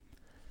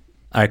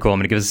All right, cool. I'm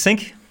going to give us a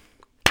sync.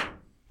 All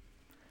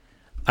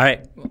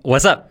right.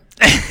 What's up?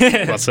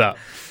 What's up?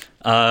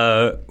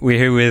 We're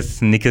here with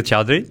Nikhil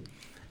Chaudhary,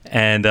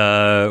 and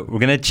we're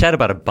going to chat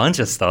about a bunch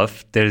of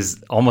stuff.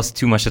 There's almost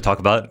too much to talk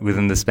about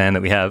within the span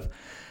that we have.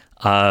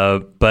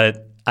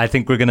 But I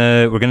think we're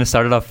gonna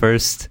start it off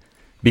first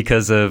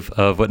because of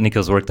what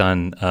Nikhil's worked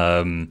on.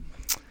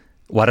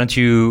 Why don't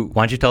you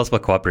tell us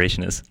what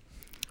cooperation is?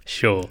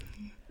 Sure.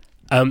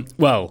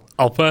 Well,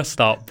 I'll first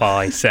start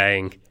by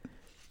saying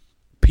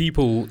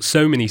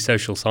so many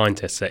social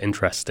scientists are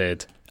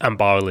interested, and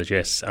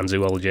biologists and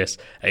zoologists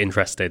are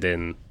interested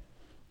in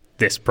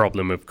this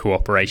problem of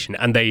cooperation,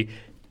 and they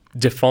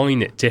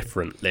define it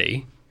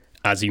differently,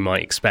 as you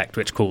might expect,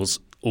 which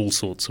causes all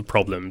sorts of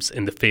problems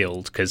in the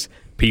field because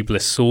people are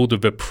sort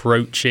of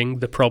approaching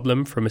the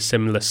problem from a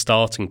similar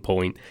starting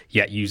point,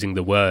 yet using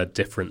the word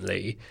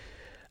differently.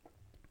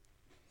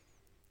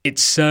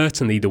 It's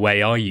certainly the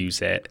way I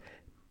use it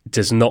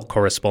does not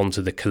correspond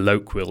to the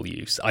colloquial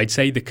use. I'd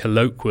say the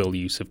colloquial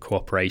use of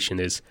cooperation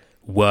is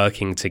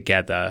working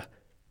together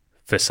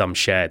for some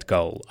shared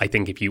goal. I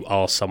think if you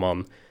ask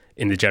someone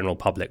in the general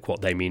public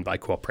what they mean by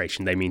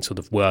cooperation, they mean sort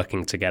of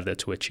working together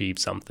to achieve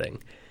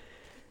something.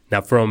 Now,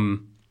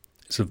 from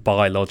sort of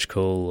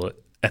biological,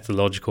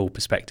 ethological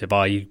perspective,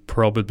 I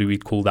probably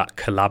would call that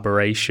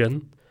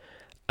collaboration,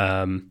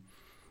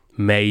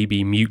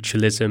 maybe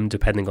mutualism,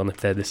 depending on if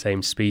they're the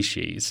same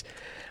species.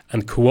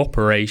 And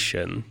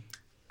cooperation,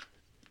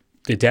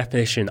 the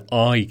definition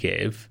I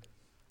give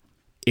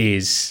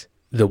is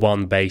the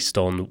one based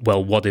on,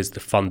 well, what is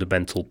the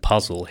fundamental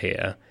puzzle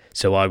here?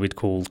 So I would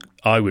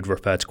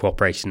refer to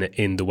cooperation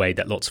in the way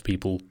that lots of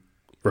people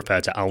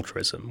refer to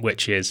altruism,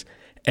 which is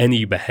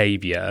any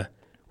behavior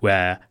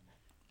where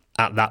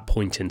at that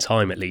point in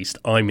time, at least,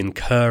 I'm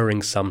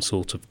incurring some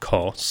sort of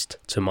cost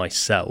to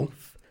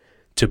myself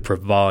to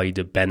provide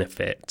a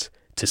benefit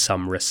to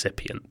some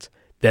recipient.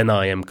 Then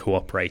I am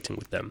cooperating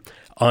with them.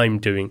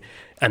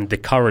 And the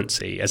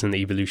currency, as an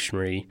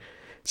evolutionary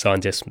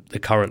scientist, the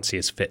currency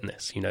is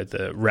fitness,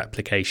 the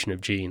replication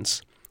of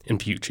genes in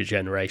future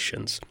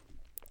generations.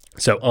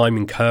 So I'm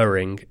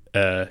incurring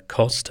a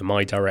cost to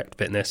my direct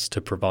fitness to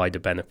provide a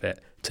benefit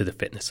to the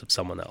fitness of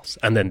someone else.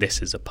 And then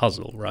this is a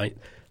puzzle, right?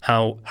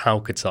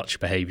 How could such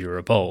behavior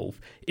evolve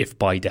if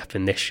by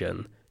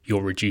definition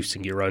you're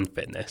reducing your own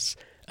fitness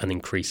and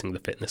increasing the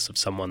fitness of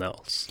someone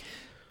else?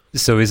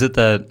 So is it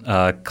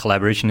that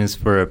collaboration is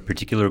for a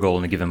particular goal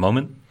in a given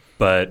moment,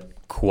 but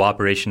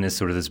cooperation is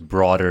sort of this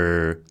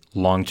broader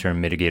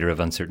long-term mitigator of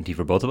uncertainty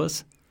for both of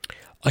us?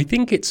 I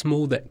think it's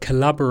more that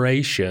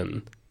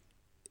collaboration,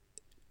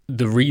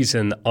 the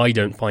reason I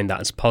don't find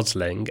that as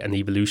puzzling and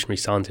evolutionary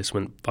scientists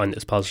wouldn't find it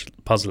as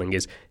puzzling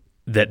is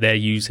that they're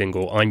using,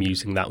 or I'm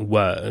using that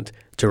word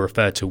to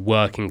refer to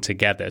working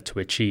together to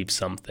achieve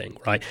something,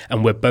 right?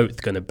 And we're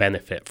both going to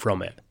benefit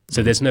from it.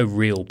 So there's no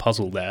real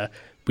puzzle there.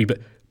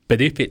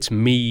 But if it's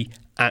me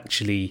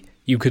actually,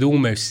 you could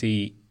almost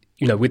see,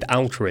 with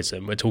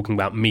altruism, we're talking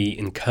about me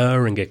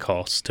incurring a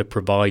cost to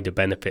provide a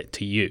benefit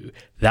to you.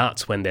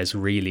 That's when there's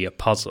really a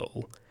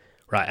puzzle,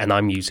 right? And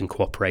I'm using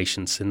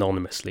cooperation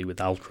synonymously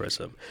with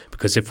altruism.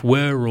 Because if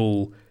we're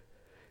all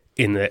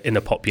in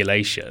a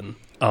population,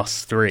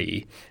 us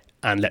three,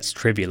 and let's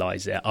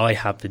trivialize it, I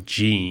have the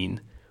gene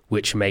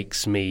which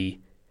makes me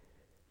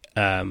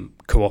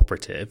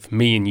cooperative.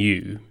 Me and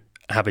you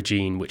have a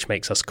gene which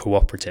makes us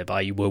cooperative,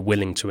 i.e. we're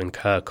willing to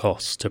incur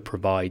costs to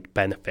provide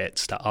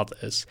benefits to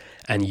others.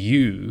 And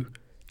you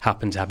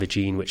happen to have a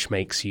gene which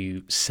makes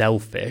you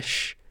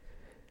selfish.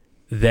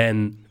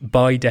 Then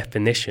by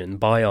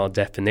our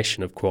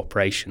definition of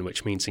cooperation,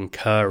 which means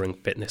incurring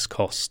fitness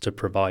costs to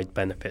provide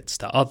benefits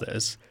to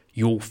others,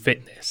 your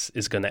fitness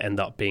is going to end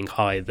up being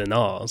higher than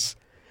ours.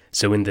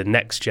 So in the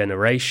next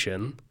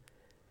generation,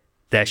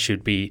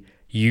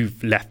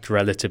 you've left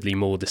relatively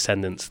more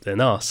descendants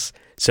than us,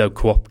 so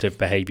cooperative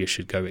behavior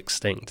should go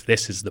extinct.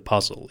 This is the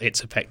puzzle.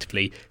 It's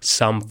effectively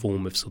some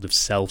form of sort of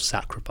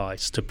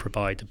self-sacrifice to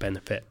provide a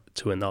benefit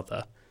to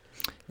another.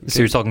 So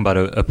you're talking about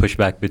a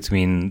pushback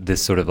between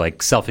this sort of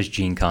like selfish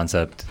gene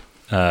concept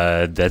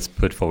that's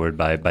put forward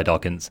by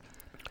Dawkins.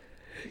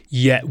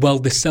 Yeah, well,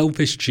 the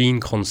selfish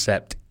gene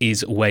concept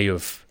is a way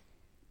of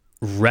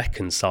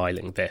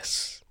reconciling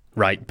this,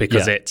 right?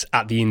 Because it's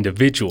at the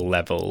individual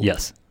level.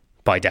 Yes.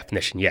 By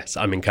definition, yes,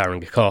 I'm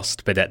incurring a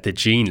cost, but at the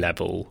gene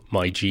level,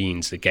 my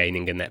genes are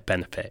gaining a net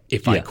benefit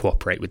if I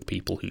cooperate with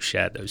people who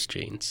share those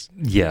genes.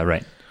 Yeah,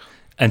 right.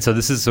 And so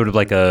this is sort of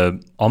like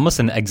almost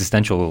an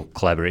existential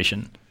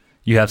collaboration.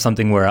 You have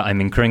something where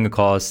I'm incurring a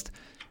cost,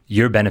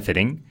 you're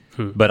benefiting,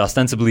 but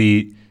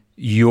ostensibly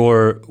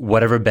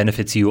whatever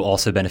benefits you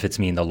also benefits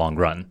me in the long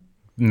run.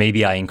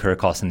 Maybe I incur a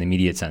cost in the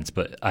immediate sense,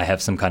 but I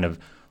have some kind of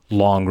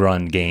long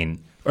run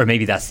gain, or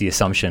maybe that's the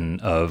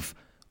assumption of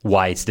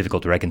why it's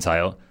difficult to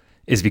reconcile.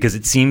 Is because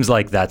it seems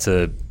like that's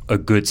a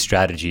good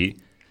strategy.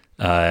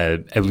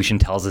 Evolution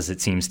tells us it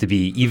seems to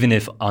be, even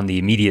if on the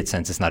immediate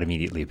sense it's not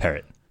immediately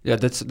apparent. Yeah,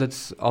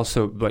 that's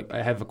also, like,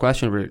 I have a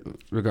question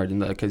regarding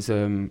that, because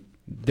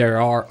there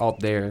are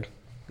out there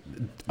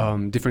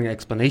different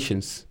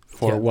explanations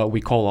for what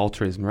we call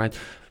altruism, right?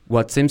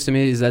 What seems to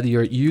me is that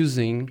you're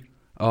using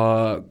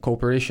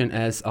cooperation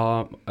as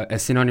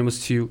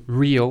synonymous to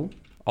real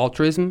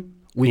altruism,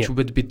 which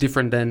would be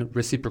different than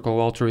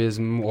reciprocal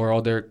altruism or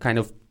other kind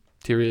of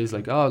theories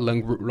like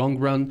long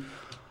run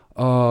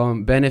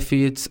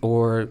benefits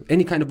or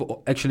any kind of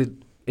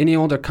any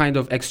other kind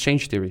of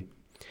exchange theory.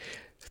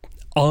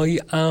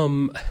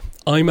 I'm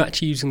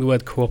actually using the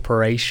word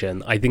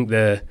cooperation. I think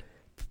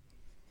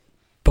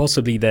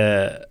possibly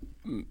the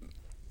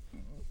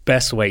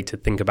best way to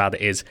think about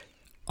it is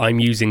I'm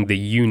using the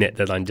unit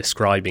that I'm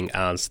describing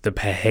as the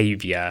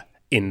behavior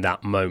in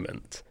that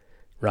moment,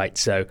 right?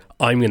 So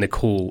I'm going to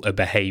call a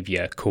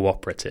behavior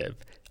cooperative.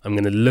 I'm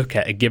going to look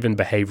at a given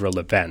behavioral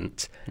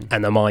event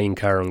and am I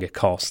incurring a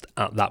cost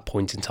at that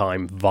point in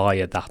time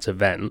via that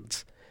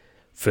event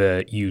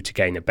for you to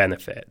gain a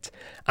benefit?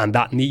 And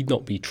that need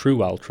not be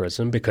true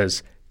altruism,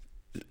 because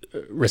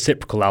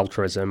reciprocal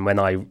altruism, when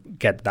I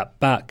get that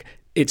back,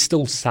 it's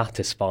still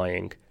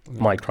satisfying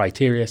my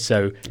criteria.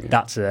 So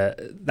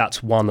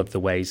that's one of the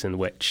ways in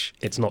which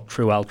it's not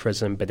true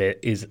altruism, but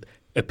it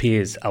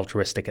appears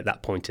altruistic at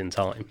that point in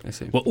time. I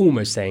see. We're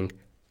almost saying,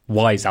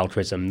 why is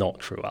altruism not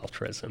true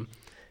altruism?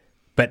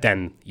 But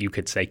then you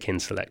could say kin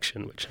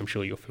selection, which I'm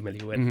sure you're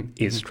familiar with,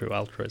 is true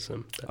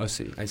altruism. I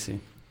see.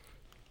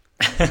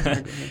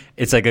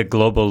 It's like a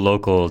global,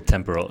 local,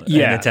 temporal,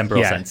 in a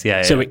temporal sense.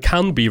 So it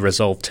can be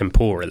resolved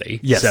temporally.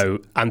 Yes.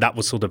 And that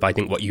was sort of, I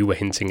think, what you were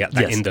hinting at,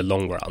 that in the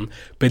long run.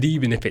 But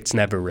even if it's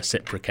never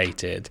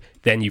reciprocated,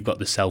 then you've got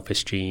the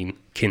selfish gene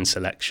kin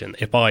selection.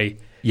 I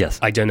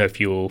don't know if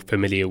you're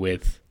familiar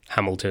with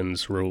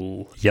Hamilton's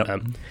rule.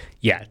 Yep.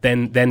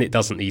 Then it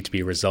doesn't need to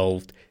be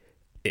resolved.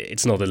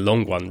 It's not a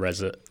long one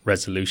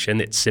resolution.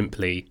 It's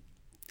simply,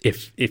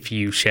 if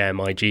you share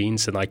my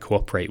genes and I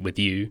cooperate with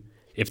you,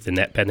 if the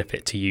net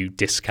benefit to you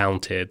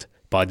discounted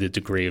by the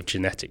degree of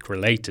genetic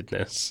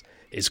relatedness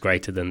is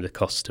greater than the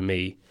cost to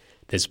me,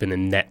 there's been a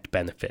net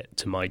benefit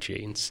to my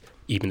genes,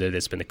 even though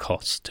there's been a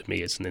cost to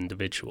me as an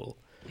individual.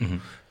 Mm-hmm.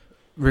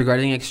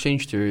 Regarding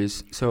exchange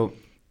theories, so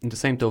in the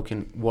same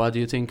token, what do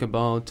you think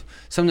about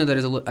something that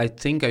is, I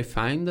think I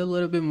find a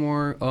little bit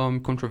more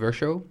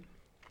controversial,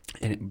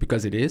 and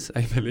because it is,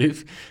 I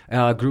believe,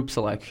 group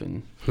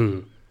selection.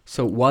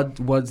 So what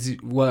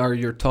are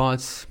your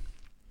thoughts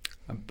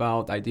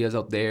about ideas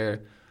out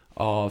there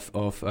of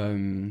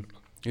alarm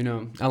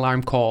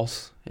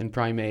calls in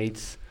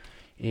primates,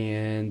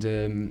 and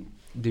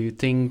do you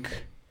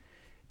think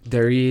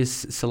there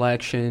is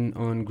selection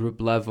on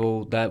group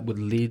level that would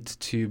lead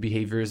to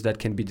behaviors that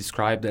can be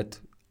described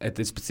at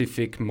the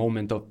specific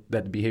moment of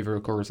that behavior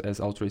occurs as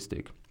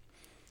altruistic?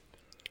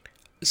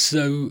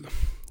 So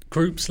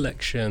group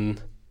selection,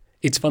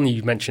 it's funny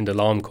you mentioned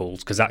alarm calls,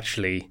 because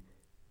actually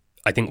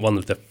I think one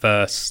of the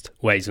first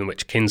ways in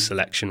which kin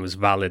selection was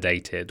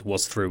validated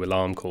was through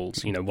alarm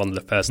calls. One of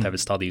the first ever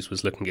studies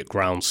was looking at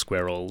ground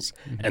squirrels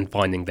and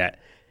finding that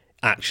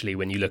actually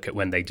when you look at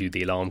when they do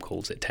the alarm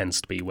calls, it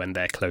tends to be when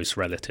their close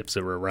relatives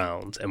are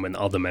around, and when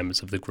other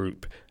members of the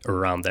group are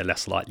around, they're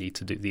less likely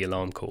to do the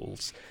alarm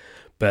calls.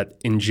 But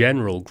in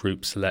general,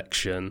 group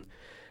selection,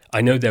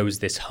 I know there was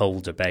this whole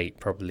debate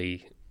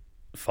probably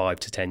 5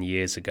 to 10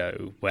 years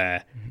ago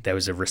where there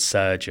was a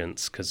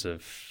resurgence because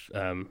of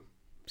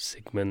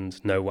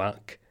Sigmund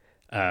Nowak.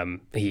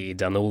 He had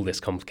done all this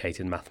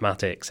complicated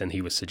mathematics, and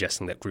he was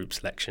suggesting that group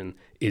selection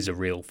is a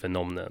real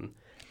phenomenon,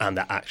 and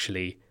that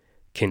actually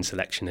kin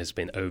selection has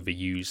been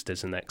overused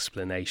as an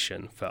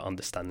explanation for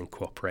understanding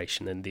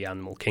cooperation in the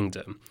animal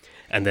kingdom.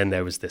 And then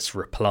there was this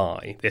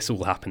reply. This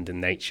all happened in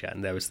Nature,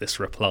 and there was this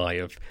reply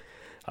of,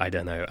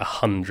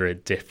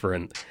 100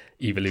 different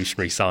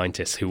evolutionary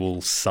scientists who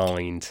all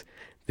signed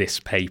this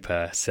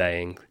paper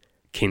saying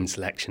kin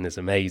selection is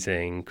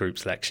amazing, group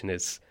selection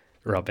is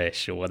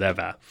rubbish, or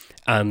whatever.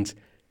 And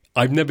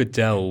I've never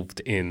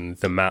delved in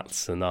the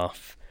maths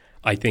enough.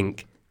 I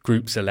think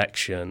group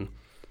selection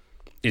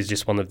is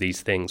just one of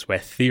these things where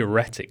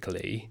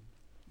theoretically,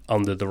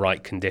 under the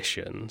right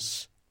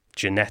conditions,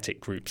 genetic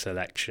group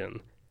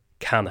selection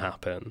can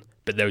happen,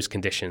 but those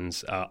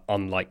conditions are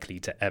unlikely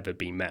to ever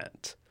be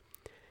met.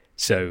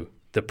 So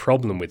the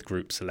problem with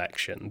group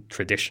selection,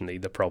 traditionally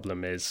the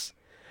problem is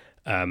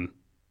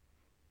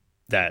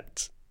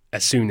that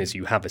as soon as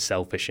you have a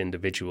selfish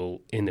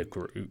individual in a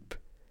group,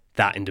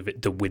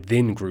 the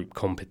within-group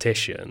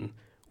competition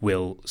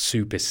will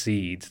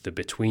supersede the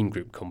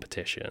between-group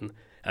competition,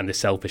 and the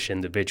selfish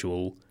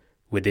individual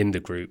within the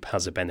group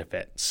has a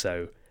benefit.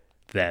 So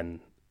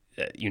then,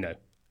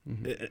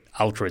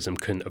 altruism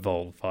couldn't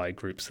evolve via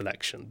group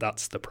selection.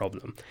 That's the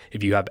problem.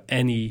 If you have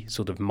any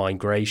sort of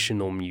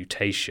migration or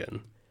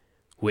mutation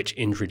which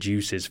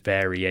introduces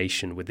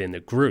variation within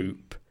a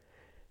group,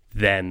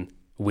 then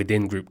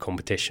within-group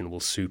competition will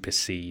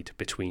supersede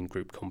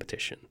between-group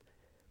competition.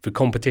 For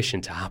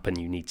competition to happen,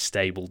 you need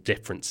stable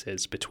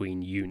differences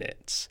between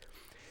units.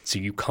 So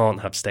you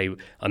can't have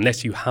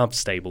unless you have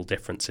stable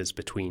differences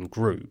between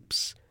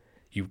groups,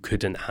 you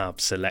couldn't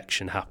have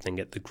selection happening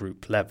at the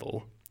group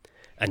level.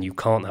 And you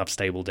can't have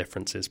stable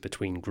differences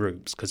between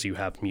groups because you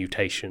have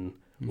mutation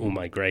or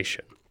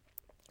migration.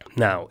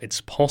 Now,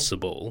 it's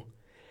possible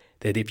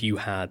that if you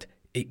had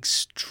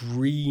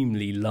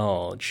extremely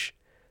large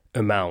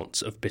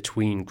amounts of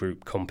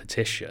between-group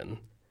competition,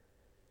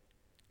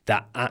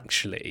 that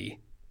actually,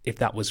 if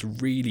that was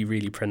really,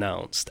 really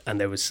pronounced and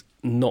there was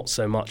not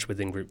so much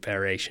within-group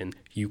variation,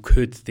 you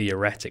could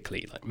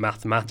theoretically, like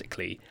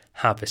mathematically,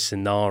 have a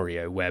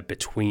scenario where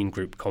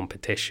between-group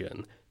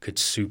competition could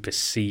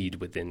supersede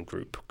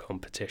within-group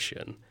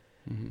competition.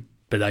 Mm-hmm.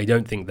 But I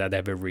don't think that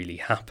ever really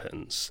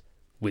happens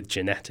with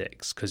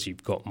genetics because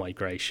you've got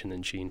migration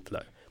and gene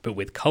flow. But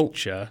with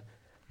culture,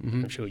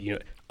 I'm sure you know,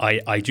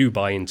 I do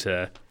buy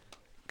into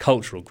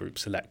cultural group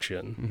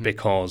selection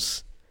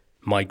because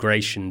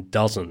migration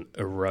doesn't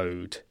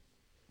erode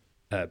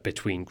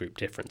between group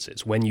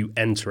differences. When you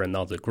enter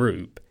another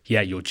group,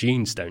 your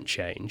genes don't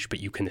change, but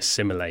you can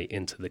assimilate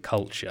into the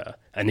culture.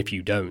 And if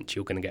you don't,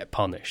 you're going to get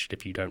punished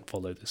if you don't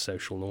follow the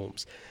social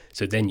norms.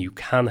 So then you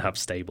can have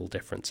stable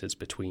differences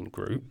between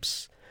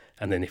groups.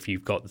 And then if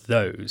you've got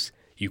those,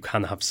 you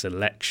can have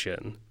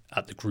selection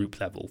at the group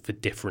level for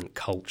different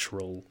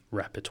cultural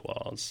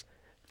repertoires.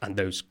 And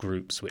those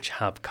groups which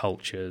have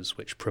cultures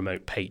which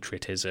promote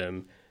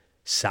patriotism,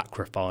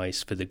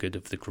 sacrifice for the good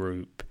of the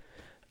group,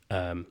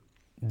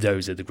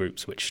 those are the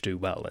groups which do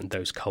well. And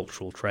those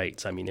cultural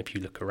traits, I mean, if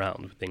you look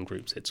around within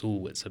groups, it's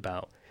always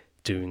about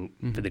doing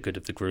for the good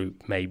of the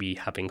group, maybe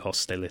having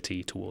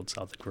hostility towards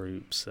other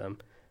groups,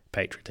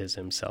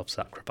 patriotism,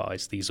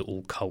 self-sacrifice. These are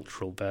all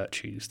cultural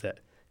virtues that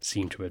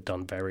seem to have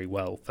done very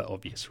well for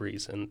obvious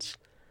reasons.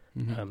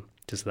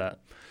 Does that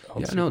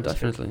answer? Yeah, no,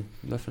 definitely.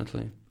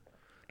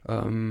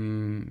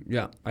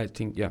 I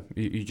think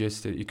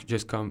you could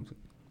just come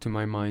to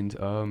my mind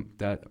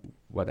that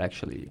what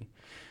actually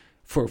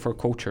for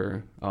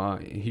culture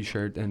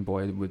Hichard and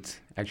Boyd would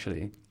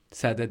actually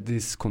said that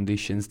these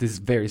conditions, this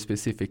very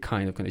specific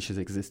kind of conditions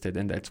existed,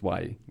 and that's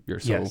why you're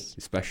so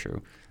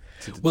special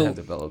to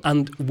develop.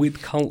 And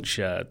with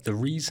culture, the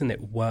reason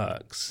it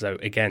works, so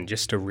again,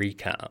 just to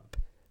recap,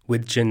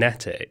 with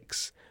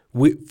genetics,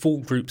 for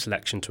group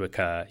selection to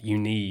occur, you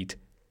need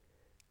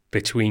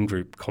between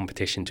group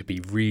competition to be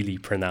really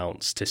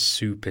pronounced to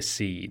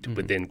supersede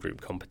within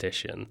group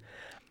competition.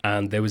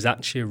 And there was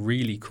actually a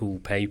really cool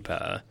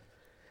paper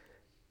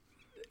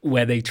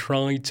where they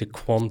tried to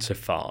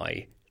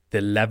quantify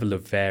the level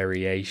of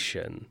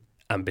variation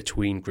and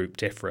between group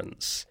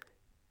difference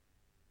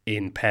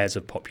in pairs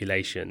of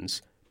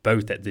populations,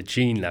 both at the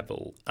gene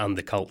level and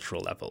the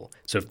cultural level.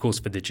 So, of course,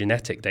 for the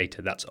genetic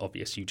data, that's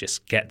obvious. You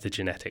just get the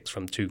genetics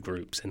from two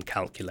groups and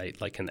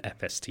calculate like an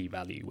FST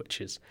value,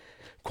 which is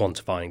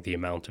quantifying the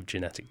amount of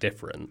genetic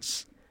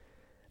difference.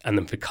 And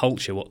then for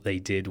culture, what they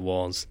did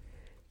was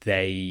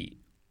they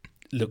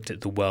looked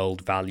at the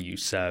World Value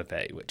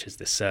Survey, which is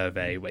the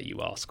survey where you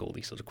ask all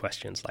these sort of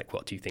questions like,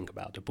 what do you think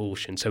about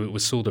abortion? So it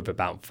was sort of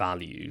about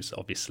values,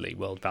 obviously,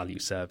 World Value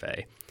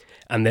Survey.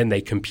 And then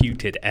they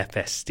computed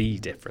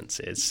FST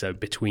differences, so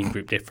between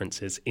group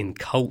differences in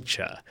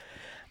culture.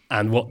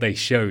 And what they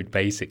showed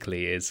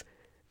basically is,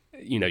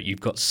 you know, you've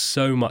got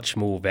so much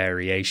more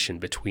variation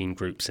between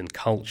groups in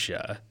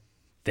culture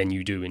than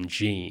you do in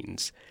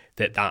genes,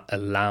 that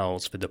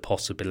allows for the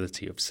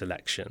possibility of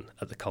selection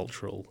at the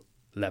cultural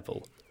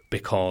level,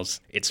 because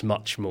it's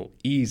much more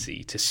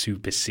easy to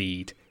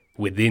supersede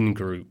within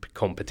group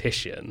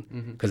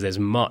competition because there's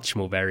much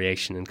more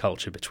variation in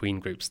culture between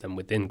groups than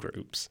within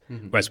groups.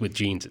 Whereas with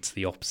genes, it's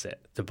the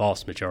opposite. The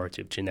vast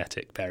majority of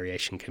genetic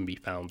variation can be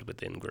found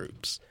within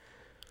groups.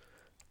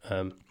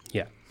 And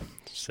I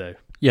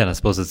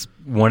suppose it's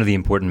one of the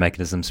important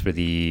mechanisms for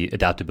the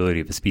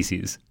adaptability of a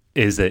species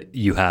is that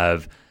you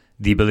have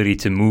the ability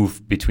to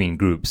move between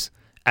groups.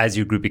 As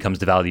your group becomes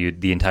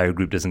devalued, the entire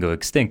group doesn't go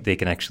extinct. They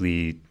can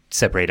actually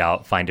separate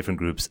out, find different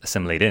groups,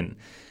 assimilate in.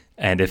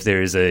 And if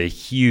there's a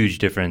huge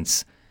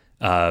difference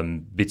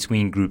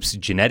between groups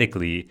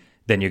genetically,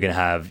 then you're going to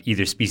have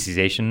either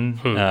speciation,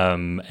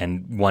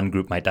 and one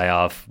group might die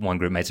off, one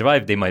group might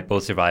survive. They might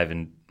both survive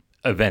and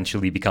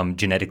eventually become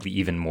genetically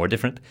even more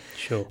different.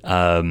 Sure.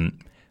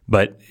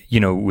 But, you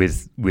know,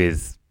 with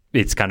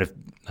it's kind of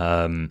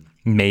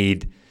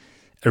made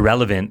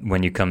irrelevant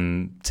when you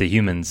come to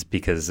humans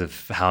because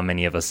of how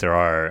many of us there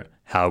are,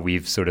 how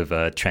we've sort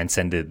of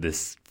transcended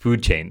this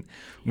food chain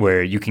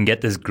where you can get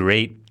this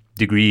great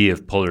degree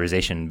of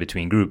polarization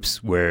between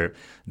groups where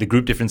the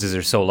group differences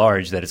are so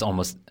large that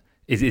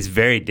it's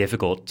very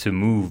difficult to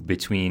move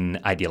between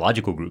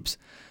ideological groups.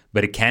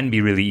 But it can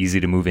be really easy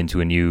to move into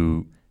a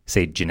new,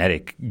 say,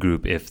 genetic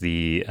group if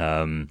the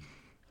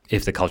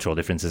cultural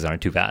differences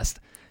aren't too vast.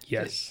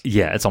 Yes.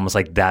 Yeah, it's almost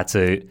like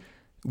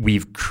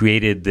we've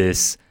created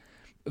this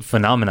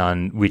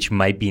phenomenon which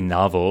might be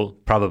novel,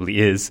 probably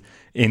is,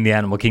 in the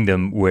animal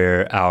kingdom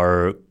where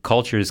our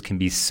cultures can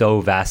be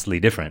so vastly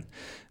different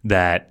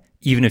that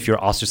even if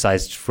you're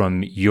ostracized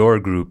from your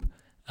group,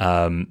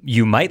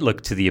 you might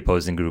look to the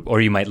opposing group or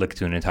you might look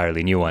to an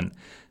entirely new one.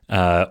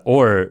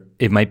 Or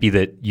it might be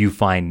that you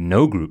find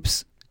no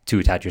groups to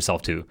attach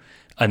yourself to,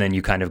 and then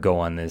you kind of go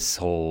on this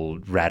whole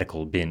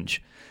radical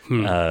binge,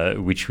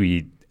 which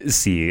we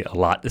see a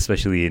lot,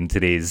 especially in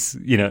today's,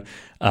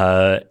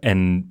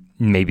 and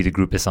maybe the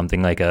group is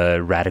something like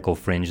a radical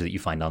fringe that you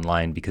find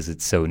online because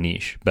it's so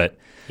niche. But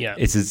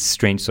it's a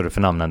strange sort of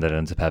phenomenon that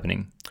ends up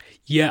happening.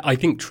 Yeah, I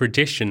think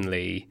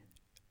traditionally,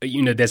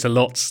 there's a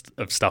lot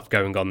of stuff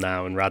going on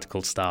now and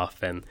radical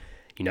stuff, and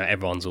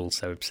everyone's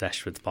also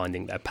obsessed with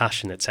finding their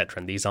passion, etc.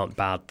 And these aren't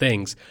bad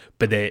things,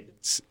 but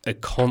it's a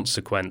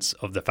consequence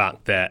of the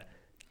fact that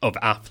of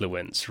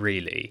affluence,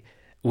 really.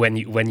 When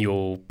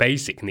your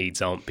basic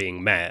needs aren't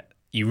being met,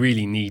 you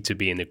really need to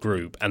be in a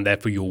group, and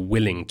therefore you're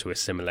willing to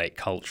assimilate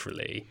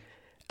culturally.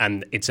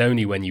 And it's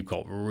only when you've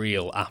got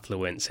real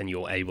affluence and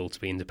you're able to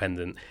be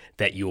independent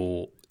that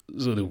you're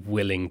sort of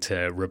willing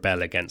to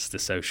rebel against the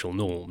social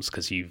norms,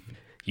 because you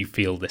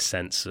feel this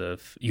sense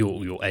of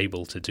you're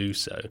able to do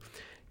so.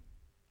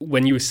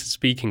 When you were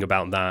speaking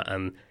about that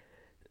and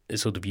the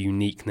sort of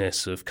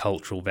uniqueness of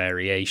cultural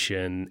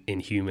variation in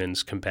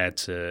humans compared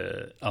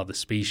to other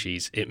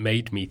species, it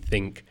made me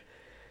think,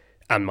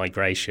 and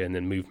migration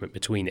and movement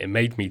between it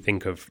made me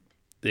think of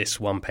this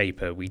one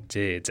paper we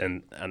did,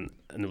 and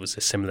it was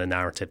a similar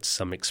narrative to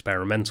some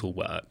experimental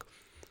work,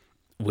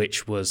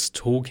 which was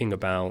talking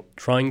about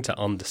trying to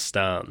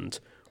understand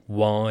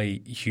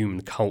why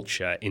human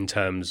culture, in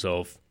terms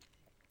of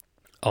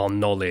our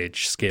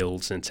knowledge,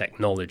 skills, and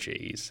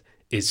technologies,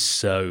 is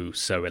so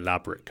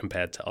elaborate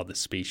compared to other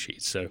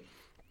species. So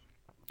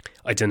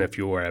I don't know if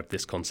you're aware of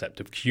this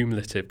concept of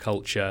cumulative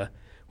culture,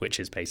 which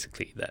is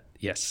basically that,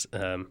 yes,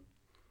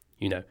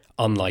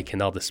 unlike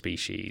in other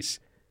species,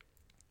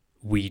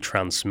 we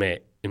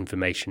transmit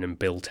information and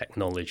build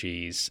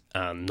technologies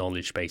and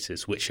knowledge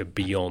bases which are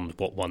beyond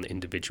what one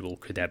individual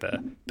could ever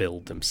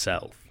build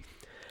themselves.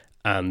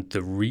 And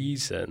the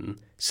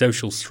reason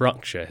social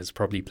structure has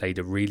probably played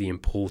a really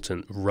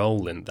important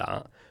role in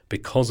that,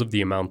 because of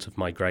the amount of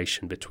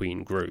migration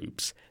between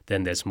groups,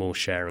 then there's more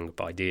sharing of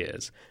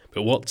ideas.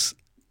 But what's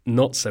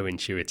not so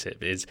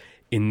intuitive is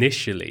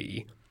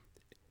initially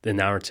the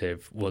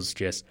narrative was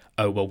just,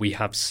 we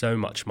have so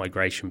much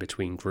migration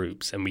between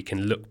groups, and we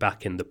can look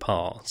back in the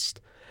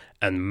past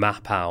and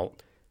map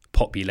out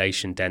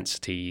population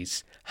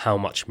densities, how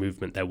much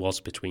movement there was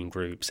between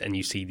groups, and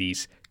you see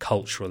these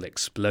cultural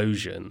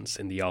explosions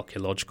in the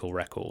archaeological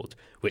record,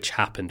 which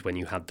happened when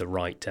you had the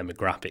right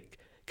demographic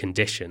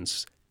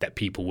conditions, that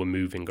people were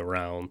moving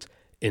around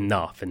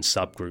enough and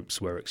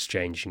subgroups were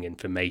exchanging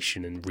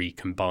information and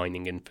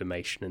recombining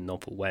information in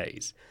novel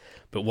ways.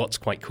 But what's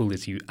quite cool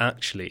is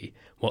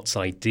what's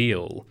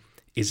ideal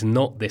is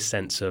not this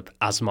sense of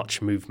as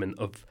much movement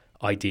of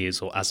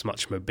ideas or as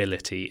much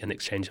mobility and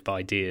exchange of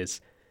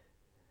ideas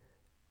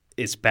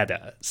is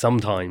better.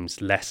 Sometimes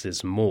less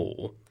is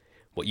more.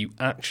 What you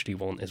actually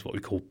want is what we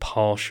call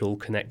partial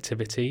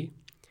connectivity.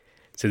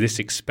 So this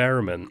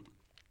experiment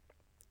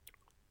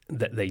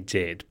that they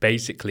did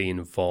basically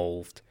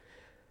involved,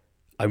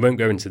 I won't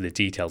go into the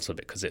details of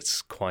it because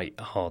it's quite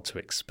hard to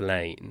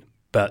explain,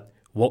 but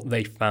what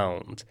they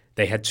found,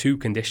 they had two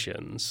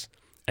conditions,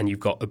 and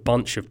you've got a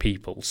bunch of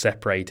people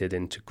separated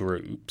into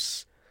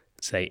groups,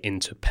 say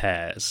into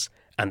pairs,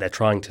 and they're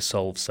trying to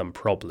solve some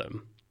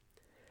problem.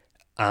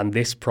 And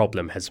this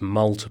problem has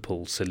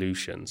multiple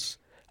solutions.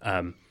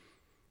 And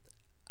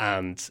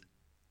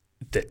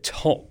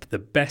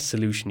the best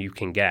solution you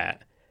can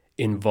get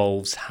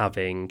involves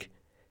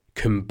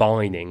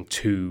combining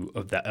two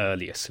of the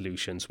earlier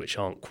solutions, which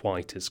aren't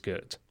quite as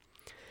good.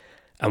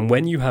 And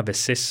when you have a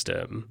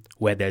system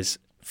where there's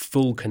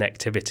full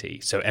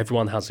connectivity, so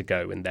everyone has a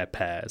go in their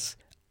pairs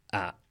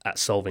at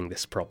solving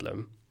this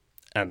problem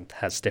and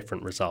has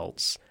different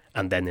results,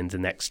 and then in the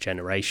next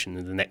generation,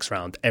 in the next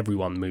round,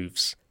 everyone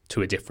moves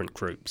to a different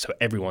group. So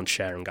everyone's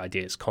sharing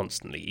ideas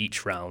constantly.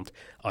 Each round,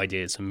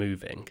 ideas are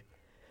moving.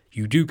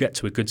 You do get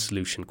to a good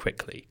solution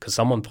quickly because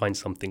someone finds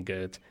something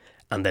good,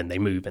 and then they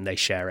move and they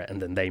share it, and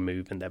then they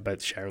move and they're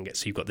both sharing it.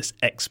 So you've got this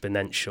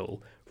exponential,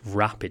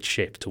 rapid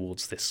shift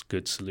towards this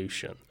good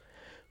solution.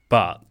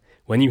 But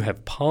when you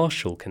have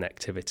partial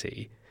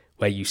connectivity,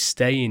 where you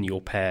stay in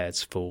your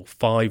pairs for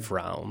 5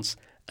 rounds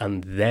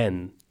and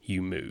then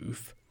you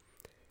move,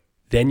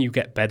 then you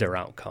get better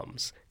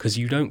outcomes because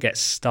you don't get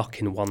stuck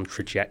in one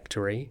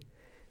trajectory.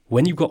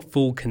 When you've got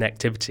full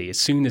connectivity, as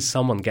soon as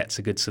someone gets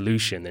a good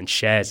solution and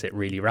shares it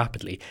really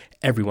rapidly,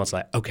 everyone's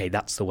like, okay,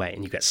 that's the way.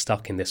 And you get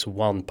stuck in this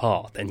one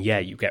path. And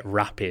you get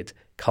rapid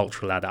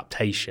cultural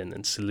adaptation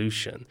and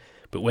solution.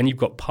 But when you've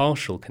got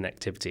partial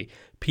connectivity,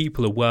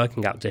 people are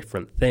working out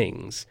different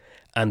things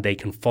and they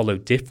can follow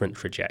different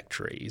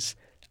trajectories.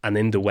 And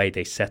in the way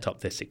they set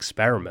up this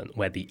experiment,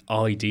 where the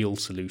ideal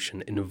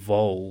solution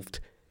involved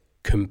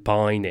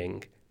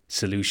combining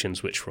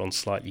solutions which were on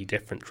slightly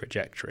different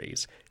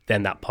trajectories,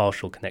 then that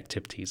partial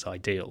connectivity is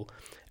ideal.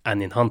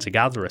 And in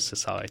hunter-gatherer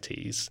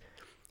societies,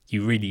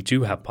 you really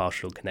do have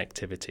partial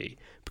connectivity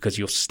because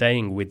you're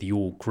staying with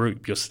your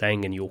group, you're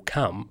staying in your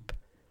camp,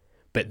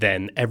 but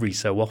then every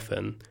so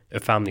often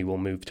a family will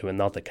move to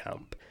another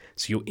camp.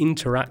 So you're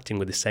interacting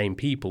with the same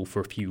people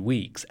for a few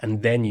weeks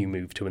and then you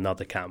move to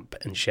another camp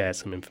and share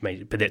some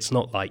information. But it's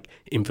not like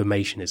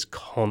information is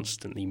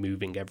constantly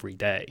moving every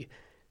day.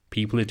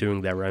 People are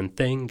doing their own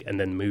thing and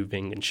then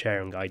moving and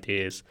sharing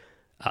ideas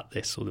at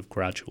this sort of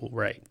gradual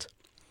rate.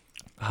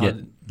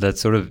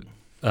 That's sort of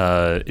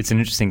it's an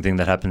interesting thing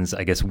that happens,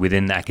 I guess,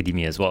 within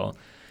academia as well,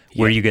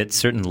 where you get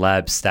certain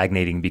labs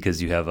stagnating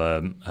because you have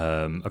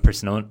a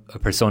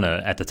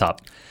persona at the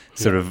top,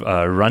 sort of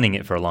running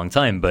it for a long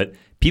time, but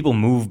people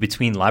move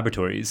between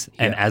laboratories,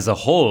 and as a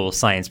whole,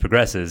 science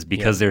progresses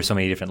because there are so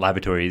many different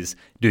laboratories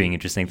doing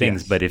interesting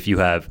things. But if you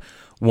have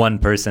one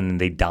person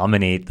and they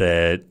dominate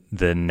the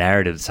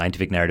narrative, the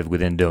scientific narrative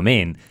within a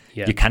domain,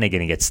 you're kind of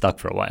going to get stuck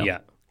for a while.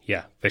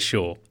 Yeah, for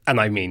sure. And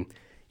I mean,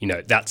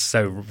 that's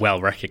so well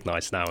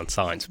recognized now in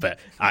science, but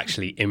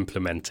actually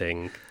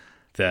implementing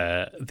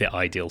the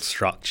ideal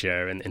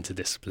structure and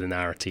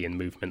interdisciplinarity and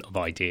movement of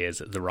ideas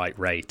at the right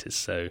rate is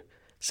so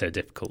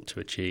difficult to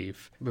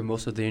achieve. But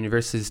most of the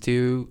universities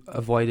do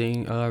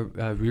avoiding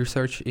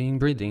research in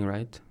breeding,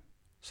 right?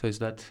 So is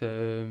that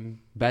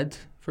bad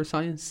for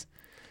science?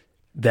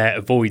 They're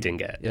avoiding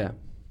it.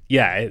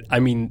 Yeah. I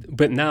mean,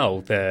 but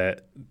now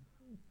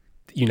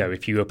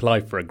if you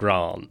apply for a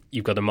grant,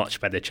 you've got a much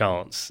better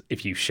chance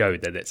if you show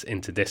that it's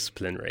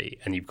interdisciplinary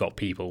and you've got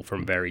people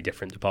from very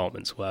different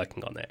departments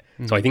working on it.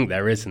 So I think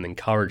there is an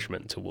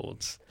encouragement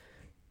towards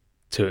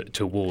this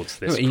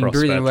in breeding,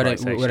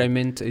 cross-fertilization. what I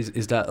meant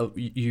is that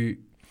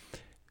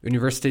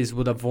universities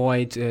would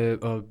avoid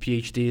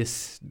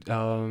PhDs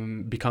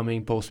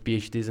becoming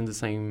post-PhDs in the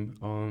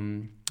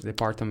same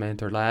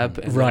department or lab.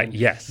 And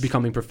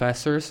becoming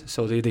professors,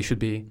 so they should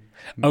be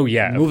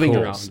moving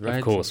around, right?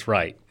 Of course,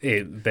 right.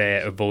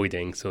 They're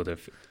avoiding sort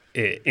of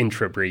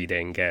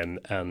intra-breeding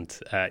and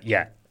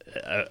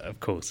of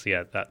course,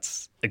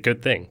 that's a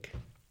good thing.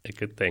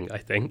 I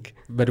think.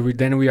 But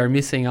we are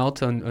missing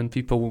out on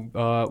people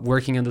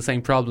working on the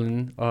same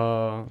problem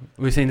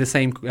within the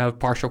same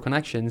partial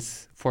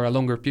connections for a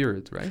longer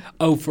period, right?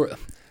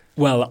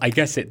 Well, I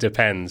guess it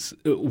depends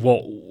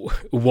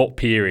what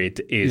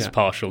period is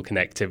partial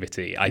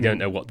connectivity. I don't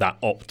know what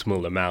that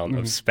optimal amount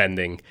of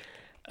spending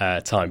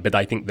time, but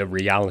I think the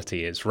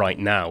reality is right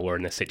now we're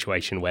in a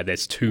situation where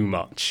there's too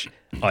much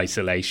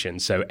isolation,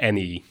 so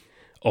any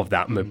of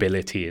that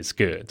mobility is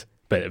good.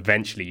 But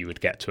eventually you would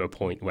get to a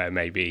point where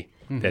maybe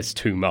there's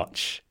too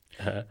much.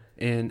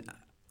 And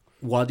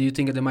what do you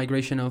think of the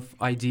migration of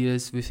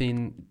ideas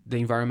within the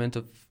environment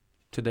of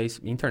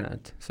today's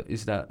internet? So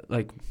is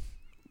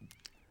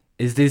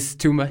this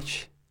too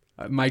much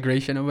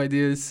migration of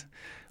ideas?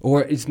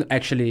 Or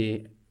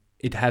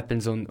it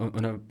happens on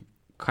a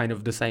kind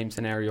of the same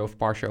scenario of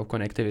partial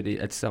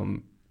connectivity at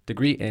some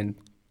degree, and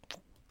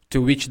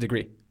to which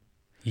degree?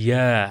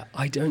 Yeah,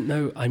 I don't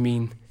know. I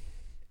mean,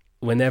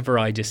 whenever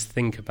I just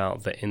think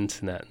about the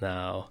internet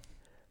now,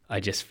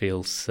 I just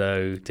feel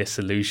so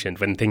disillusioned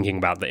when thinking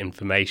about the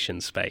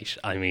information space.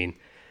 I mean,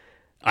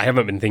 I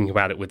haven't been thinking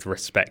about it with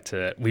respect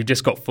to, we've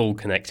just got full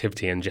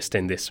connectivity and just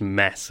in this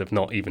mess of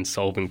not even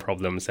solving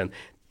problems. And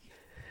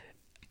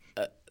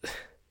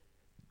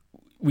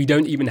we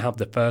don't even have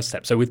the first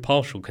step. So with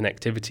partial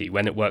connectivity,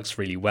 when it works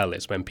really well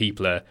is when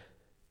people are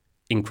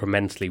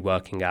incrementally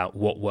working out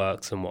what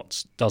works and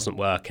what doesn't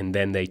work, and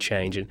then they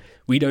change. And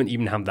we don't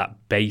even have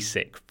that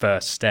basic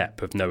first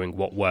step of knowing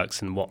what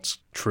works and what's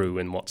true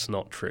and what's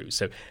not true.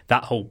 So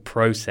that whole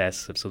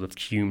process of sort of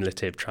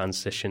cumulative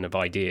transition of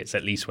ideas,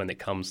 at least when it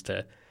comes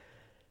to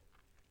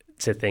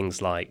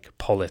things like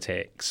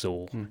politics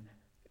or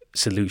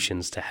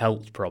solutions to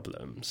health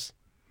problems,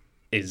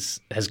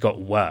 has got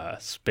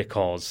worse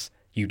because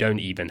you don't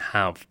even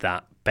have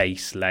that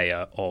base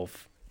layer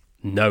of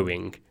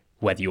knowing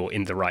whether you're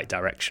in the right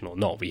direction or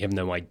not. We have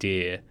no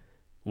idea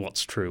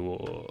what's true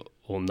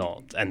or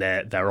not. And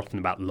they're often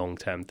about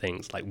long-term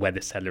things, like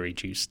whether celery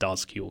juice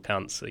does cure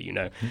cancer.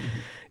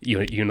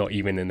 You're not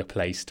even in a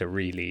place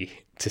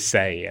to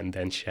say and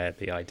then share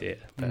the idea.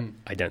 But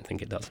I don't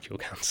think it does cure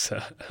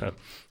cancer.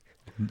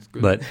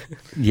 But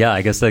yeah,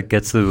 I guess that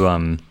gets to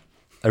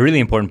a really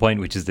important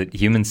point, which is that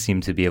humans seem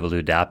to be able to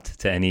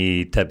adapt to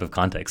any type of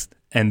context.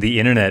 And the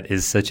internet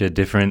is such a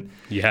different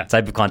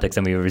type of context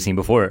than we've ever seen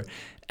before.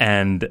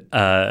 And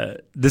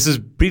this was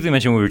briefly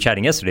mentioned when we were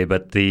chatting yesterday,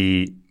 but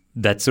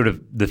that sort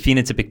of the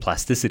phenotypic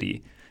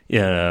plasticity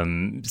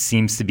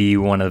seems to be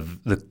one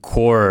of the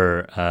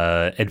core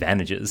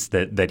advantages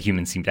that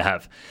humans seem to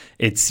have.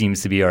 It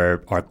seems to be our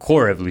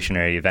core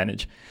evolutionary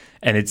advantage.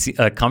 And it's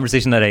a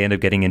conversation that I end up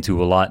getting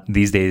into a lot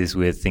these days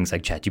with things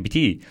like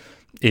ChatGPT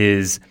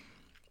is,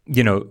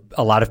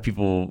 a lot of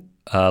people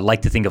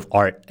like to think of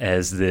art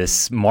as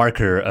this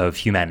marker of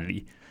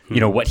humanity.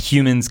 What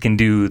humans can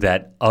do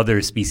that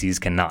other species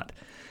cannot.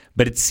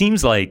 But it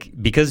seems like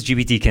because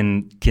GPT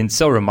can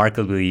so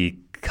remarkably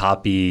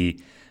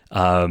copy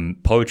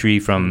poetry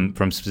from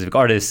specific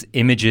artists,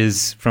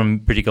 images from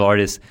particular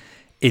artists,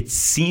 it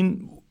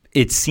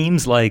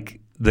seems like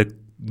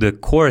the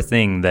core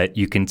thing that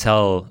you can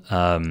tell,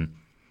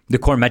 the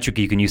core metric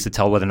you can use to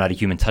tell whether or not a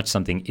human touched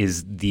something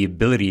is the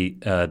ability,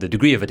 the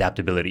degree of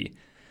adaptability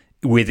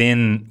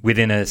within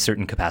a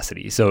certain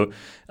capacity. So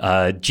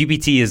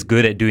GPT is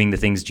good at doing the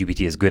things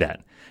GPT is good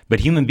at, but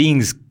human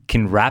beings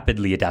can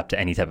rapidly adapt to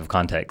any type of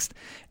context.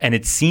 And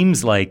it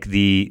seems like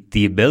the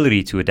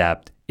ability to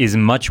adapt is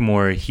much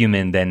more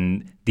human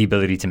than the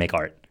ability to make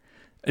art.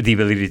 the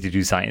ability to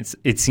do science.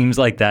 It seems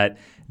like that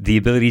the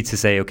ability to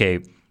say, okay,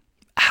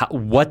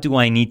 what do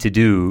I need to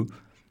do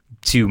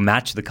to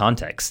match the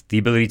context? The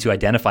ability to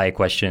identify a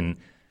question,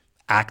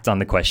 act on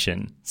the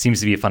question, seems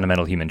to be a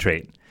fundamental human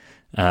trait.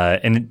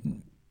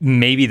 And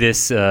maybe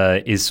this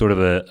is sort of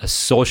a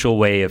social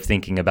way of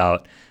thinking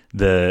about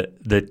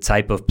the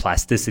type of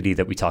plasticity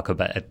that we talk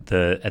about at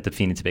the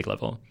phenotypic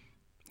level.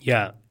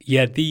 Yeah.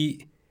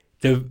 The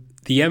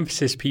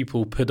emphasis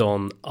people put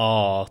on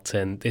art,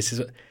 and this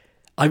is,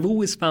 I've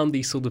always found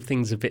these sort of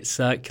things a bit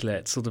circular.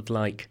 It's sort of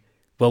like,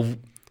 well,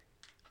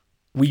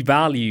 we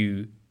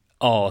value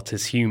art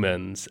as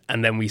humans,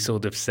 and then we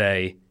sort of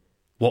say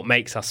what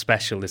makes us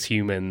special as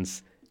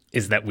humans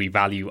is that we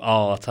value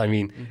art. I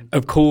mean,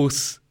 of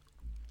course,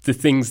 the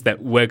things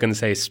that we're going to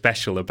say is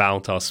special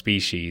about our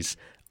species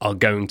are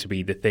going to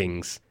be the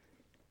things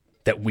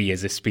that we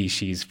as a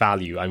species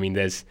value. I mean,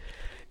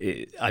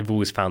 I've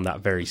always found that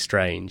very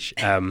strange.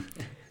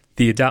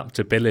 The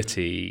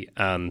adaptability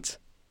and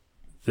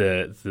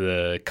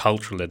the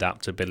cultural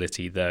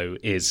adaptability, though,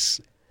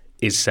 is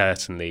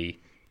certainly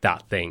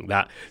that thing.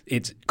 That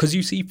it's because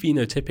you see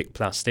phenotypic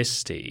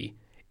plasticity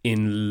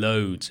in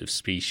loads of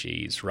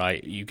species,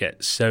 right? You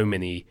get so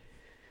many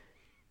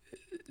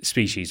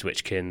species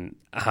which can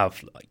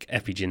have like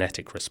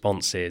epigenetic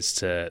responses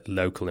to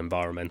local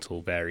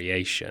environmental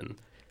variation.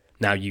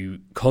 Now,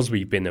 because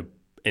we've been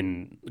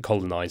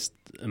colonized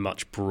a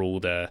much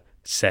broader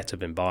set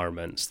of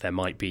environments, there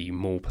might be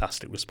more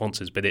plastic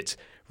responses, but it's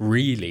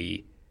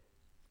really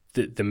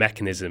the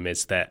mechanism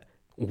is that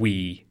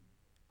we've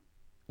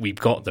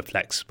got the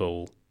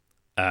flexible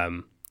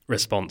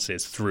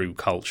responses through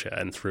culture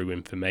and through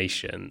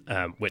information,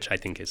 which I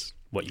think is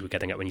what you were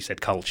getting at when you said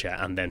culture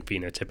and then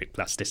phenotypic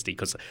plasticity,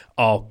 because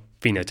our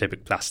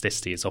phenotypic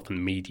plasticity is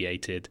often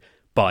mediated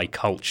by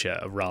culture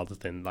rather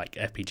than like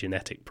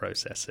epigenetic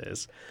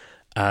processes.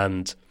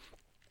 And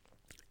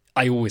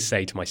I always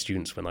say to my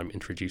students when I'm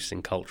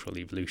introducing cultural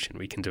evolution,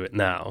 we can do it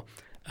now,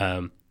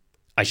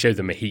 I show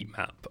them a heat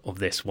map of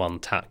this one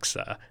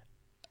taxa,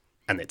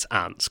 and it's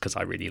ants, because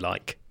I really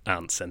like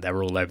ants, and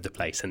they're all over the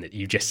place, and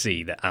you just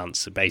see that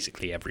ants are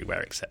basically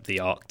everywhere except the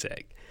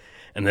Arctic.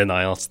 And then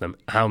I ask them,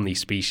 how many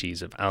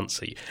species of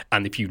ants are you?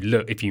 And if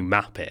you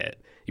map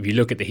it, if you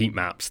look at the heat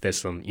maps,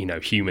 there's some,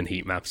 human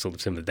heat maps sort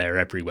of similar. They're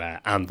everywhere,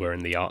 and we're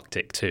in the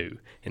Arctic too,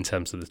 in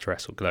terms of the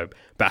terrestrial globe.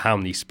 But how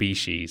many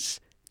species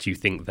do you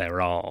think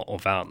there are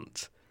of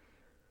ant?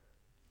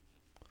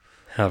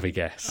 Have a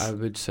guess. I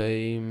would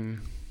say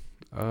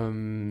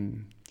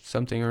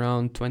something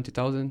around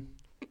 20,000.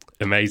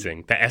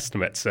 Amazing. The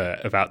estimates are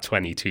about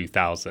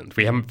 22,000.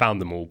 We haven't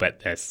found them all, but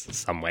there's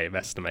some way of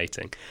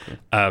estimating.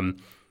 Okay.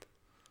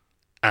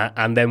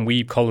 And then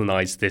we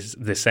colonized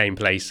the same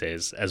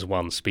places as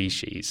one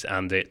species,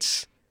 and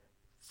it's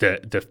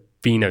the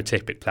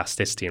phenotypic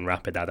plasticity and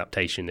rapid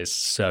adaptation is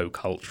so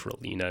cultural.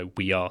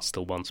 We are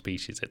still one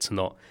species. It's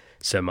not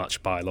so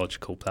much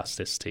biological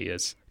plasticity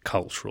as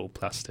cultural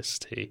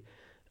plasticity.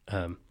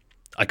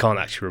 I can't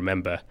actually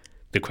remember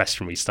the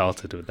question we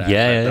started with there.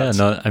 Yeah.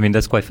 No, I mean,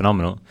 that's quite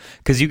phenomenal,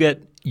 because you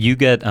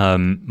get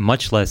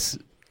much less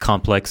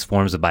complex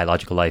forms of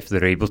biological life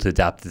that are able to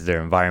adapt to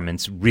their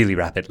environments really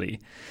rapidly.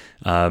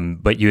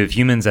 But you have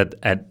humans at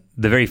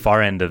the very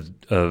far end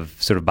of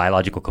sort of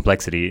biological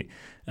complexity,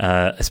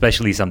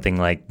 especially something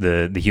like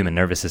the human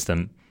nervous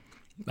system.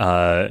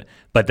 But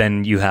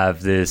then you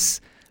have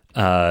this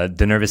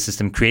the nervous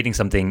system creating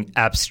something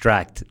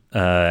abstract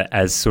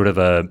as sort of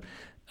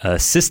a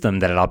system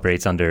that it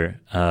operates under,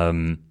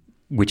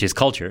 which is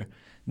culture,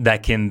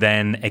 that can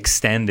then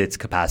extend its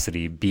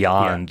capacity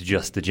beyond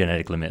just the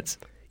genetic limits.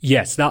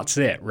 Yes, that's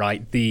it,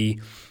 right?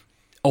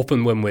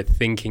 Often when we're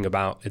thinking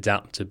about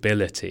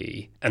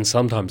adaptability, and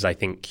sometimes I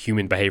think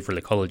human behavioral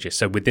ecologists,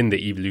 so within the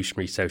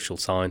evolutionary social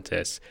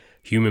scientists,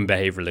 human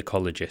behavioral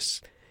ecologists,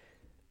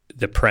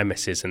 the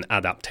premise is an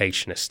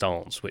adaptationist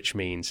stance, which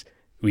means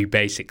we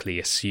basically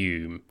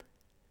assume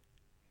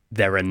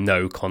there are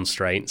no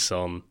constraints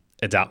on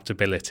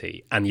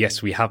adaptability. And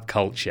yes, we have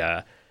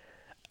culture,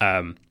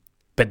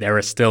 but there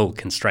are still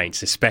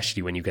constraints,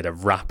 especially when you get a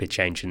rapid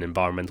change in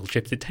environmental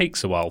shift. It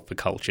takes a while for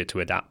culture to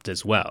adapt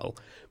as well.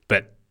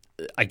 But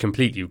I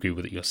completely agree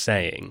with what you're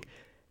saying.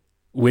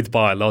 With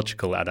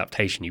biological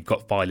adaptation, you've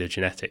got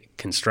phylogenetic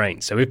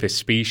constraints. So if a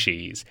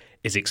species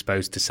is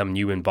exposed to some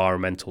new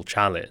environmental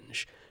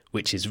challenge,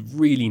 which is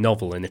really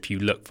novel, and if you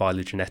look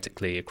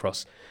phylogenetically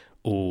across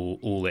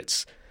all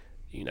its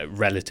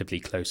relatively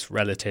close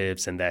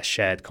relatives and their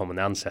shared common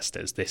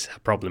ancestors, this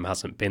problem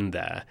hasn't been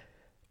there.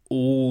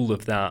 All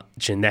of that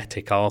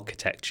genetic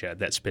architecture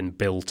that's been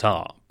built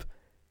up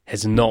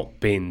has not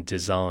been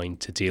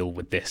designed to deal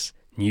with this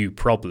new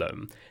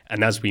problem.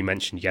 And as we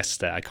mentioned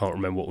yesterday, I can't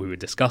remember what we were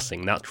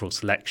discussing, natural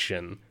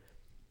selection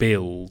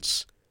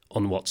builds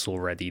on what's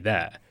already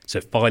there.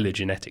 So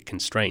phylogenetic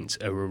constraints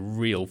are a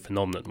real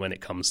phenomenon when it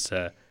comes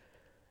to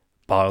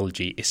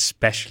biology,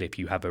 especially if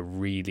you have a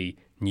really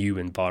new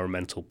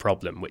environmental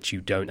problem, which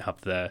you don't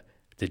have the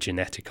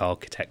genetic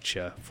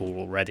architecture for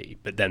already.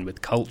 But then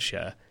with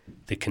culture,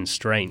 the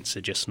constraints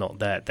are just not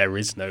there. There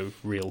is no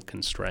real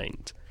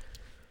constraint.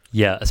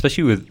 Yeah,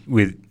 especially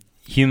with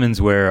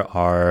humans where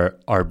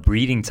our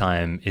breeding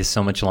time is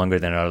so much longer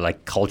than our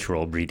like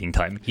cultural breeding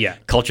time. Yeah.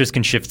 Cultures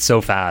can shift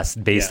so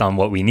fast based on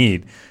what we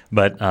need,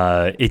 but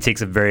it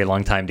takes a very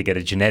long time to get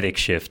a genetic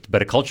shift.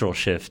 But a cultural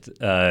shift,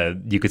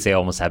 you could say,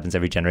 almost happens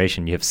every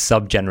generation. You have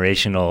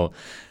sub-generational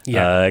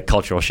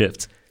cultural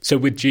shifts. So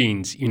with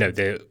genes,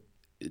 the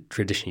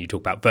tradition you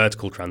talk about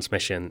vertical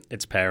transmission,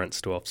 it's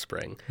parents to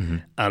offspring. Mm-hmm.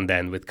 And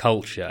then with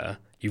culture,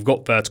 you've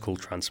got vertical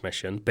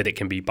transmission, but it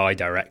can be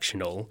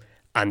bidirectional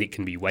and it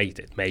can be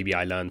weighted. Maybe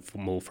I learn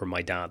more from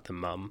my dad than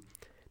mum.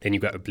 Then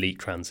you've got oblique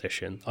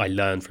transition. I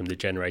learn from the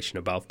generation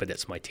above, but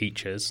it's my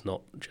teachers,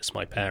 not just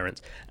my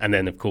parents. And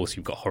then, of course,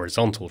 you've got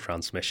horizontal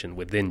transmission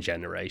within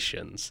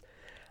generations.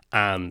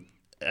 And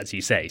as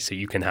you say, so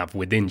you can have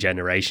within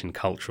generation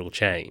cultural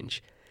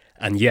change.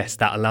 And yes,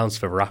 that allows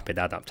for rapid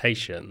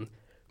adaptation,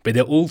 but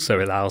it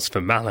also allows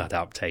for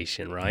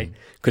maladaptation, right?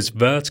 Because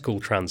vertical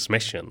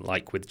transmission,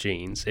 like with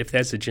genes, if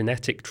there's a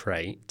genetic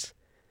trait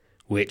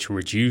which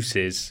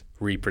reduces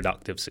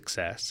reproductive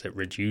success, it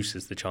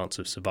reduces the chance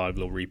of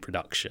survival or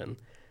reproduction,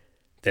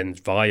 then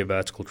via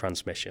vertical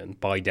transmission,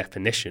 by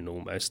definition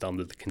almost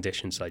under the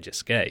conditions I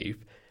just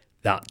gave,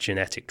 that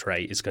genetic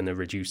trait is going to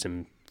reduce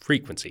in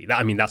frequency.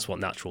 That's what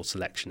natural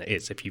selection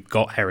is. If you've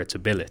got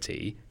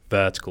heritability,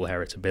 vertical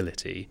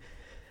heritability,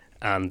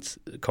 and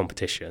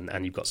competition,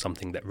 and you've got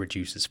something that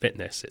reduces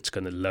fitness, it's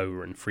going to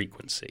lower in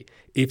frequency.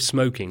 If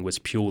smoking was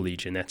purely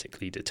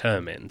genetically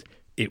determined,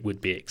 it would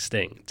be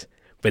extinct.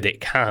 But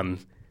it can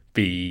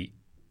be,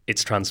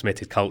 it's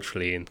transmitted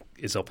culturally and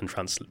is often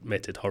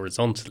transmitted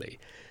horizontally.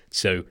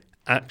 So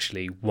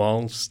actually,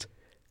 whilst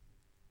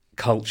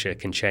culture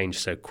can change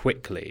so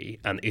quickly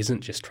and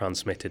isn't just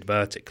transmitted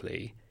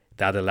vertically,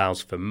 that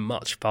allows for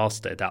much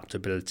faster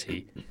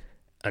adaptability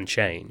and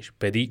change,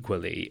 but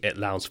equally it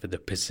allows for the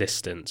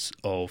persistence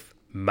of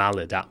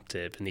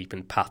maladaptive and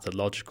even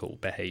pathological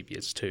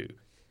behaviours too.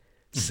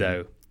 Mm-hmm.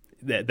 So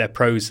there are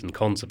pros and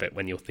cons of it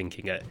when you're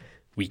thinking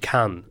we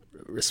can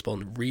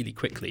respond really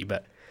quickly,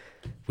 but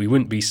we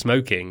wouldn't be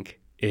smoking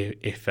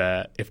if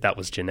that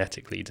was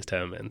genetically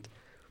determined.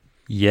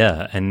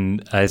 Yeah,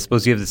 and I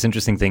suppose you have this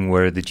interesting thing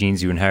where the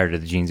genes you inherit are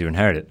the genes you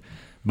inherit,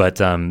 but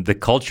the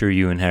culture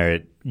you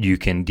inherit you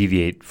can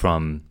deviate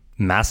from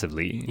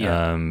massively,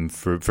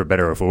 for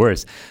better or for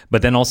worse.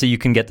 But then also you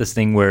can get this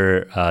thing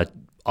where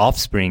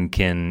offspring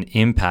can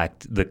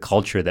impact the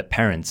culture that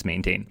parents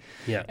maintain.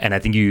 Yeah. And I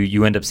think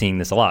you end up seeing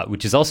this a lot,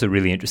 which is also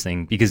really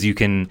interesting because you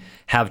can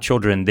have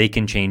children, they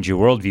can change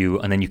your worldview,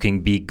 and then you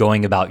can be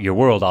going about your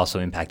world also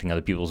impacting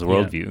other people's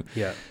worldview.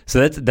 Yeah.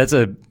 So that's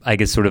I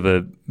guess sort of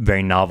a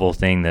very novel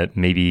thing that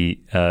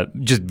maybe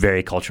just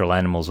very cultural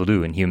animals will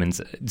do and humans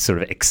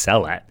sort of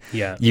excel at.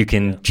 Yeah. You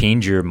can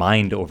change your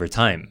mind over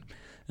time.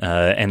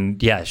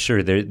 And yeah,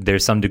 sure,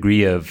 there's some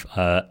degree of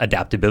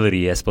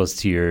adaptability, I suppose,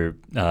 to your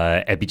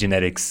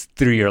epigenetics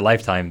through your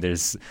lifetime.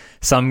 There's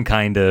some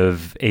kind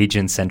of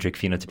agent-centric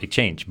phenotypic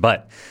change,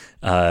 but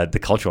the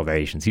cultural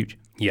variation is huge.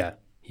 Yeah.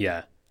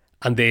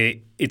 And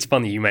it's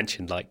funny you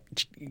mentioned like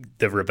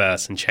the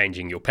reverse and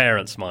changing your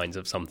parents' minds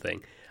of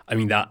something. I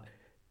mean, that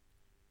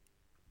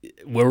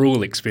we're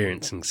all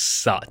experiencing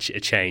such a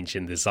change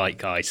in the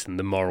zeitgeist and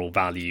the moral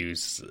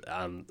values,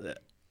 and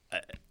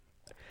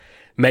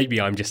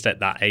maybe I'm just at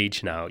that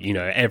age now.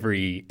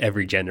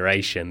 Every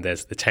generation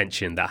there's the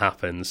tension that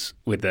happens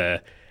with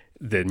the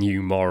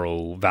new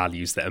moral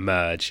values that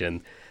emerge,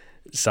 and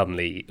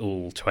suddenly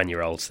all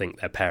 20-year-olds think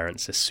their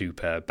parents are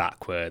super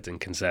backward and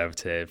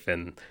conservative,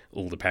 and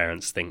all the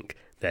parents think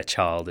their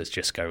child is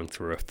just going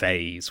through a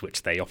phase,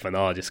 which they often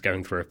are just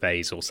going through a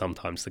phase, or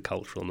sometimes the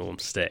cultural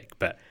norms stick.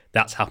 But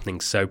that's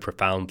happening so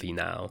profoundly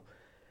now,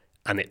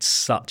 and it's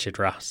such a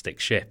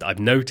drastic shift. I've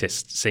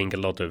noticed seeing a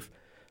lot of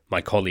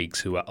my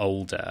colleagues who are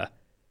older,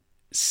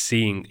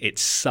 seeing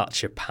it's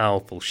such a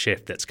powerful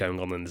shift that's going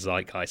on in the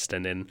zeitgeist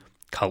and in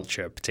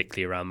culture,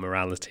 particularly around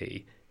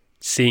morality,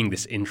 seeing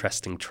this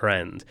interesting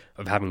trend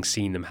of having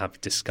seen them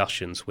have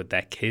discussions with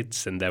their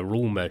kids, and they're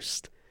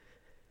almost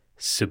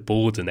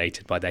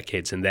subordinated by their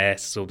kids, and they're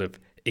sort of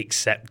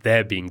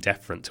they're being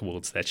deferent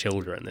towards their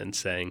children and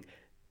saying,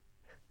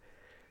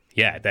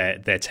 yeah,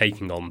 they're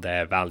taking on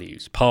their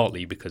values,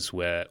 partly because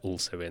we're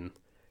also in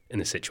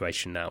a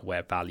situation now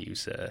where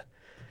values are,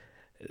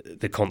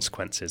 the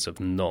consequences of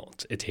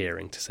not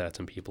adhering to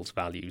certain people's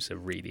values are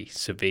really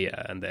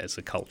severe, and there's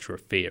a culture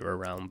of fear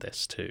around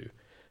this too.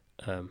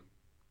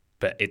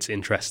 But it's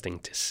interesting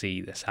to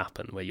see this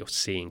happen, where you're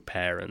seeing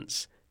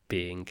parents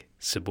being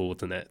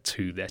subordinate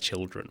to their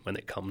children when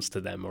it comes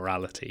to their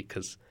morality,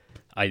 because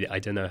I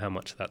don't know how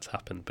much that's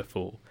happened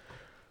before.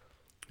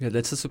 Yeah,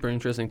 that's a super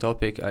interesting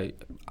topic. I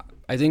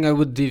think I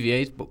would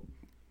deviate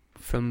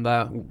from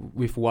that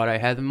with what I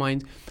had in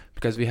mind,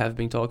 because we have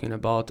been talking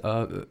about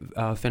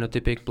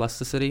phenotypic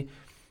plasticity,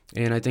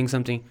 and I think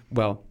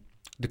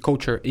the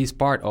culture is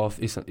part of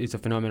is a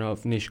phenomenon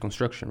of niche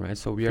construction, right?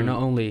 So we are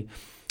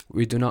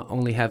we do not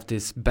only have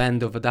this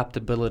band of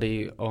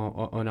adaptability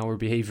on our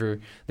behavior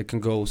that can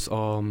go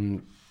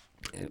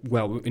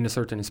well, in a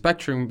certain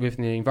spectrum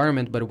within the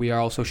environment, but we are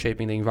also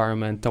shaping the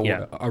environment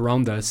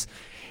around us,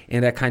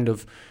 and that kind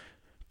of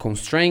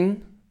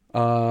constrain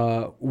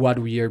what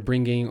we are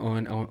bringing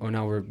on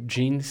our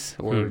genes,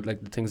 or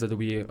like the things that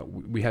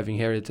we have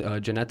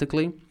inherited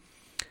genetically,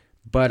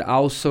 but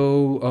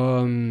also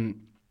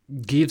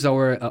gives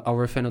our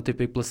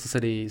phenotypic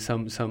plasticity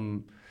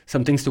some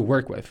things to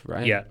work with,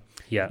 right?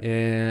 Yeah.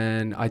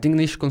 And I think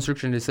niche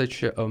construction is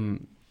such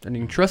an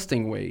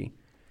interesting way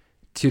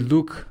to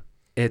look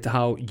at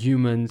how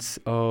humans,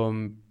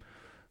 the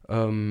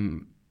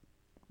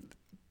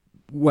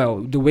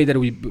way that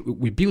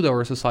we build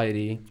our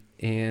society,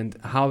 and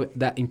how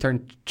that in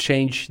turn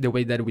change the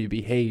way that we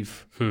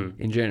behave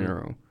in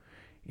general.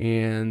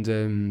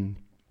 And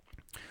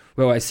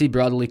I see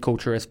broadly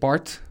culture as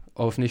part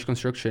of niche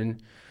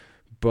construction,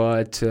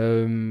 but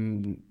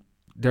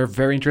there are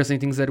very interesting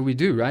things that we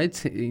do,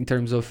 right? In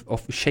terms of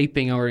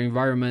shaping our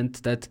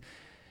environment, that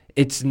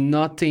it's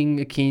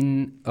nothing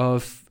akin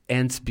of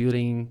ants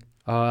building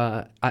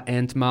an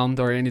ant mound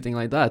or anything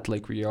like that.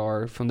 Like, we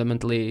are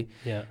fundamentally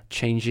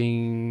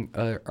changing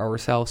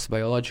ourselves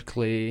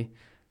biologically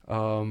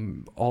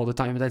all the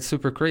time. That's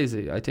super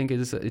crazy. I think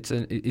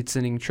it's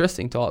an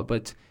interesting thought,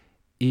 but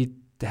it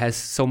has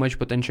so much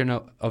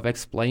potential of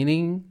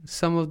explaining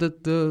some of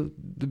the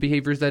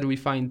behaviors that we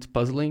find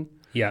puzzling.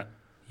 Yeah.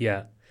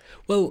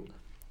 Well,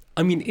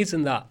 I mean,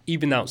 isn't that,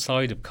 even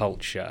outside of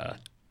culture,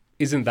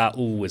 isn't that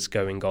always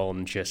going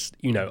on? Just,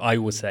 I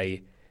always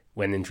say,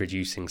 when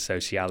introducing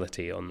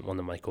sociality on one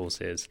of my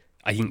courses,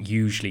 I think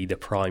usually the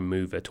prime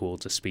mover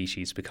towards a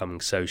species becoming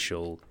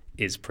social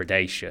is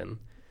predation.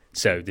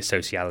 So the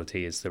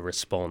sociality is the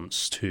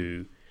response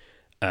to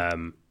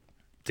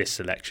this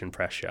selection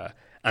pressure.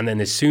 And then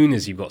as soon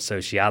as you've got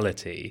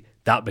sociality,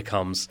 that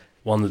becomes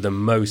one of the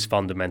most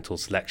fundamental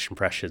selection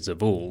pressures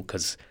of all,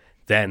 because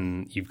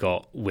then you've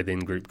got within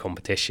group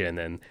competition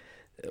and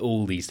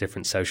all these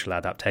different social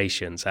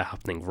adaptations are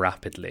happening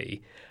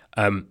rapidly.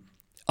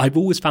 I've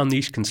always found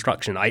niche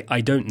construction,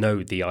 I don't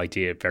know the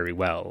idea very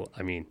well.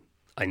 I mean,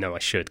 I know I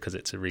should, because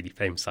it's a really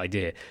famous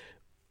idea.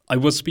 I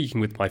was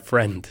speaking with my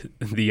friend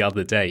the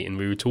other day, and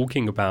we were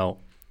talking about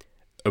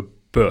a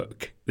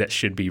book that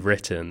should be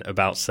written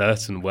about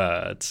certain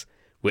words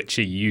which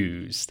are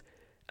used,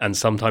 and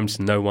sometimes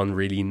no one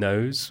really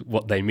knows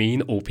what they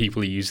mean, or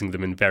people are using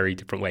them in very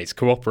different ways.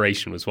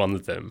 Cooperation was one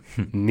of them.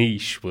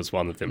 Niche was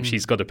one of them.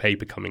 She's got a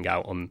paper coming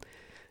out on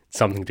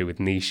something to do with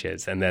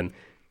niches, and then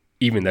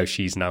even though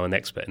she's now an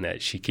expert in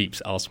it, she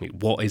keeps asking me,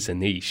 what is a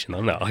niche? And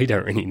I'm like, I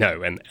don't really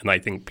know. And I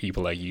think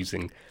people are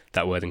using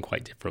that word in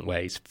quite different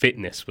ways.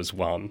 Fitness was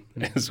one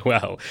as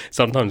well.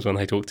 Sometimes when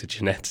I talk to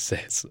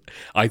geneticists,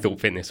 I thought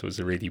fitness was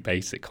a really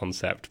basic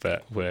concept,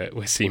 but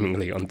we're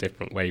seemingly on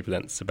different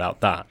wavelengths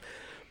about that.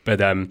 But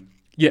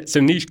so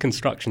niche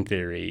construction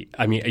theory,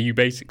 I mean, are you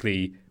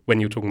basically, when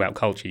you're talking about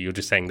culture, you're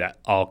just saying that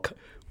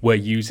we're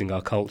using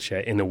our culture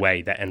in a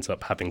way that ends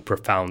up having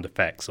profound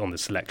effects on the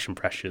selection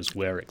pressures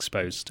we're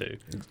exposed to.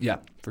 Yeah,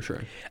 for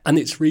sure. And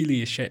it's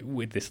really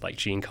with this like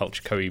gene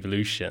culture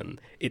coevolution,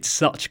 it's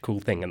such a cool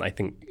thing. And I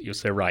think you're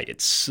so right.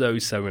 It's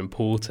so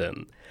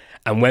important.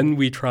 And when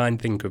we try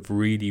and think of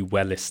really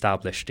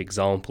well-established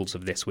examples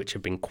of this, which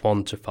have been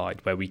quantified,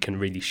 where we can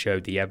really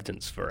show the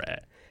evidence for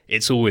it,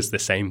 it's always the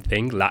same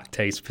thing,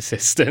 lactase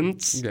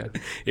persistence. Yeah.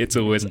 It's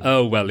always,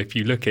 if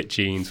you look at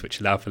genes which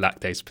allow for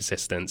lactase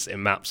persistence, it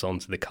maps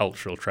onto the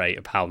cultural trait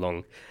of how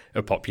long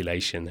a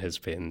population has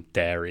been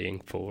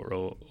dairying for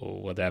or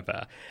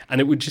whatever.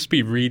 And it would just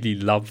be really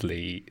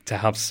lovely to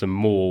have some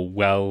more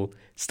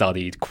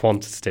well-studied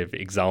quantitative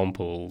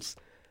examples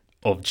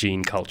of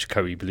gene culture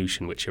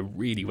coevolution, which are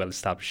really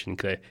well-established and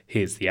clear.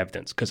 Here's the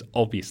evidence. Because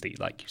obviously,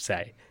 like you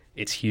say,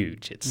 it's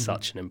huge. It's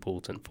such an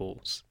important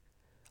force.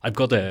 I've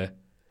got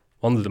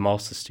one of the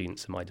master's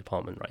students in my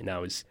department right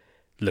now is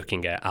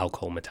looking at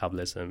alcohol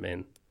metabolism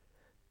in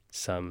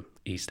some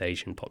East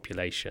Asian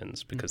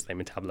populations because they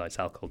metabolize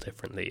alcohol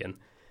differently, and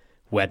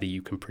whether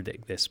you can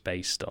predict this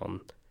based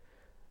on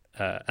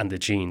and the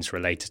genes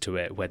related to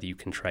it, whether you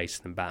can trace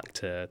them back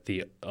to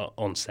the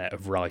onset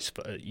of rice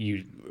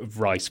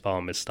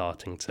farmers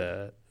starting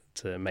to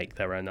make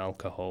their own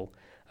alcohol,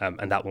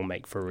 and that will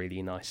make for a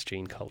really nice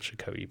gene culture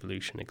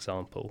coevolution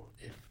example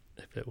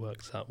if it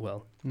works out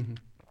well. Mm-hmm.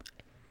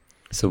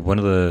 So one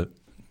of the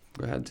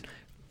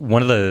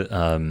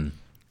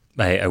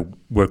I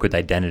work with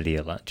identity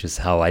a lot, just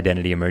how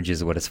identity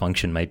emerges, what its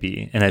function might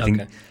be. And I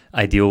think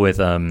I deal with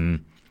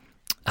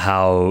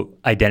how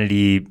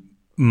identity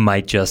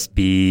might just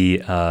be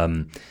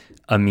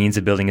a means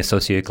of building a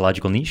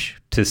socio-ecological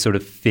niche to sort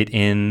of fit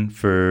in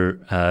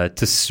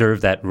to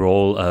serve that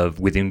role of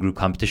within group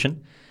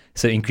competition.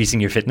 So increasing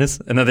your fitness,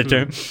 another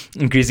term,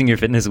 increasing your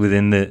fitness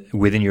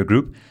within your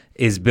group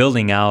is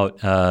building out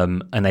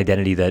an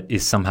identity that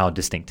is somehow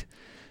distinct.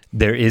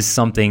 There is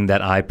something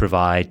that I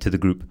provide to the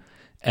group.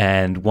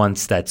 And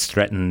once that's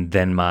threatened,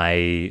 then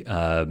my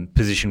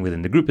position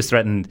within the group is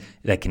threatened.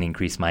 That can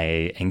increase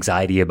my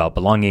anxiety about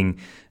belonging.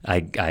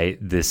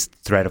 This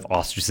threat of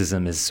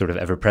ostracism is sort of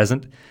ever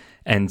present.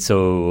 And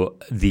so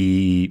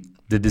the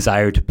the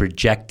desire to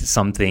project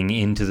something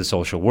into the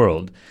social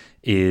world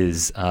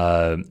is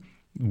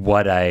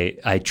what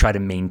I try to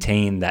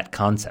maintain that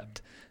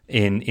concept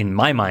in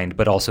my mind,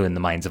 but also in the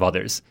minds of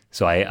others.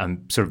 So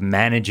I'm sort of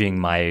managing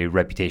my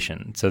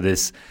reputation. So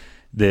this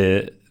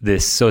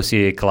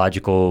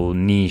socio-ecological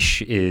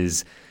niche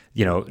is,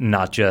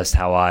 not just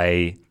how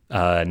I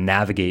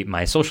navigate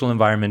my social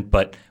environment,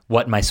 but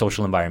what my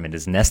social environment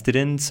is nested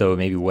in. So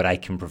maybe what I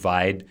can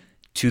provide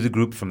to the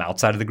group from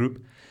outside of the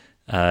group.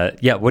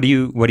 What do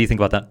you think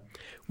about that?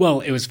 Well,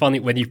 it was funny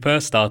when you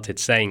first started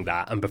saying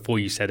that, and before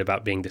you said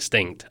about being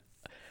distinct,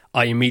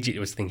 I immediately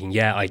was thinking,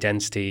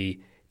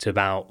 identity, it's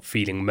about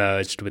feeling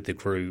merged with the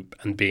group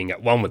and being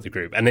at one with the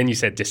group. And then you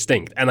said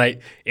distinct, and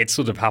it's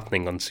sort of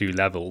happening on two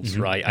levels,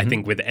 right? I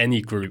think with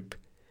any group,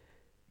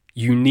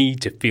 you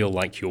need to feel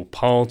like you're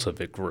part of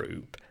a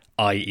group,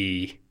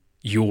 i.e.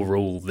 you're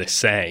all the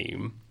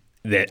same,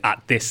 that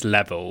at this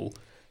level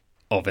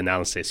of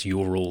analysis,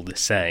 you're all the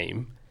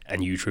same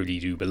and you truly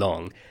do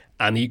belong.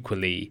 And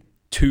equally,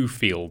 to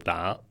feel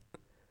that,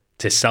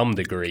 to some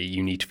degree,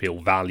 you need to feel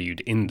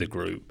valued in the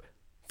group,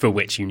 for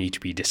which you need to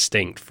be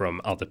distinct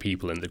from other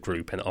people in the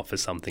group and offer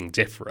something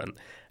different.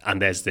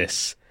 And there's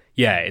this,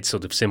 it's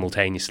sort of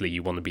simultaneously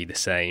you want to be the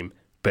same,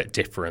 but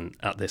different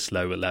at this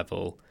lower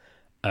level.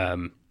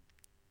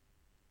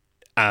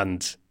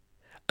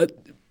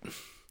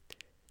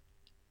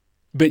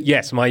 But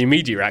yes, my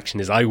immediate reaction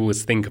is I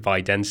always think of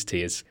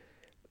identity as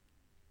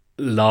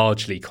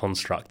largely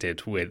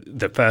constructed with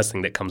the first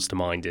thing that comes to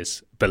mind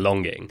is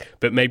belonging.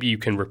 But maybe you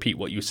can repeat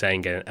what you're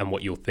saying and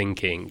what you're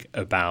thinking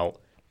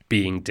about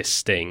being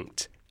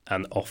distinct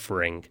and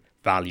offering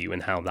value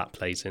and how that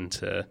plays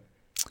into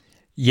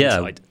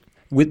inside.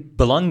 With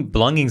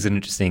belonging is an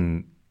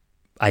interesting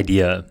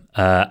idea.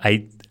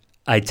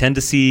 I tend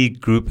to see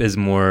group as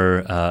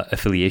more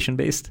affiliation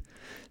based.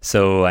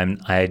 So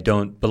I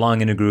don't belong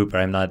in a group, or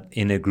I'm not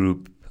in a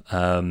group,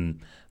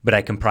 but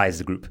I comprise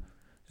the group.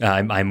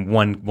 I'm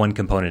one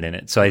component in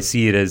it. So I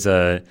see it as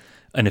an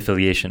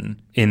affiliation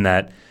in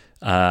that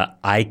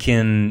I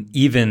can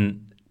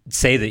even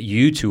say that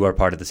you two are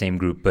part of the same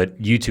group, but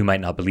you two might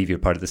not believe you're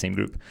part of the same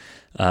group.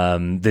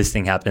 This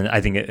thing happened.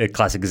 I think a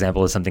classic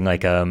example is something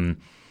like Maoists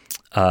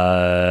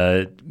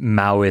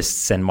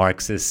and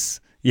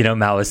Marxists,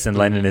 Maoists and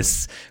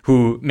Leninists,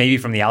 who maybe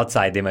from the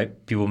outside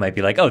people might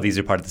be like, oh, these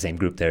are part of the same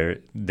group.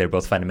 They're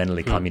both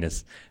fundamentally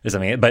communists or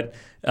something. But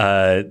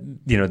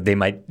they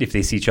might, if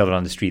they see each other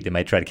on the street, they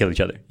might try to kill each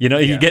other.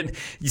 You get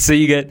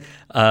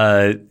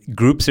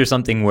groups or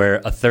something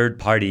where a third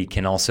party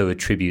can also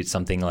attribute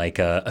something like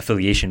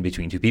affiliation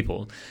between two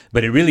people.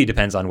 But it really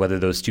depends on whether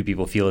those two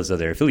people feel as though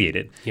they're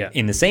affiliated. Yeah.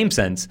 In the same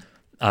sense,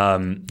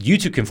 you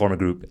two can form a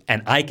group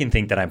and I can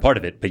think that I'm part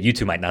of it, but you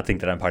two might not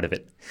think that I'm part of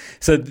it.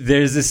 So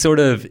there's this sort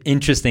of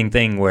interesting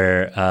thing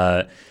where,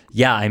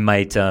 I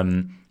might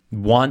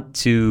want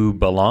to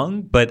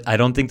belong, but I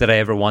don't think that I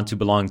ever want to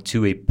belong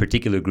to a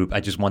particular group.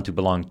 I just want to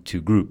belong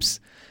to groups.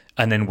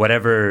 And then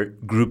whatever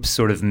groups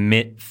sort of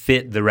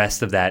fit the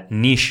rest of that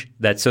niche,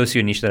 that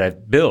socio-niche that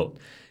I've built,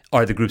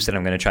 are the groups that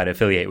I'm going to try to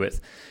affiliate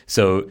with.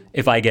 So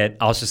if I get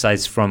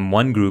ostracized from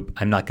one group,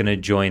 I'm not going to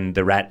join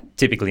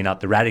typically not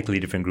the radically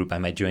different group. I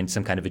might join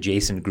some kind of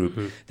adjacent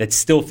group that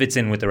still fits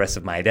in with the rest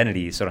of my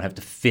identity. So I don't have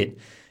to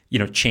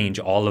change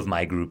all of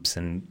my groups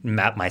and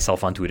map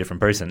myself onto a different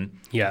person.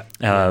 Yeah.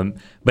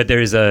 But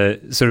there's a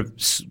sort of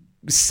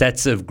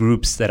sets of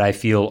groups that I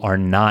feel are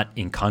not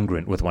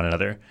incongruent with one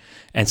another.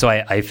 And so I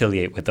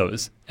affiliate with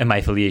those. And my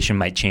affiliation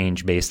might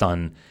change based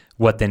on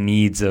what the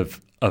needs of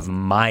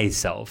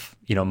myself,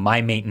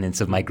 my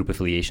maintenance of my group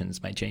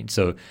affiliations might change.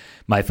 So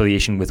my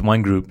affiliation with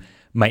one group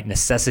might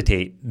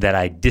necessitate that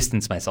I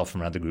distance myself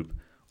from another group,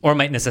 or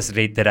might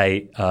necessitate that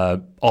I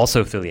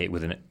also affiliate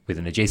with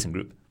an adjacent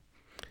group.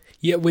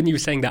 Yeah, when you were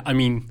saying that,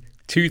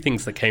 two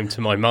things that came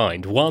to my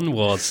mind. One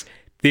was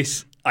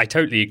this, I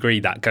totally agree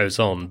that goes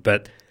on,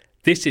 but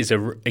this is,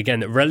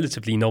 again, a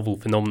relatively novel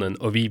phenomenon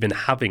of even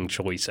having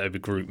choice over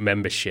group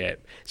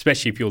membership,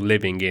 especially if you're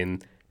living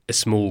in a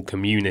small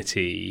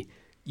community.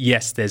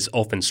 Yes, there's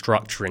often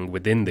structuring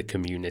within the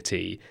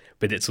community,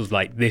 but it's sort of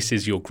like this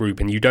is your group,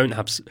 and you don't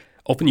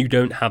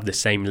have the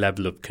same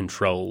level of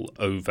control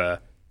over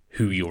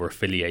who you're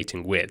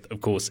affiliating with.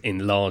 Of course,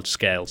 in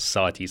large-scale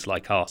societies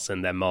like us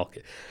and they're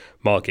market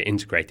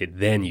integrated,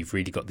 then you've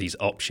really got these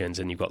options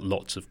and you've got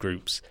lots of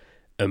groups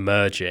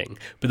emerging.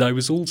 But I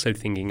was also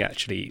thinking,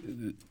 actually,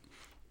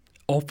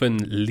 often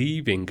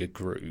leaving a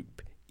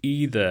group,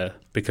 either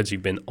because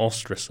you've been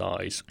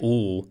ostracized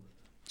or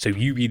so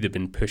you've either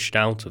been pushed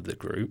out of the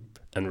group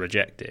and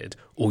rejected,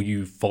 or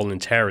you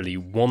voluntarily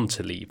want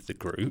to leave the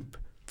group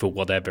for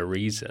whatever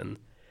reason.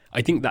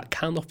 I think that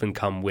can often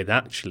come with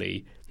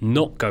actually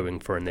not going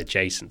for an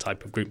adjacent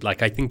type of group.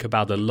 Like I think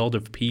about a lot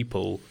of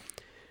people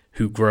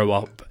who grow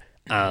up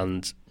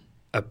and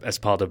as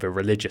part of a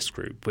religious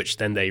group, which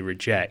then they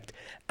reject,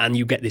 and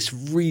you get this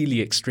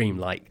really extreme,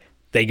 like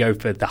they go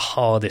for the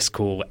hardest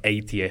core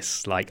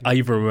atheists. Like I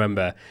even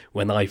remember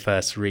when I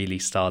first really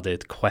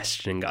started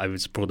questioning, I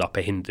was brought up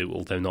a Hindu,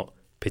 although not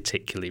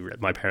particularly,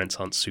 my parents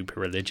aren't super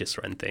religious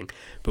or anything,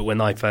 but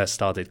when I first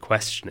started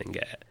questioning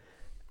it,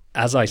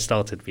 as I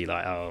started to be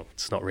like, oh,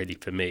 it's not really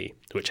for me,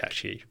 which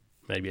actually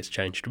maybe it's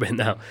changed a bit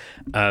now,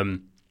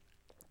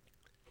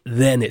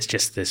 then it's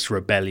just this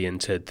rebellion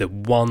to the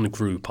one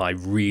group I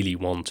really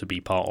want to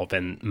be part of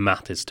and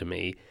matters to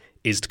me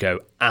is to go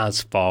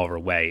as far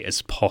away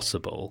as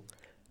possible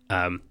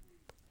from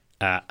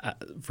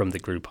the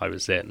group I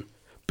was in.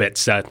 But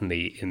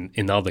certainly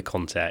in other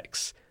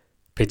contexts,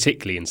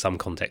 particularly in some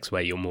contexts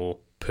where you're more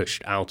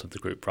pushed out of the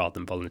group rather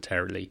than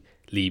voluntarily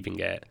leaving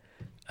it,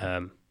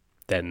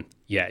 then,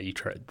 yeah, you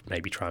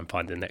maybe try and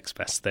find the next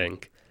best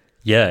thing.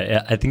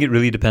 Yeah, I think it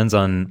really depends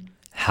on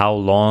how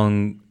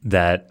long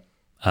that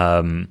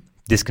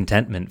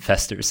discontentment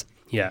festers.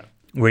 Yeah.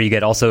 Where you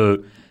get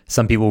also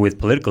some people with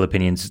political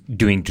opinions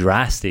doing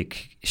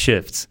drastic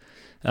shifts.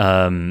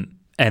 And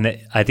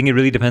I think it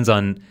really depends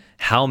on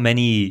how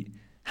many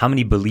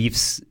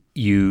beliefs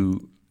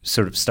you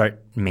sort of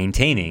start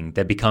maintaining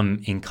that become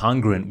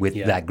incongruent with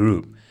that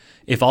group.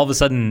 If all of a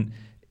sudden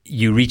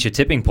you reach a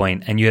tipping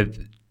point and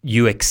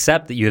you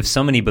accept that you have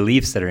so many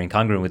beliefs that are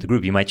incongruent with the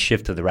group, you might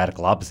shift to the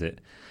radical opposite.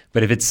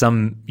 But if it's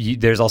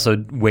there's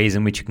also ways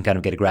in which you can kind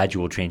of get a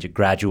gradual change, a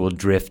gradual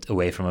drift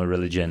away from a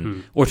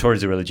religion or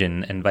towards a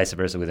religion, and vice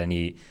versa with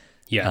any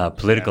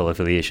political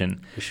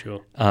affiliation. For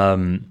sure.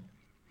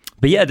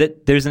 But yeah,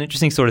 there's an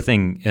interesting sort of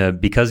thing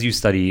because you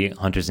study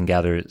hunters and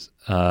gatherers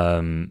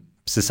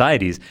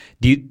societies.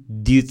 Do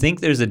you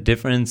think there's a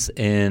difference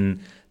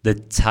in the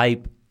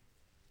type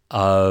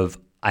of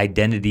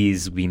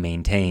identities we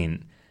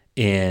maintain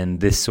in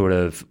this sort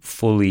of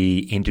fully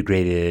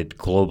integrated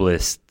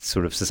globalist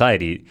sort of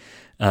society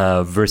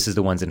versus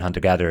the ones in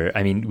hunter-gatherer?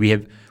 I mean,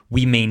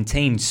 we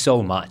maintain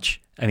so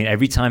much. I mean,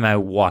 every time I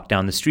walk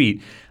down the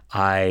street,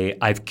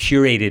 I've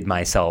curated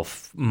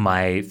myself,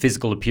 my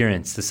physical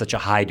appearance to such a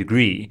high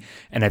degree,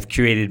 and I've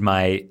curated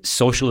my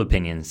social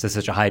opinions to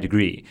such a high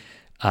degree.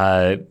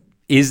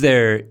 Is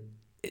there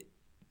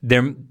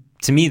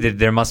to me that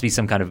there must be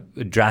some kind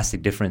of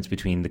drastic difference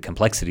between the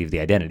complexity of the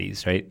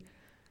identities, right?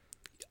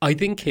 I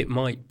think it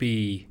might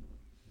be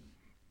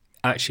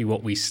actually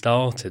what we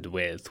started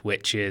with,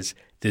 which is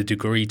the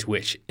degree to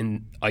which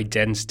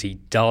identity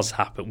does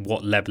happen,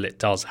 what level it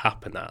does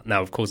happen at.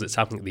 Now, of course, it's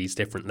happening at these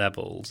different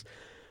levels,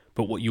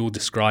 but what you're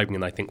describing,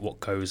 and I think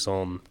what goes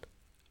on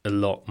a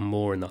lot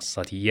more in our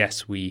society,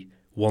 yes, we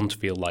want to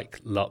feel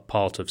like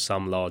part of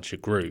some larger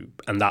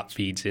group, and that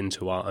feeds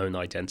into our own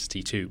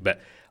identity too.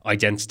 But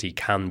identity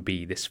can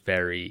be this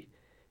very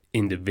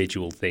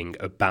individual thing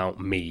about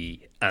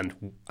me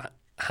and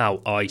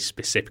how I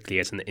specifically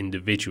as an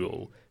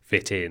individual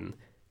fit in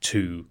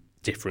to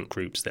different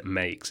groups that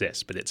may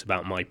exist, but it's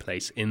about my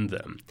place in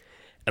them.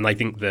 And I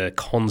think the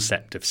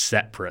concept of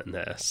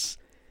separateness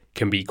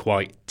can be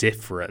quite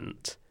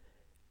different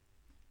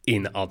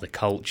in other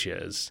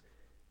cultures,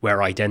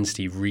 where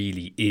identity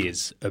really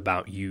is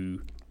about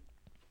you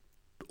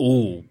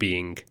all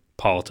being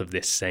part of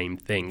this same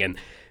thing. And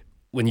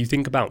when you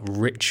think about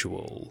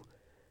ritual,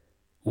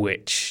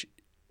 which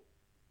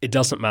it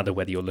doesn't matter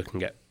whether you're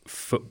looking at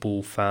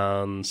football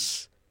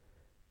fans,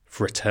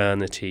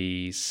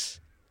 fraternities,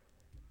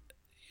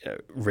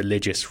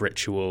 religious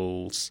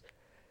rituals,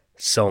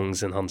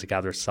 songs in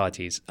hunter-gatherer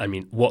societies, I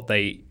mean, what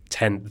they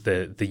tend,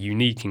 the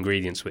unique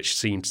ingredients which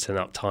seem to turn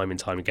up time and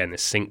time again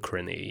is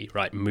synchrony,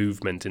 right?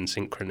 Movement in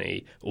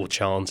synchrony or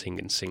chanting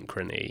in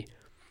synchrony.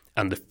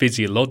 And the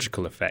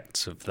physiological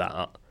effects of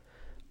that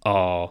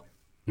are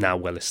now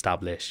well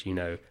established. You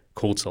know,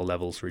 cortisol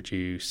levels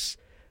reduce,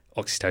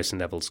 oxytocin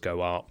levels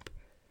go up,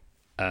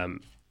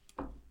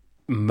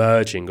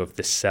 merging of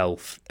the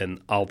self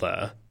and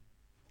other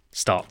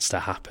starts to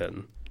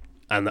happen.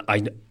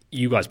 And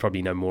you guys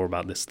probably know more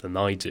about this than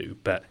I do,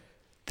 but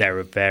there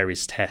are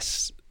various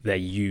tests they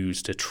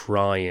use to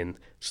try and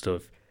sort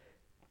of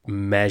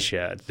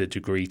measure the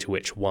degree to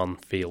which one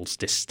feels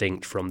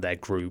distinct from their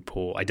group,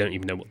 or I don't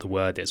even know what the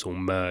word is, or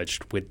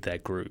merged with their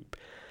group.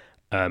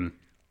 And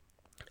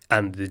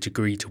the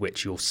degree to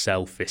which your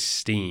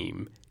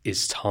self-esteem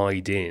is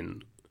tied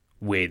in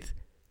with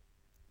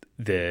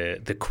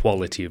the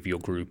quality of your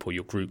group or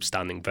your group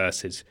standing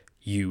versus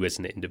you as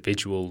an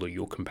individual or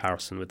your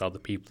comparison with other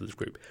people of the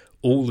group.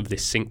 All of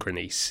this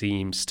synchrony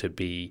seems to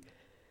be,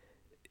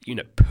 you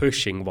know,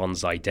 pushing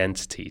one's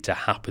identity to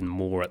happen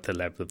more at the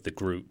level of the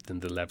group than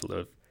the level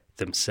of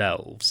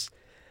themselves.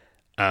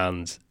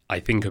 And I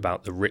think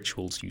about the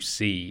rituals you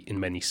see in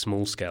many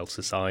small-scale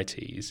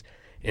societies.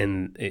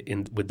 In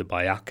with the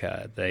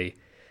Bayaka, they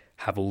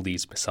have all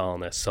these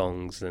Masana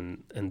songs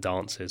and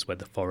dances where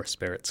the forest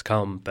spirits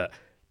come, but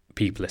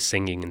people are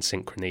singing in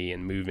synchrony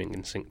and moving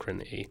in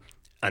synchrony.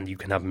 And you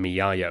can have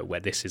Miyayo, where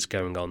this is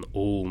going on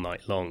all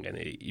night long. And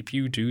if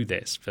you do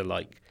this for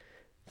like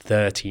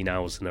 13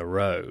 hours in a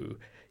row,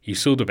 you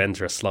sort of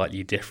enter a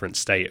slightly different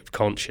state of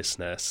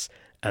consciousness.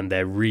 And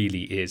there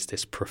really is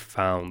this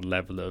profound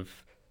level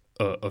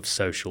of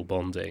social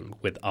bonding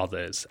with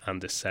others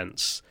and a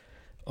sense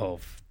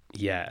of,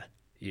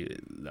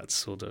 that's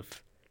sort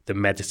of the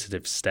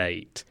meditative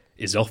state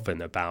is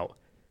often about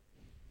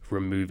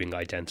removing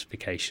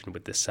identification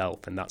with the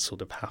self, and that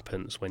sort of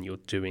happens when you're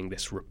doing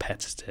this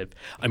repetitive.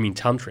 I mean,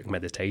 tantric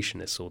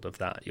meditation is sort of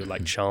that. You're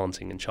like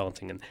chanting,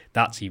 and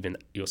that's even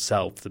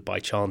yourself. That by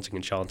chanting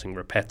and chanting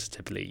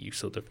repetitively, you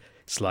sort of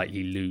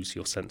slightly lose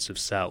your sense of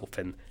self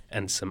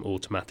and some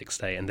automatic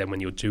state. And then when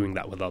you're doing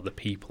that with other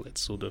people,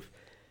 it's sort of.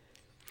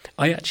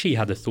 I actually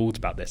had a thought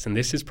about this, and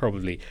this is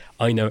probably,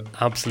 I know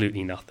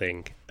absolutely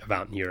nothing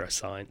about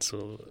neuroscience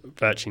or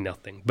virtually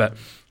nothing, but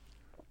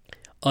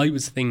I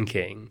was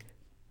thinking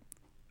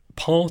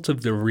part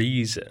of the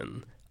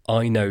reason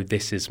I know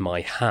this is my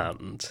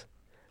hand,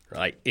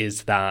 right,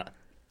 is that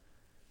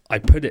I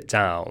put it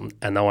down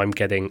and now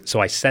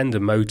I send a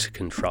motor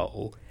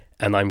control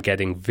and I'm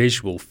getting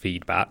visual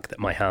feedback that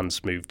my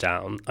hands move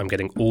down. I'm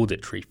getting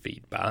auditory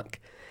feedback.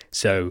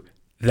 So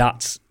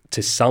that's,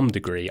 to some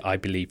degree, I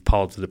believe,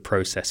 part of the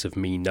process of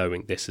me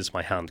knowing this is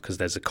my hand, because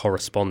there's a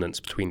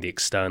correspondence between the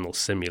external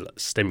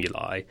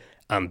stimuli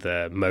and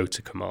the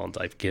motor command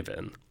I've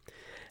given.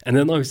 And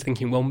then I was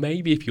thinking, well,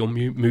 maybe if you're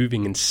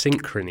moving in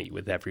synchrony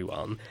with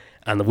everyone,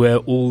 and we're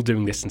all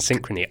doing this in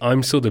synchrony,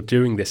 I'm sort of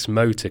doing this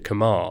motor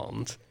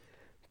command,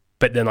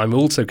 but then I'm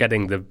also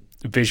getting the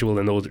visual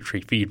and auditory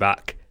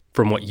feedback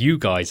from what you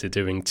guys are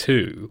doing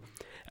too.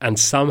 And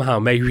somehow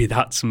maybe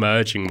that's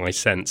merging my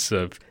sense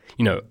of,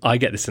 I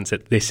get the sense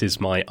that this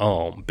is my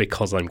arm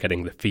because I'm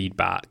getting the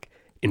feedback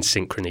in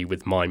synchrony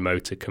with my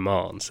motor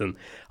commands. And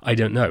I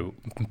don't know,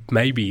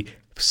 maybe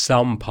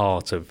some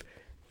part of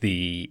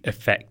the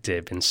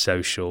effective and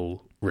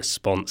social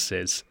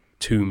responses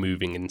to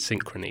moving in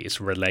synchrony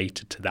is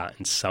related to that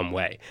in some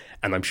way.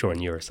 And I'm sure a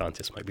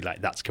neuroscientist might be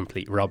like, that's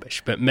complete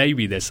rubbish. But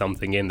maybe there's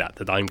something in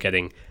that I'm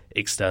getting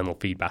external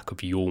feedback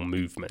of your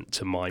movement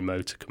to my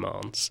motor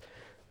commands.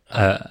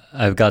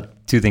 I've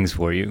got two things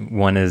for you.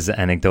 One is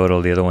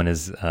anecdotal. The other one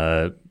is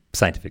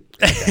scientific.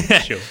 Okay,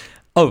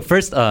 sure.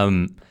 First,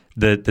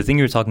 the thing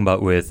you were talking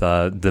about with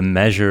the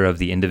measure of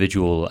the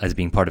individual as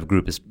being part of a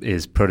group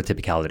is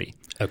prototypicality.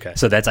 Okay.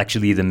 So that's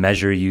actually the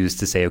measure used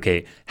to say,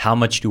 okay, how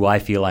much do I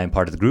feel I'm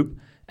part of the group,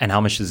 and how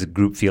much does the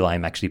group feel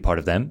I'm actually part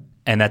of them?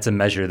 And that's a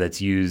measure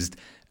that's used,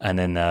 and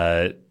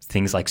then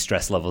things like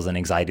stress levels and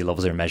anxiety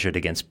levels are measured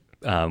against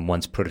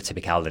one's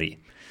prototypicality.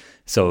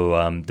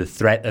 So the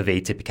threat of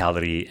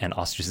atypicality and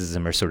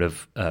ostracism are sort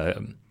of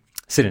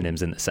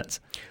synonyms in this sense.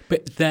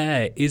 But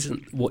there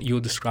isn't what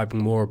you're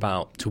describing more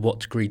about, to what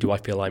degree do I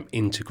feel I'm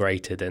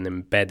integrated and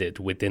embedded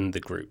within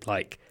the group,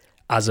 like,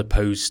 as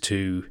opposed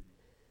to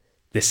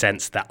the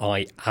sense that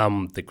I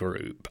am the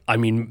group. I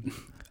mean,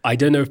 I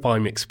don't know if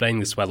I'm explaining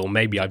this well, or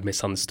maybe I've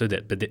misunderstood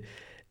it, but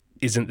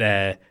isn't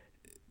there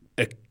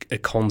a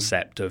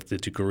concept of the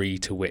degree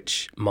to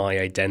which my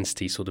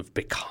identity sort of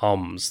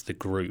becomes the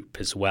group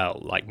as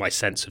well, like my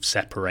sense of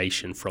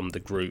separation from the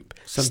group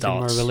Something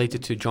starts. more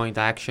related to joint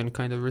action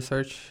kind of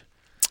research?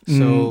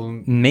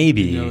 So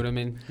maybe. You know what I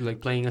mean?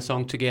 Like playing a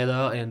song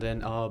together and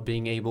then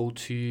being able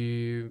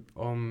to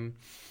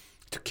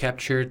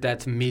capture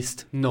that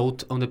missed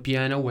note on the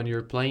piano when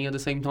you're playing at the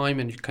same time,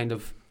 and you kind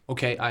of,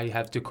 okay, I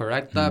have to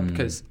correct that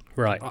because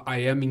right. I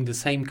am in the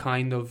same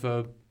kind of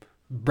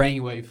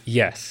brainwave.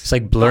 Yes. It's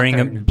like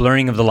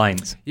blurring of the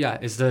lines. Yeah,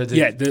 it's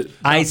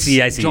I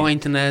see.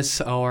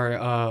 jointness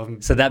or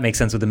so that makes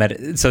sense with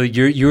the so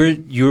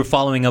you're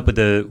following up with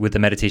the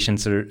meditation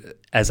sort of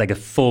as like a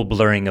full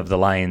blurring of the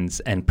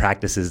lines and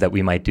practices that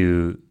we might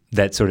do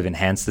that sort of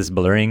enhance this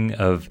blurring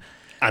of,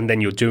 and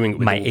then you're doing it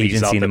with my all these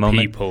agency other in the moment.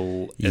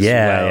 people as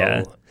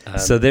well. Yeah.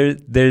 So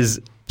there's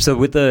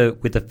with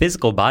the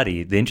physical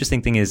body, the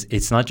interesting thing is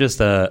it's not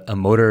just a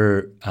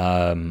motor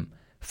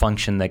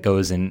function that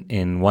goes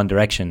in one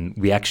direction.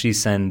 We actually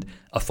send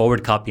a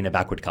forward copy and a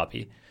backward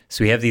copy.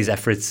 So we have these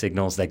effort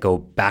signals that go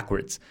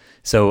backwards.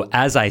 So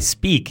as I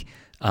speak,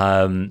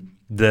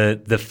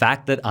 the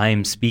fact that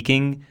I'm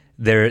speaking,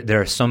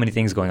 there are so many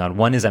things going on.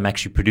 One is I'm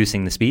actually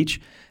producing the speech,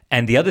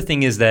 and the other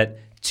thing is that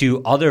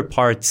to other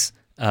parts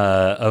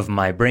of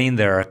my brain,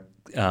 there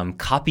are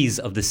copies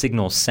of the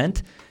signal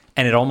sent,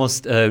 and it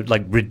almost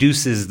like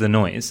reduces the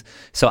noise.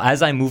 So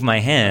as I move my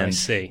hand,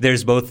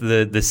 there's both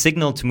the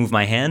signal to move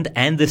my hand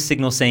and the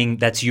signal saying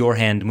that's your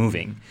hand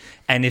moving.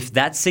 And if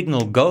that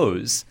signal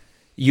goes,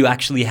 you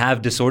actually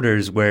have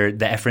disorders where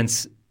the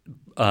efference,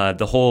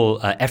 the whole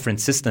efferent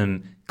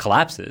system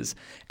collapses,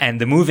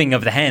 and the moving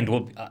of the hand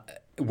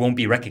won't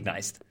be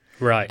recognized.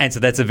 Right. And so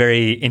that's a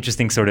very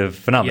interesting sort of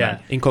phenomenon.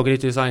 Yeah. In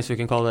cognitive science, we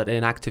can call that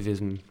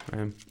inactivism.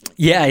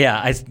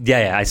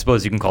 I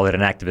suppose you can call it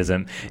an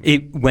activism.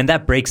 When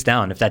that breaks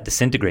down, if that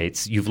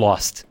disintegrates, you've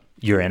lost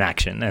your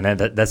inaction, and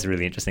that's a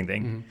really interesting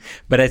thing. Mm-hmm.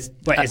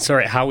 But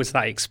sorry, how was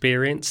that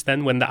experience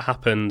then when that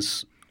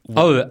happens?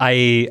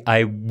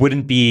 I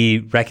wouldn't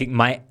be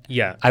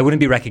I wouldn't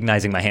be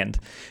recognizing my hand.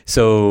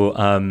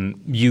 So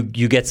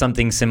you get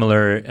something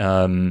similar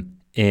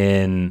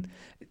in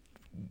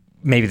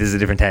maybe this is a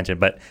different tangent,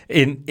 but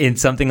in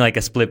something like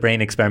a split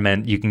brain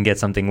experiment, you can get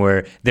something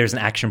where there's an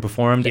action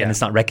performed and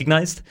it's not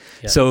recognized.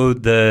 Yeah. So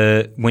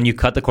when you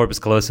cut the corpus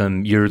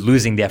callosum, you're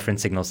losing the efferent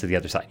signals to the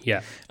other side.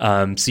 Yeah.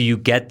 So you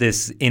get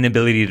this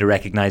inability to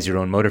recognize your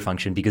own motor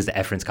function because the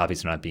efferents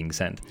copies are not being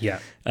sent. Yeah.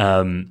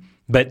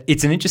 But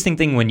it's an interesting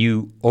thing when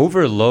you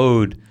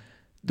overload,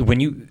 when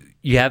you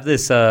have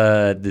this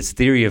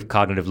theory of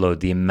cognitive load,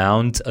 the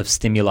amount of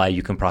stimuli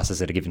you can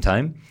process at a given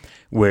time,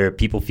 where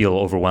people feel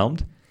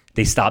overwhelmed.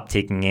 They stop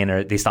taking in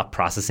or they stop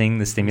processing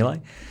the stimuli.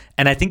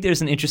 And I think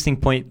there's an interesting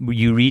point where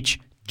you reach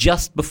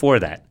just before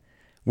that,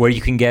 where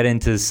you can get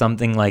into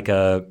something like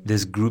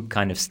this group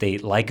kind of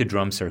state, like a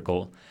drum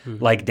circle,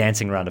 like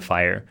dancing around a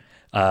fire,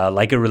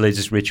 like a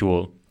religious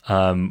ritual,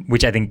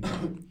 which I think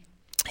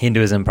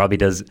Hinduism probably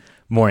does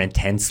more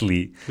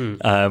intensely,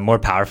 more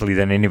powerfully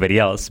than anybody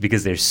else,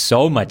 because there's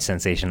so much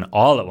sensation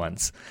all at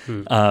once.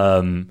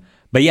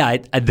 But yeah,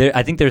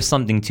 I think there's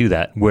something to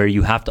that, where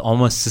you have to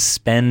almost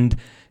suspend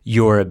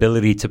your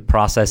ability to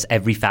process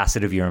every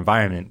facet of your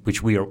environment,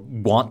 which we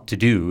want to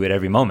do at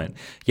every moment.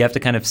 You have to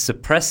kind of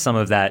suppress some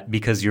of that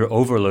because you're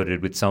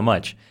overloaded with so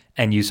much,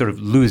 and you sort of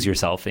lose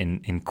yourself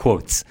in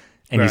quotes,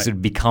 and you sort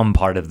of become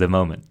part of the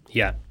moment.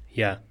 Yeah,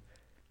 yeah.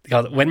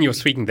 God, when you're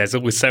speaking, there's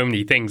always so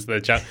many things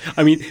that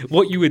I mean,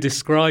 what you were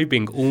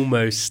describing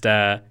almost,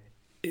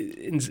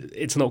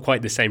 it's not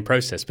quite the same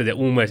process, but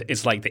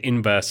it's like the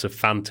inverse of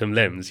phantom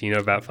limbs. You know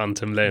about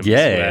phantom limbs?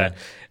 Yeah.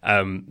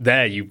 Where,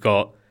 there you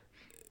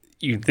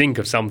think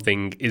of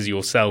something is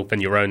yourself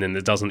and your own, and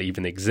it doesn't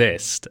even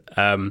exist.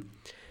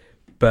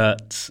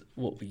 But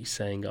what were you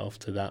saying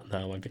after that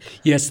now?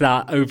 Yes,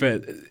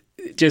 it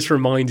just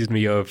reminded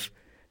me of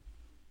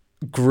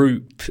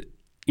group,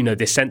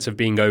 this sense of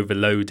being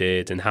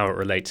overloaded and how it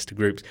relates to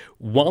groups.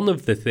 One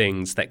of the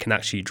things that can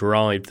actually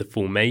drive the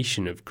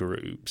formation of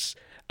groups,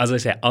 as I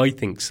say, I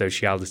think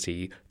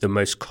sociality, the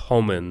most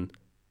common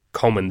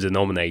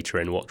denominator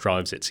in what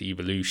drives its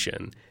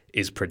evolution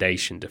is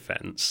predation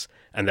defense.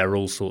 And there are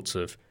all sorts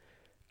of,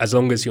 as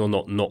long as you're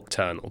not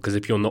nocturnal, because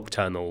if you're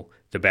nocturnal,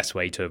 the best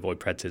way to avoid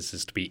predators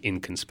is to be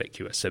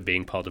inconspicuous. So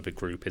being part of a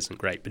group isn't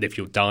great. But if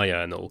you're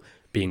diurnal,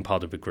 being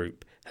part of a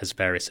group has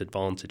various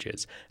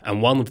advantages.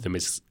 And one of them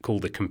is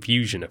called the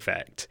confusion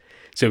effect.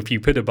 So if you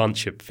put a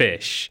bunch of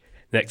fish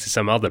next to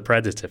some other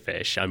predator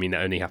fish, I mean, it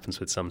only happens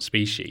with some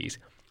species,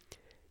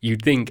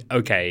 you'd think,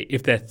 okay,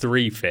 if there are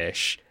 3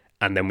 fish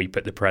and then we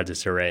put the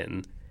predator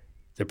in,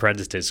 the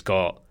predator's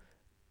got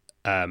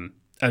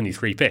only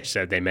 3 fish,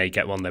 so they may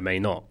get one, they may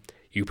not.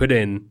 You put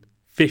in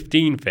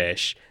 15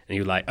 fish and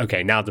you're like,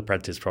 okay, now the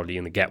predator's probably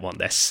going to get one.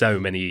 There's so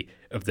many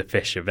of the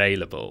fish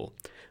available.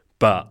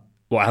 But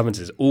what happens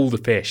is all the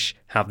fish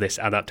have this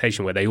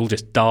adaptation where they all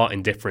just dart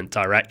in different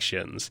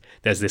directions.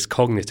 There's this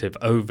cognitive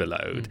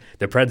overload.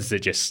 The predator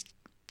just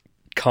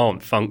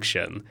can't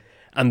function.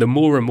 And the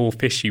more and more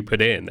fish you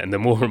put in and the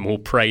more and more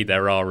prey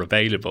there are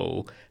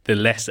available, the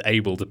less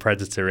able the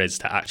predator is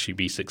to actually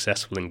be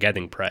successful in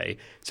getting prey.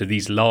 So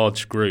these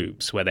large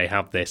groups where they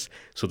have this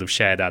sort of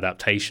shared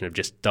adaptation of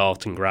just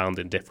darting around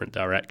in different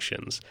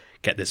directions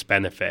get this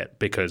benefit,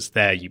 because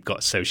there you've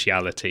got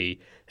sociality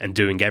and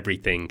doing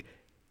everything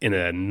in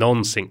a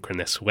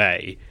non-synchronous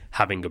way,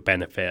 having a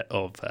benefit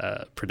of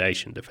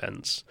predation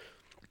defense.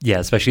 Yeah,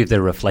 especially if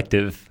they're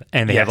reflective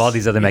and they have all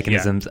these other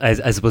mechanisms.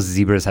 I suppose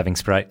zebras having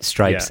stripes.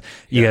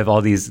 You have all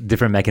these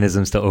different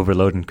mechanisms to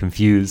overload and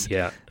confuse.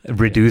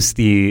 Reduce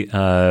the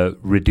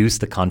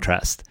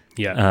contrast.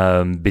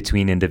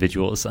 Between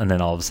individuals, and then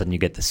all of a sudden you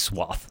get this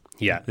swath.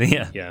 But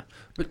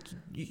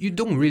you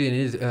don't really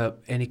need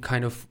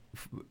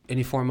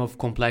any form of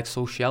complex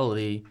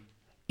sociality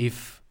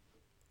if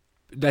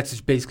that's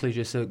basically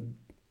just a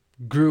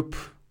group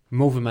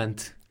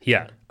movement.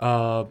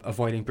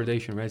 Avoiding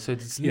predation, right? So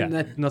it's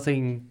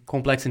nothing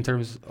complex in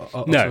terms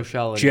of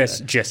sociality.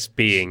 Just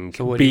being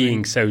together.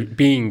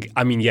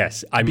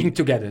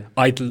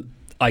 I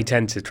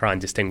tend to try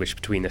and distinguish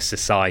between a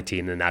society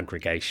and an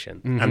aggregation,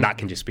 and that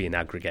can just be an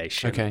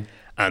aggregation. Okay.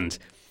 And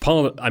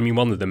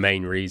one of the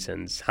main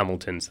reasons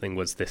Hamilton's thing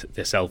was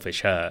the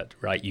selfish herd,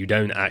 right? You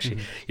don't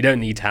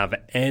need to have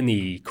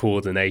any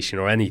coordination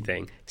or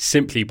anything.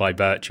 Simply by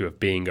virtue of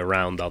being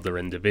around other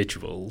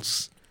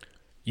individuals,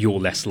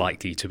 you're less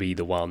likely to be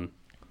the one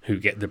who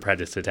the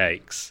predator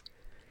takes.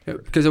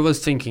 Because I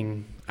was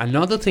thinking,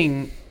 another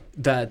thing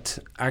that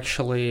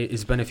actually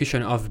is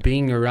beneficial of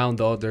being around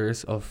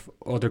others, of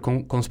other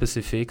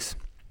conspecifics,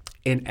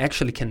 and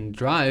actually can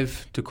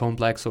drive to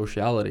complex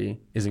sociality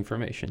is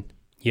information.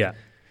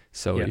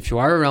 So if you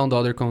are around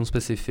other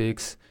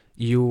conspecifics,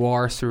 you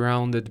are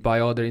surrounded by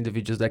other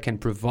individuals that can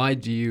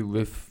provide you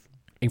with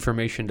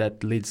information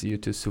that leads you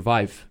to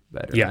survive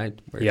better, right?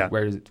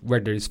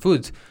 Where there is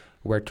food,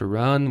 where to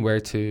run, I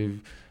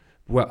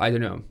don't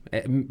know,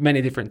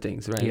 many different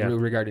things, right,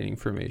 regarding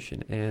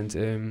information.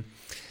 And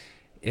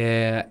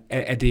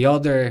at the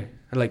other,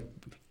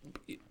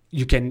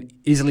 you can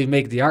easily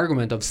make the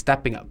argument of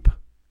stepping up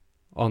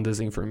on this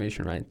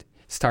information, right?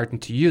 Starting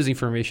to use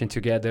information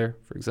together,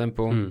 for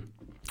example,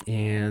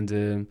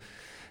 and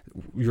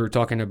you're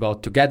talking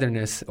about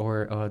togetherness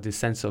or the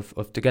sense of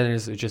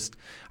togetherness. It just,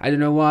 I don't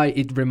know why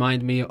it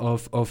reminded me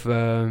of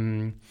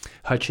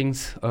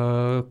Hutchings'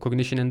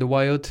 Cognition in the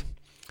Wild.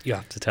 You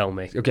have to tell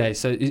me. Okay,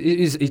 so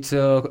it's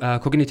a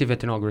cognitive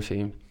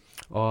ethnography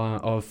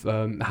of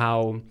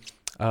how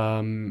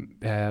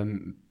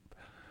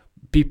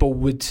people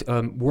would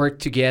work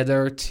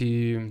together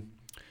to,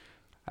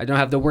 I don't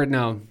have the word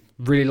now,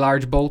 really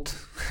large boat,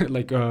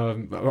 like a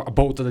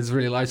boat that is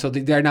really large. So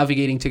they are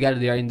navigating together.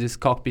 They are in this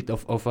cockpit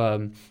of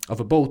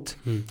a boat,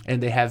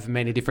 and they have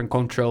many different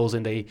controls,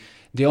 and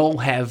they all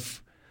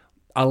have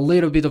a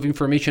little bit of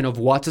information of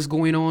what is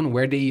going on,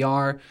 where they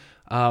are,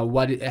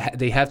 what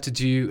they have to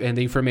do, and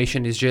the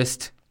information is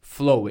just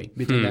flowing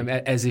between them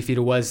as if it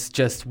was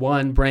just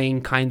one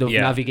brain kind of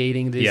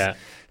navigating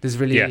this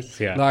really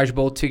large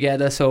boat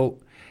together. So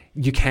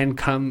you can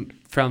come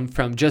from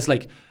just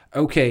like,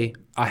 okay,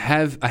 I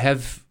have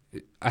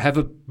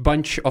a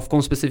bunch of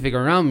conspecific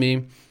around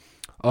me.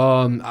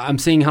 I'm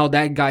seeing how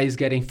that guy is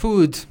getting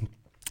food.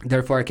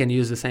 Therefore, I can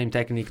use the same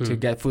technique to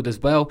get food as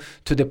well,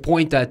 to the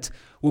point that,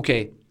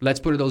 okay, let's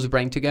put those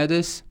brain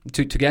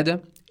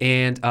together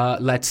and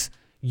let's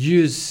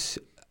use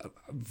a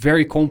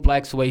very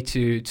complex way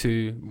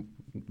to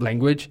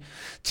language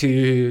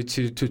to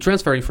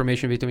transfer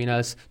information between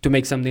us to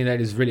make something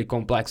that is really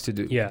complex to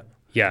do. Yeah.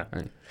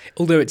 Right.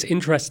 Although it's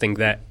interesting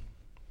that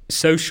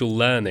social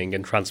learning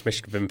and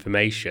transmission of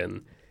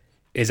information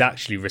is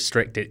actually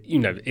restricted.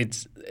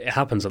 It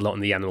happens a lot in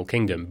the animal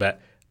kingdom,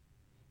 but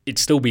it'd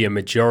still be a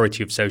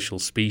majority of social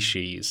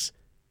species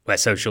where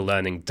social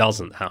learning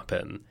doesn't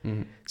happen.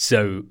 Mm-hmm.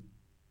 So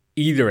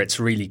either it's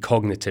really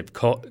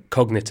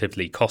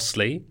cognitively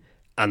costly,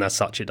 and as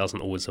such it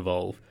doesn't always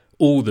evolve,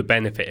 or the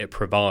benefit it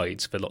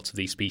provides for lots of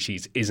these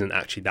species isn't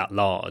actually that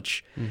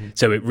large. Mm-hmm.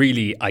 So it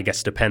really, I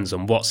guess, depends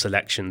on what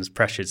selections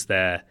pressures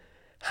they're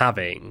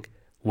having,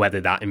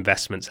 whether that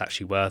investment's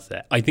actually worth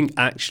it. I think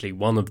actually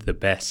one of the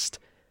best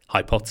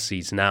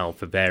hypotheses now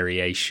for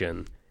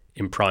variation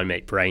in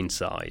primate brain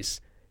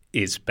size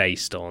is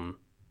based on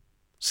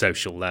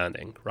social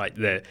learning, right?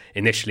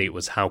 Initially it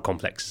was how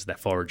complex is their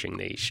foraging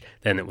niche,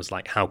 then it was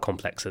like how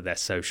complex are their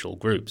social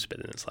groups, but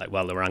then it's like,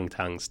 well,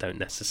 orangutans don't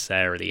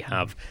necessarily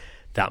have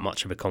that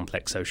much of a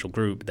complex social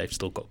group, they've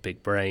still got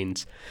big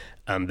brains,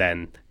 and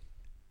then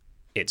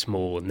it's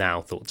more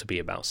now thought to be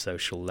about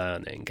social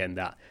learning, and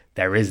that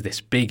there is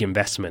this big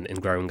investment in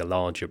growing a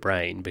larger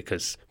brain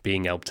because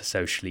being able to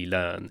socially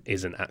learn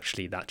isn't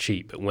actually that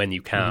cheap. But when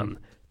you can,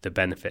 the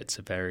benefits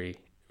are very,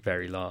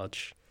 very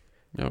large.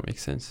 Yeah,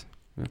 makes sense.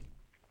 Yeah.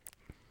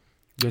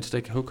 You want to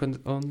take a hook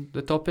on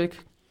the topic?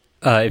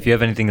 If you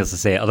have anything else to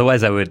say,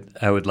 otherwise I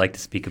would like to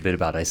speak a bit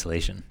about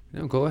isolation.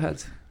 No, go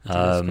ahead.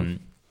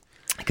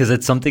 Because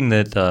it's something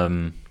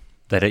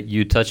that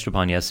you touched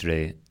upon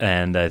yesterday,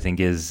 and I think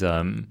is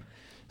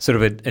sort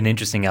of an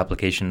interesting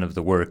application of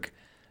the work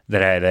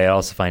that I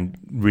also find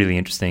really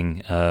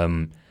interesting.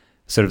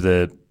 Sort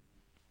of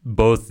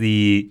both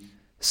the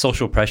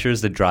social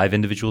pressures that drive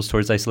individuals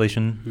towards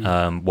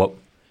isolation,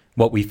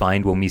 what we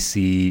find when we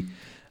see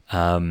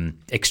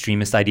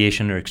extremist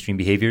ideation or extreme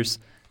behaviors,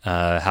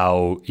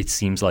 how it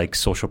seems like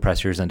social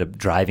pressures end up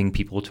driving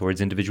people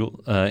towards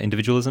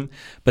individualism,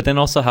 but then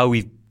also how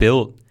we've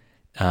built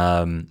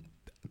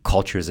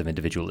cultures of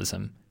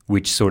individualism,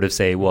 which sort of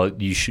say, well,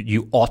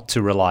 you ought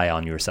to rely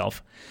on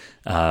yourself,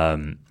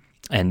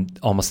 and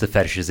almost the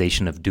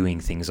fetishization of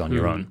doing things on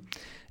your own,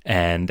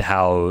 and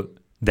how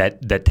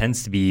that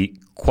tends to be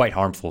quite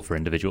harmful for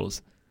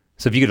individuals.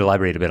 So if you could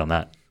elaborate a bit on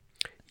that.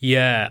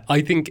 Yeah,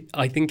 I think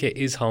it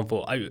is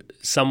harmful.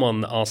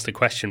 Someone asked a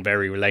question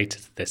very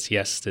related to this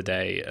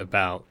yesterday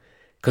about,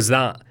 because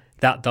that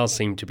does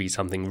seem to be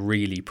something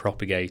really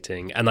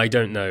propagating, and I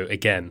don't know,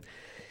 again,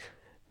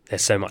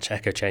 there's so much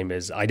echo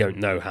chambers. I don't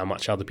know how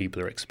much other people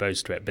are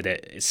exposed to it, but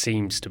it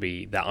seems to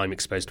be that I'm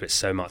exposed to it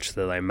so much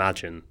that I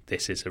imagine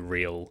this is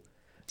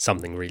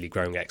something really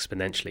growing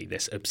exponentially,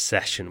 this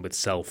obsession with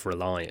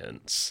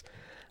self-reliance.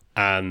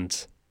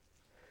 And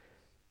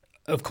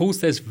of course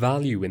there's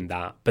value in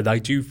that, but I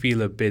do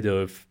feel a bit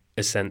of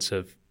a sense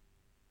of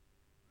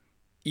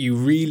you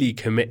really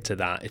commit to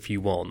that if you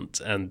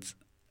want. And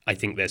I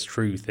think there's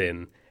truth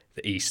in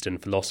the Eastern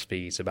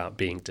philosophies about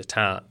being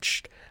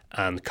detached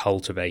and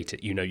cultivate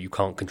it. You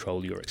can't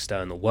control your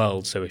external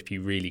world. So if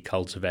you really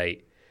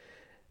cultivate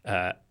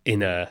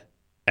inner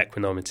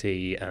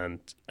equanimity and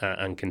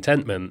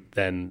contentment,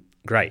 then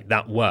great,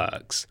 that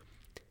works.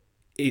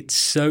 It's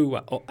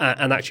so,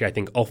 and actually I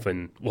think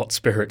often what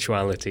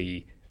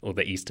spirituality or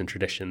the Eastern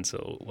traditions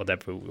or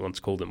whatever we want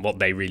to call them, what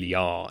they really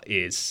are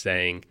is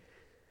saying,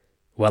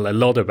 well, a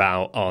lot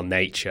about our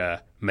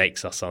nature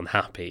makes us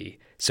unhappy.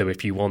 So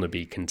if you want to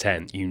be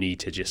content, you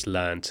need to just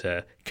learn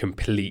to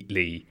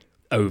completely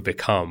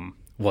overcome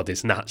what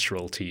is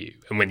natural to you.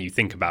 And when you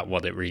think about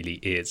what it really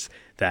is,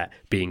 that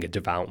being a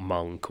devout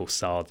monk or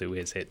sadhu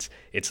is,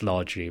 it's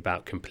largely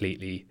about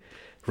completely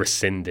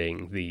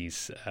rescinding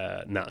these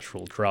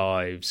natural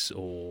drives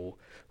or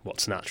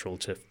what's natural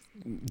to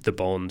the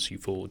bonds you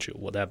forge or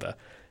whatever.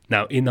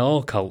 Now, in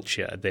our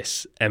culture,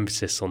 this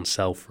emphasis on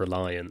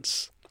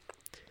self-reliance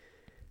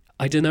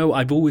I don't know.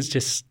 I've always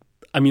just,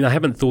 I mean, I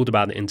haven't thought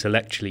about it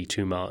intellectually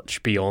too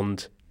much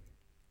beyond,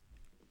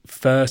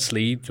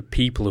 firstly, the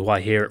people who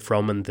I hear it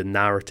from and the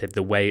narrative,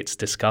 the way it's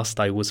discussed.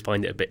 I always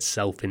find it a bit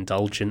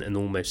self-indulgent and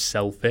almost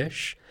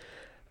selfish.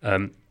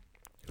 I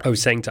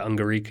was saying to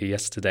Angarika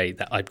yesterday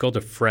that I've got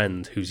a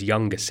friend whose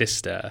younger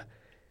sister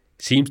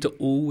seems to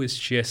always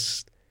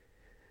just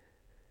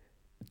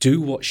do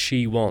what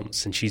she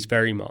wants. And she's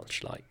very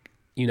much like,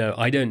 you know,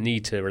 I don't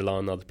need to rely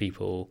on other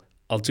people.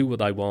 I'll do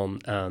what I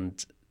want.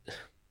 And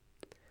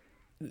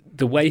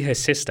the way her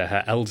sister,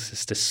 her elder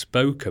sister,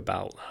 spoke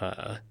about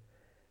her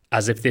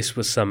as if this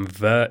was some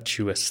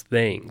virtuous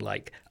thing,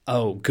 like,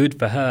 oh, good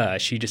for her.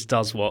 She just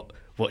does what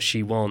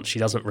she wants. She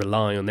doesn't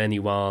rely on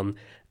anyone.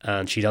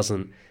 And she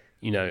doesn't,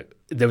 you know,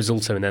 there was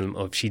also an element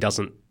of she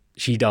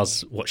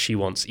does what she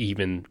wants,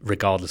 even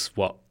regardless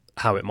of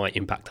how it might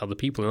impact other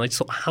people. And I just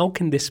thought, how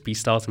can this be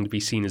starting to be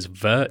seen as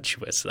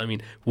virtuous? I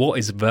mean, what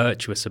is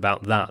virtuous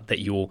about that? That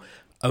your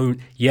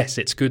own, yes,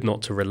 it's good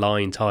not to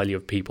rely entirely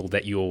on people,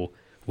 that your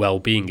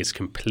well-being is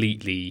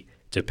completely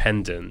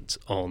dependent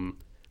on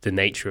the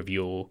nature of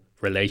your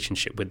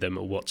relationship with them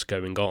or what's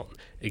going on.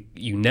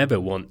 You never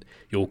want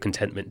your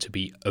contentment to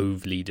be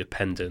overly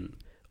dependent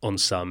on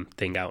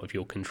something out of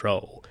your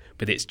control.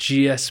 But it's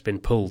just been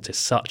pulled to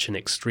such an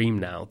extreme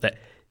now that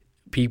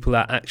people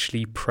are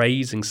actually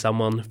praising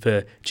someone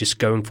for just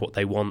going for what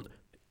they want,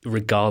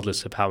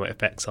 regardless of how it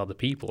affects other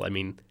people. I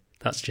mean,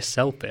 that's just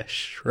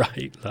selfish,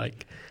 right?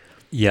 Like,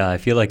 yeah, I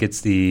feel like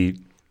it's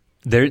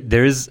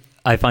there's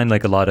I find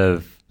like a lot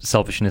of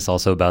selfishness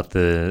also about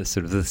the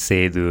sort of the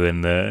Sedu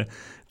and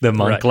the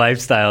monk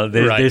lifestyle.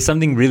 There's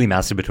something really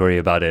masturbatory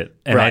about it.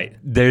 And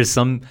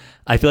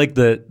I feel like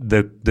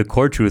the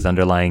core truth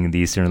underlying the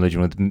Eastern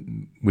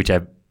religion, which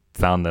I've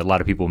found that a lot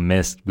of people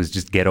missed, was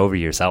just get over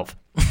yourself.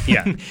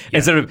 Yeah.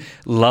 And sort of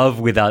love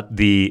without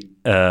the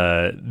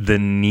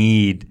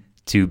need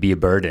to be a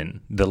burden,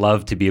 the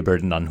love to be a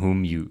burden on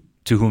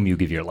to whom you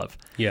give your love.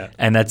 Yeah.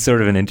 And that's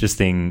sort of an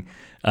interesting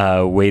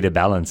way to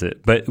balance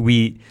it. But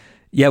we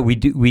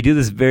do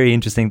this very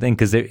interesting thing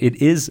because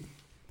it is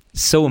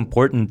so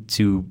important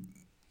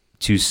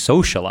to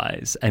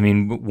socialize. I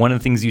mean, one of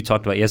the things you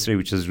talked about yesterday,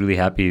 which I was really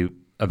happy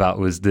about,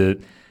 was the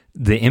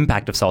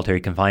impact of solitary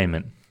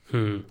confinement,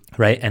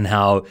 right? And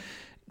how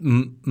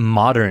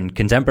modern,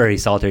 contemporary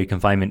solitary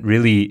confinement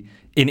really,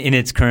 in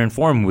its current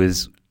form,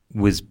 was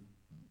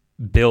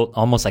built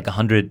almost like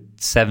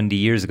 170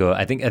 years ago.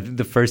 I think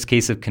the first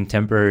case of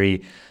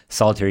contemporary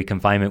solitary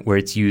confinement where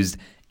it's used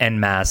en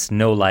masse,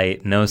 no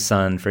light, no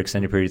sun for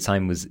extended period of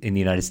time, was in the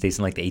United States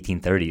in like the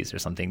 1830s or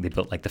something. They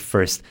built like the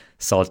first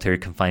solitary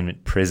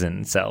confinement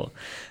prison cell.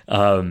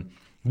 But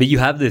you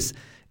have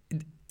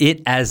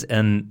it as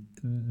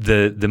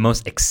the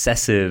most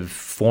excessive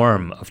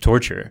form of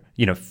torture.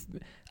 You know,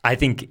 I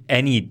think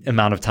any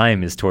amount of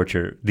time is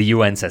torture. The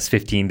UN says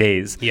 15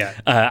 days. Yeah.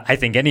 I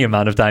think any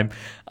amount of time.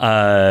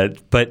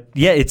 But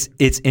yeah,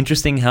 it's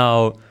interesting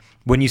how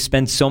when you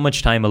spend so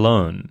much time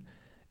alone,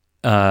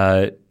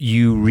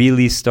 you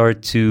really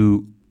start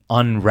to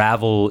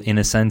unravel, in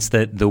a sense,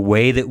 that the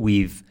way that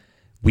we've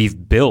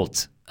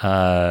built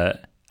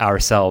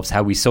ourselves,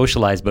 how we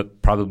socialize,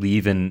 but probably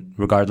even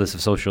regardless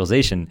of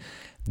socialization,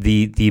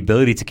 the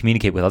ability to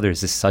communicate with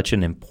others is such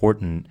an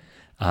important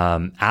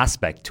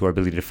aspect to our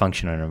ability to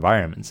function in our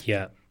environments.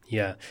 Yeah.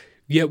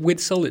 With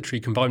solitary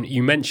confinement,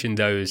 you mentioned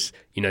those,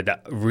 you know,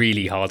 that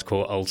really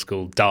hardcore, old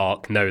school,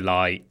 dark, no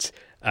light,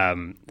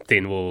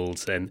 thin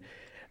walls,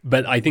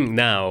 but I think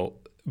now,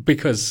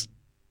 because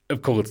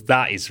of course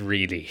that is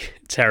really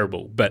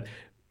terrible, but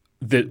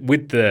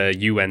with the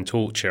UN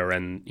torture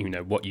and, you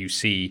know, what you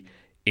see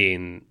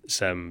in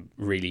some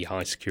really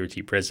high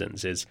security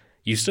prisons is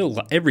you still,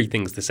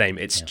 everything's the same.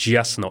 It's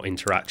just not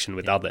interaction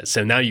with others.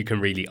 So now you can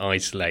really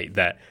isolate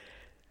that.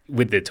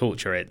 With the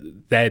torture,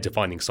 they're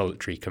defining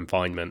solitary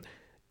confinement.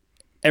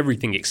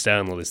 Everything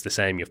external is the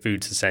same. Your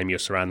food's the same, your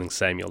surroundings the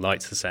same, your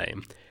light's the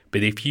same.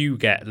 But if you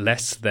get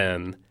less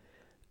than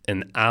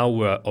an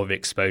hour of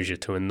exposure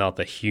to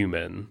another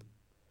human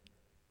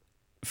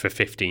for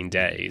 15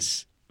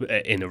 days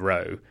in a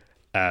row,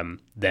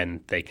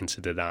 then they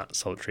consider that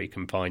solitary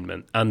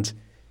confinement. And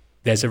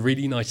there's a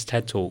really nice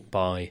TED talk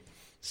by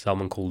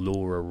someone called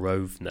Laura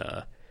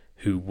Rovner,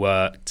 who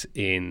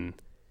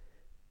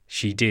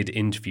she did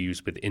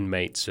interviews with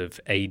inmates of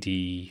I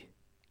think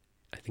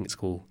it's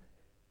called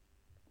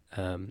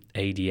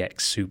ADX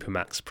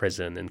Supermax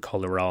prison in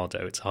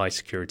Colorado. It's a high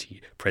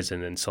security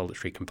prison and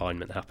solitary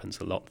confinement happens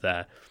a lot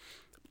there.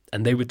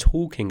 And they were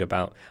talking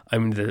about, I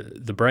mean,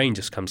 the brain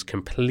just comes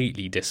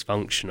completely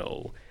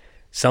dysfunctional.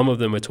 Some of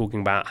them were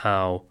talking about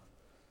how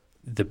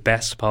the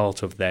best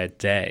part of their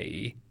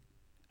day,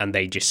 and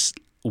they just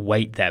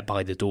wait there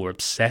by the door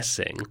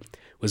obsessing,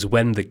 was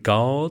when the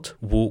guard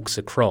walks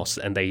across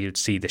and they would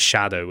see the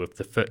shadow of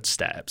the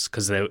footsteps,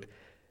 because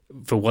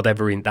for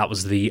whatever reason, that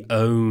was the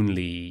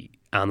only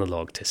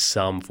analog to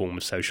some form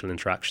of social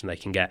interaction they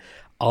can get.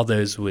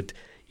 Others would,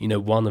 you know,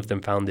 one of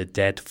them found a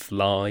dead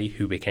fly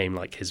who became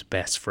like his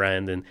best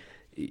friend. And,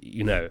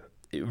 you know,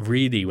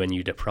 really, when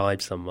you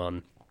deprive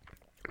someone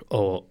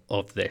or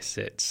of this.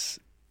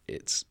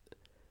 It's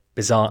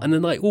bizarre, and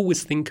then I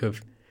always think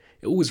of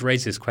it. Always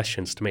raises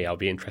questions to me. I'll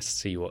be interested to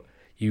see what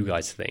you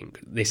guys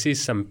think. This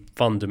is some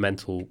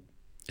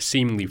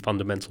seemingly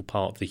fundamental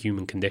part of the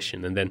human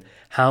condition, and then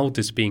how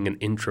does being an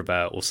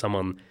introvert or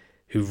someone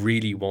who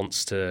really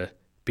wants to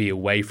be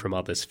away from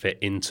others fit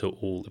into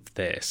all of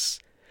this?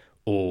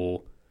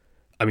 Or,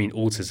 I mean,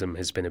 autism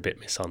has been a bit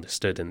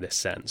misunderstood in this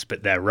sense,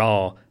 but there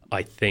are,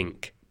 I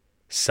think,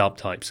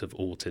 subtypes of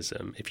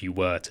autism, if you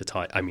were to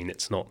type, I mean,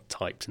 it's not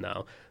typed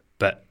now,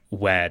 but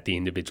where the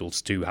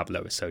individuals do have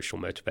lower social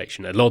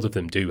motivation. A lot of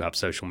them do have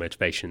social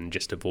motivation and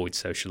just avoid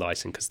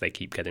socializing because they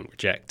keep getting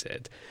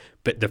rejected.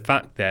 But the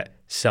fact that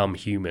some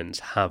humans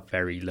have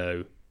very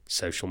low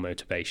social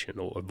motivation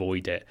or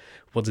avoid it,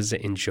 what is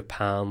it in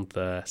Japan,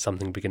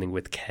 something beginning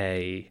with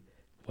K,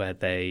 where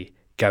they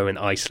go and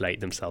isolate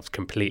themselves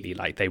completely,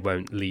 like they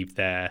won't leave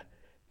their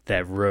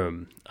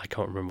room. I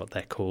can't remember what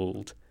they're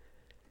called.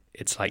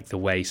 It's like the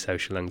way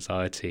social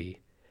anxiety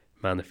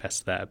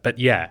manifests there. But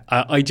yeah,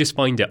 I just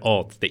find it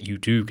odd that you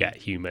do get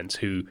humans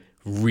who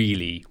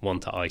really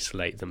want to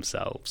isolate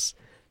themselves,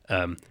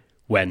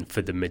 when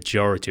for the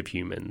majority of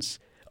humans,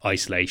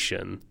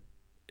 isolation,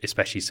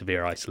 especially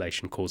severe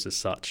isolation, causes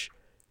such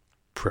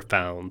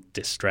profound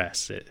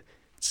distress.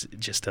 It's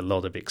just a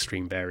lot of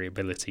extreme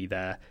variability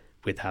there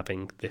with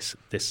having this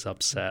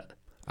subset.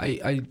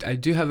 I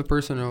do have a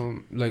personal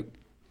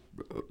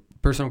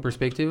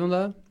perspective on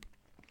that,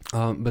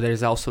 but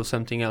there's also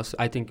something else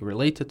I think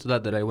related to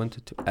that I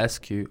wanted to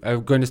ask you.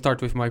 I'm going to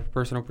start with my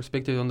personal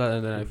perspective on that,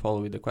 and then I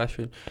follow with the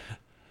question.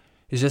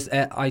 It's just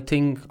I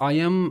think I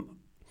am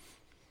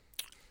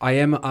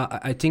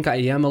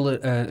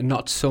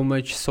not so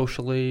much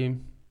socially.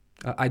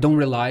 I don't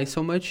rely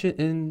so much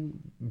in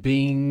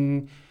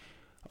being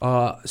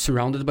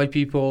surrounded by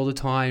people all the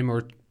time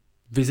or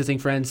visiting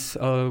friends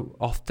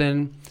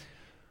often,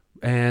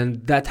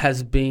 and that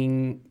has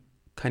been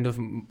kind of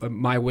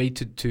my way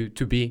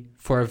to be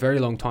for a very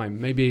long time.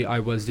 Maybe I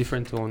was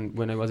different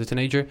when I was a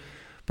teenager,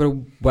 but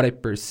what I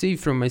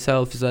perceive from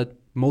myself is that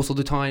most of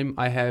the time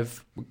I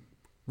have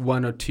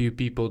one or two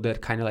people that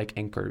kind of like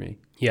anchor me.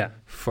 Yeah.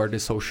 For the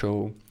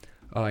social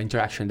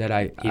interaction that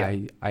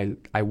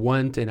I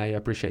want and I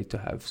appreciate to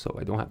have. So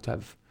I don't have to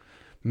have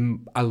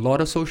a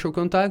lot of social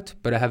contact,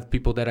 but I have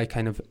people that I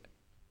kind of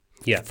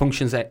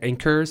functions as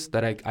anchors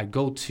that I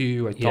go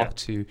to, I talk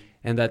to,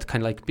 and that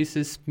kind of like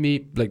pieces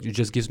me, like it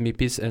just gives me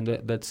peace, and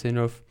that's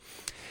enough.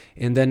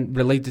 And then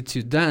related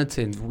to that,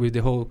 and with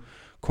the whole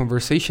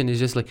conversation, is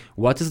just like,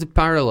 what is the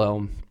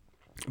parallel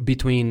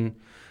between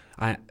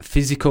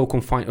physical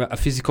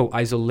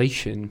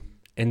isolation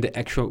and the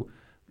actual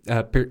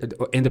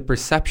and the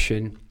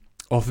perception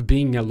of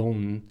being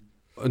alone,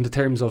 in the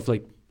terms of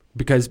like,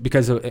 because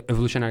of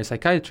evolutionary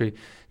psychiatry,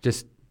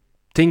 just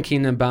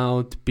thinking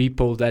about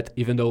people that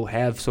even though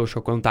have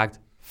social contact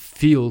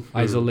feel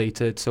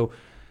isolated. So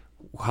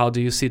how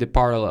do you see the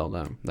parallel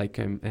there, like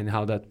and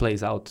how that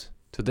plays out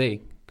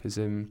today? Because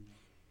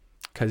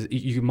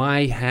you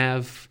might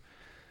have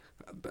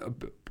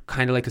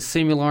kind of like a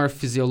similar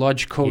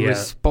physiological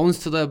response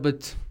to that,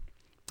 but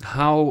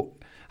how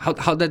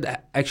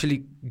that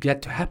actually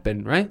get to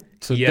happen, right?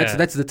 So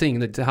that's the thing,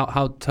 that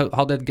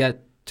how that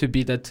get to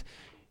be that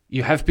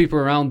you have people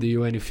around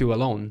you and you feel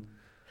alone.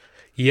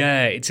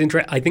 Yeah, it's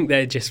interesting. I think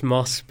there just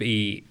must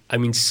be, I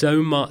mean,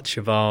 so much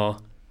of our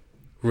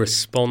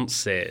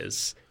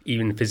responses,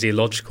 even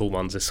physiological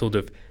ones, are sort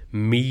of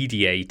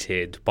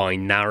mediated by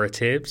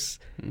narratives.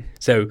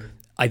 So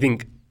I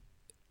think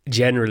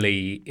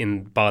generally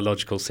in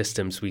biological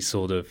systems, we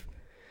sort of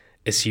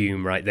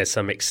assume, right, there's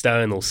some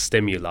external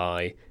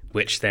stimuli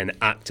which then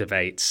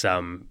activates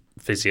some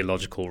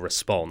physiological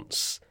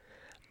response.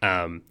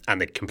 And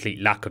the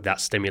complete lack of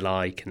that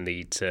stimuli can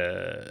lead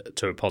to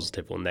a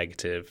positive or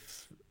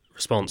negative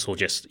response, or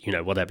just,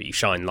 whatever, you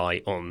shine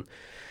light on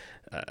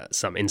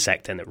some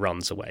insect and it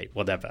runs away,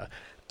 whatever.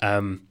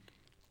 But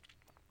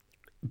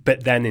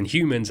then in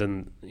humans,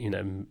 and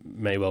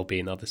may well be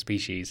in other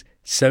species,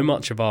 so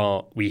much of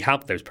we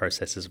have those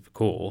processes, of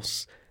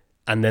course,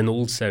 and then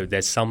also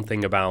there's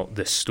something about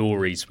the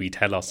stories we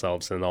tell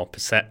ourselves and our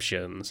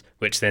perceptions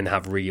which then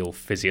have real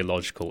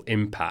physiological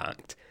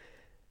impact.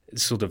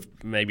 It's sort of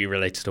maybe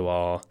related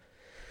to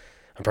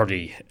and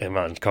probably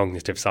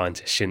cognitive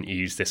scientists shouldn't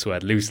use this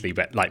word loosely,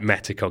 but like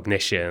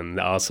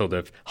metacognition, our sort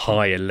of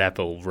higher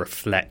level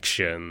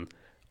reflection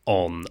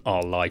on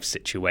our life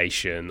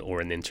situation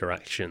or an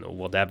interaction or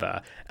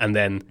whatever. And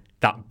then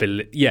that,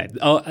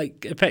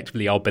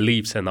 effectively our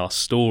beliefs and our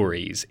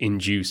stories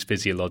induce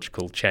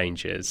physiological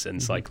changes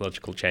and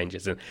psychological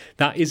changes. And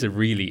that is a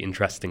really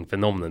interesting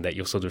phenomenon, that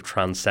you're sort of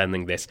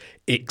transcending this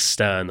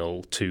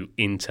external to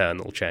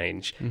internal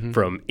change,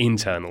 from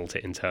internal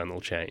to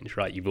internal change,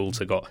 right? You've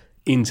also got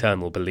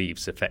internal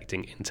beliefs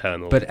affecting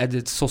internal. But at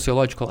the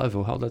sociological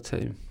level, how that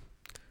say?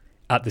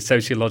 At the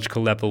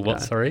sociological level,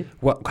 what? Sorry,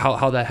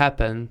 how that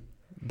happened?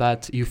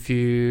 That if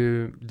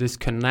you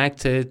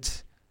disconnected,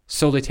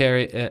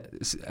 solitary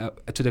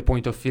to the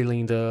point of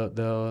feeling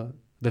the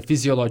the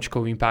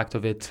physiological impact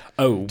of it.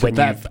 Oh, to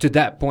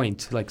that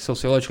point, like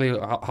sociologically,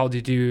 how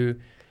did you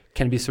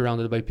can be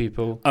surrounded by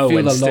people, feel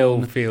and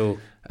alone, still feel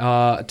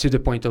to the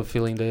point of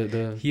feeling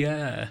the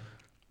yeah.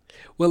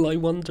 Well, I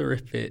wonder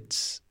if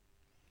it's.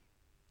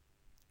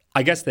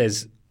 I guess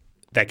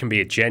there can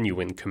be a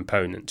genuine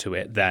component to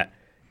it that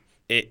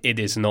it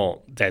is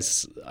not.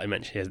 I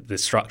mentioned here, the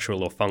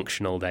structural or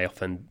functional. They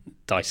often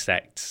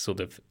dissect sort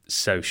of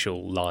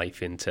social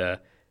life into.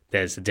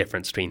 There's a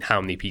difference between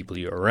how many people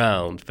you're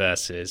around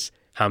versus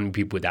how many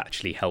people would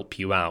actually help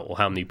you out, or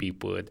how many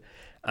people would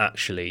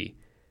actually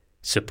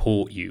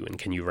support you and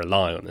can you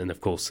rely on. And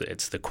of course,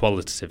 it's the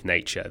qualitative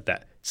nature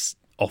that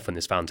often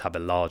is found to have a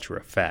larger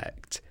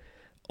effect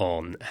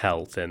on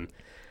health and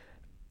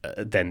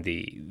than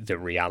the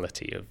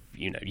reality of,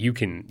 you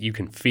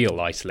can feel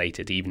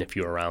isolated even if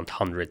you're around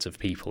hundreds of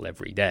people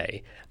every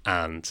day,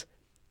 and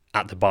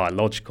at the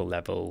biological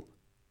level,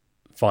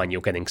 fine,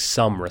 you're getting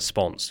some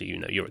response.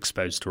 You're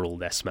exposed to all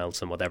their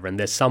smells and whatever, and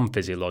there's some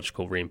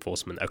physiological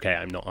reinforcement. Okay,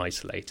 I'm not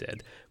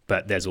isolated,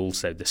 but there's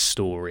also the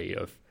story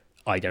of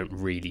I don't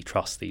really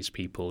trust these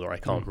people, or I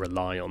can't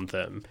rely on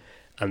them,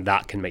 and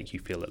that can make you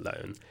feel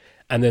alone.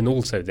 And then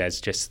also there's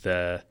just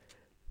the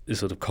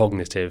sort of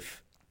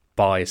cognitive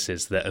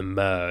biases that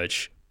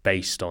emerge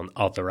based on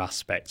other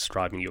aspects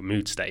driving your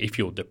mood state. If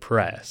you're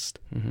depressed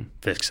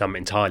for some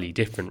entirely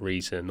different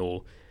reason,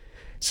 or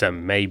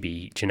some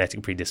maybe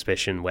genetic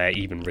predisposition where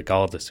even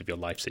regardless of your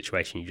life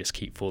situation, you just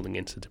keep falling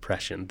into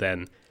depression,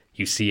 then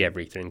you see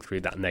everything through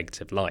that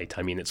negative light.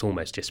 I mean, it's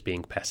almost just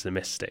being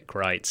pessimistic,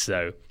 right?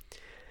 So,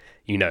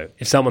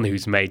 if someone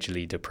who's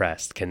majorly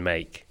depressed can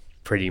make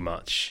pretty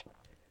much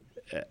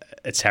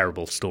a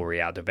terrible story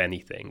out of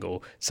anything,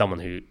 or someone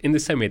who, in the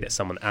same way that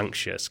someone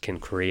anxious can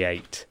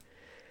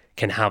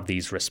have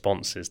these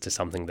responses to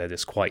something that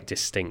is quite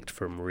distinct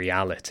from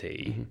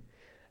reality,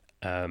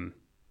 and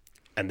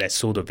they're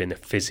sort of in a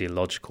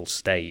physiological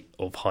state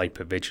of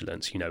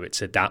hypervigilance.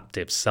 It's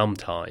adaptive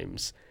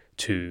sometimes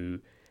to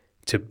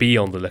be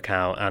on the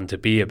lookout and to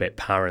be a bit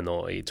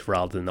paranoid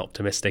rather than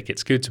optimistic.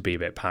 It's good to be a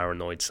bit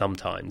paranoid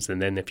sometimes, and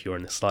then if you're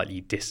in a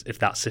if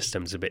that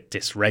system's a bit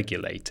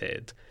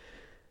dysregulated,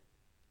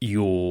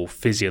 your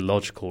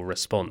physiological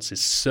response is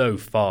so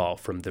far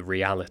from the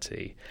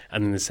reality.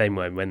 And in the same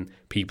way, when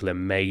people are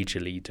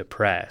majorly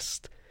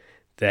depressed,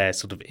 their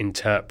sort of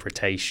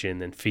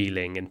interpretation and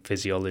feeling and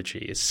physiology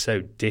is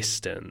so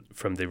distant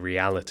from the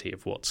reality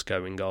of what's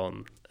going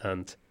on.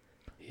 And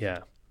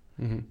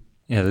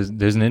there's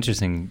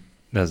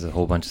a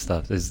whole bunch of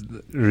stuff. There's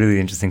really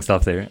interesting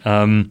stuff there.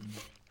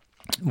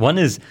 One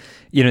is,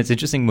 it's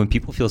interesting when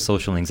people feel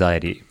social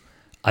anxiety.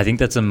 I think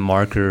that's a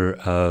marker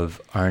of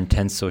our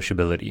intense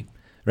sociability,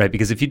 right?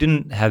 Because if you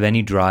didn't have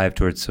any drive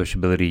towards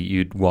sociability,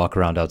 you'd walk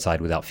around outside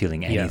without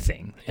feeling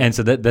anything. Yeah. And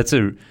so that's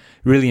a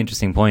really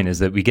interesting point, is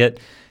that we get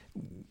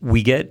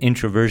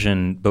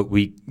introversion, but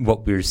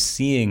what we're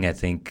seeing, I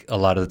think, a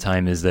lot of the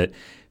time is that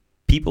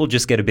people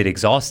just get a bit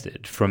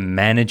exhausted from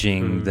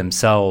managing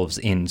themselves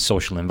in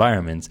social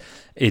environments.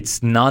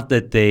 It's not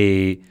that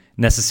they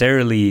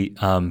necessarily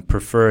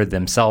prefer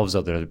themselves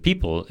over other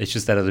people. It's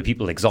just that other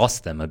people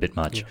exhaust them a bit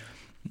much.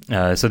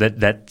 Yeah. So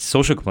that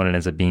social component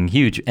ends up being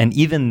huge. And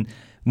even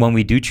when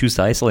we do choose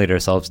to isolate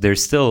ourselves,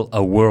 there's still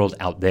a world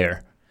out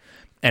there.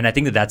 And I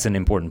think that that's an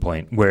important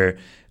point, where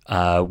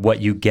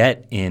what you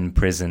get in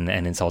prison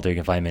and in solitary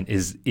confinement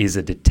is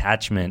a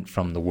detachment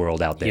from the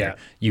world out there. Yeah.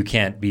 You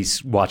can't be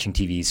watching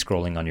TV,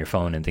 scrolling on your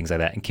phone and things like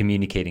that, and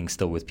communicating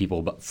still with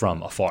people but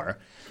from afar.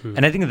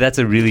 And I think that that's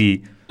a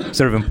really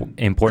sort of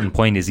important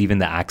point, is even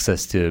the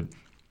access to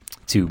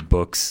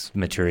books,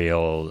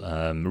 material,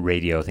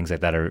 radio, things like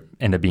that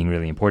end up being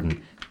really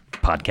important.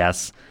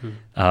 Podcasts.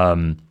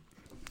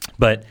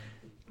 But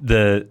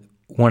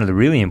one of the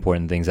really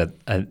important things that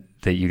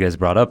you guys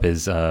brought up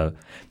is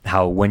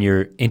how when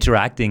you're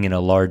interacting in a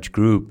large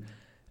group,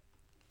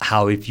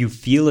 how if you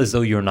feel as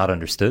though you're not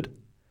understood,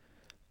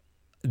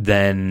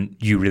 then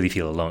you really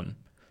feel alone.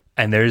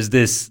 And there's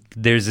this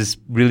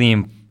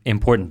really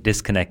important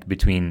disconnect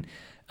between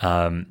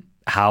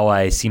how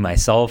I see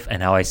myself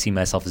and how I see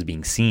myself as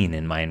being seen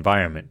in my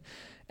environment.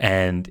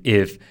 And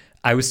if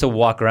I was to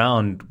walk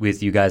around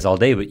with you guys all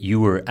day, but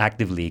you were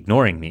actively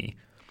ignoring me,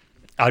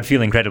 I'd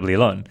feel incredibly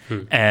alone.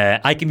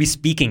 I can be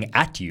speaking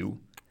at you,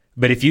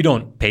 but if you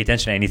don't pay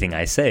attention to anything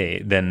I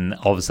say, then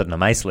all of a sudden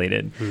I'm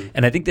isolated.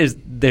 And I think there's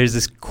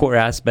this core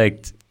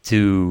aspect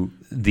to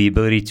the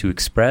ability to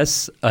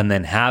express and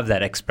then have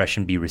that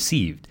expression be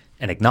received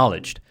and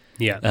acknowledged.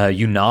 Yeah.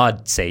 You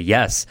nod, say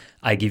yes.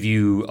 I give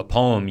you a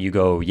poem, you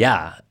go,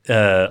 yeah.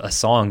 A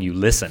song, you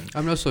listen.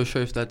 I'm not so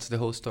sure if that's the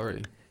whole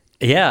story.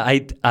 Yeah,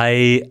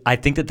 I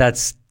think that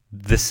that's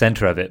the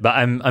center of it. But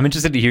I'm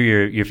interested to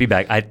hear your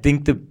feedback. I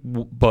think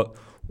but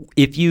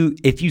if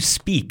you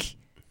speak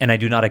and I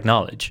do not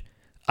acknowledge,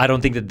 I don't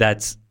think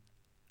that's.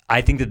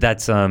 I think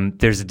that's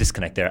there's a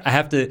disconnect there. I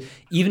have to,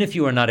 even if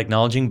you are not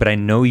acknowledging, but I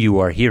know you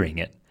are hearing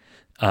it.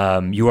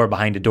 You are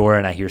behind a door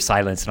and I hear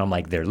silence and I'm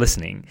like, they're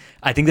listening.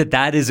 I think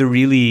that is a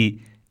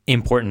really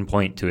important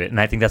point to it.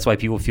 And I think that's why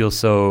people feel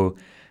so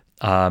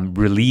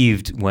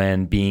relieved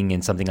when being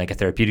in something like a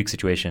therapeutic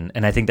situation.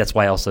 And I think that's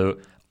why also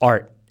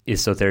art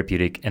is so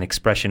therapeutic and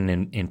expression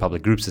in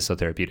public groups is so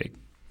therapeutic.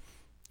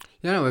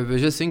 Yeah, no, I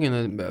was just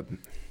thinking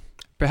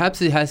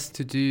perhaps it has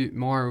to do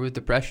more with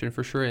depression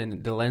for sure,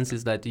 and the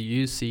lenses that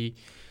you see,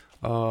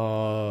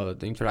 the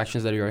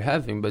interactions that you're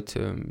having. But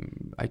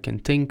I can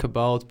think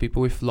about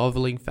people with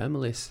loving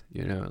families,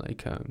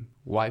 like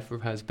wife or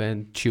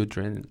husband,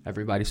 children,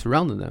 everybody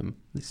surrounding them.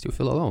 They still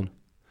feel alone.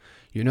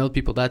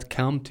 People that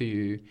come to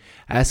you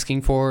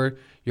asking for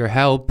your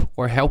help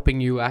or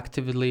helping you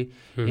actively,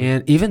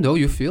 and even though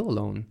you feel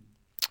alone.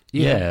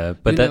 Yeah,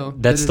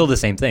 but that's still the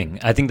same thing.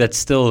 I think that's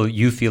still,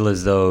 you feel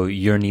as though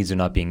your needs are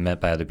not being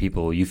met by other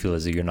people. You feel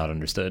as though you're not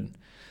understood.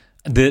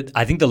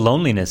 I think the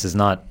loneliness is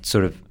not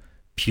sort of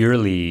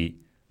purely,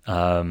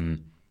 I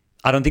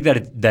don't think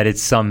that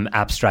it's some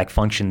abstract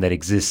function that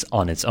exists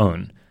on its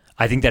own.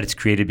 I think that it's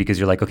created because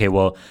you're like, okay,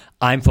 well,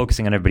 I'm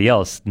focusing on everybody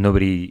else.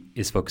 Nobody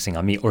is focusing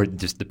on me, or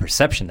just the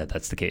perception that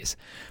that's the case,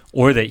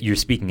 or that you're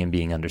speaking and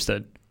being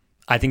understood.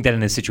 I think that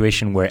in a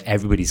situation where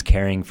everybody's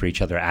caring for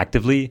each other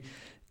actively,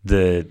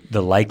 the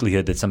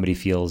likelihood that somebody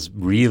feels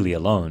really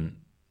alone,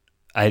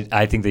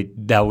 I think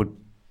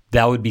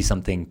that would be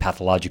something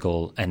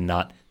pathological and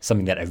not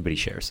something that everybody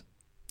shares.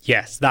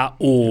 Yes, that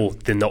or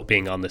the not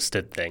being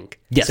understood thing.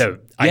 Yes. So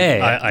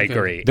I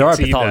agree. There are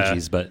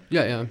pathologies, but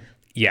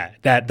yeah,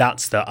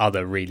 that's the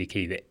other really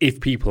key. That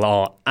if people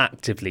are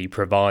actively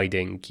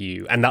providing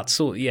you, and that's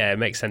it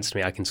makes sense to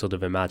me. I can sort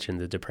of imagine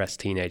the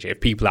depressed teenager.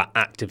 If people are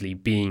actively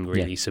being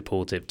really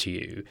supportive to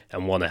you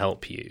and want to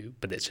help you,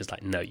 but it's just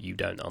like, no, you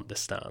don't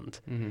understand.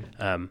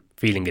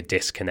 Feeling a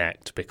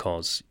disconnect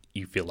because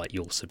you feel like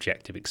your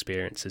subjective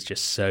experience is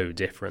just so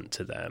different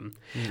to them.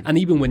 And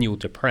even when you're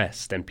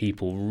depressed and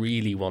people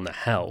really want to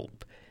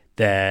help,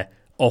 they're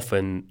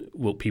often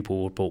what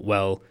people will put,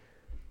 well,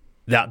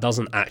 that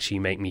doesn't actually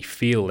make me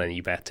feel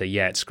any better.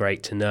 Yeah, it's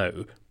great to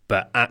know,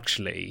 but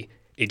actually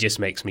it just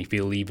makes me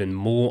feel even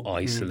more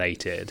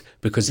isolated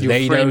because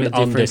they don't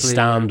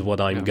understand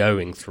what I'm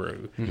going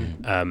through.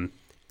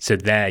 So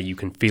there you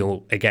can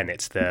feel, again,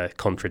 it's the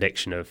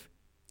contradiction of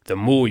the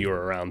more you're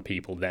around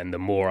people, then the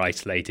more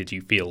isolated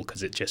you feel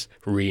because it just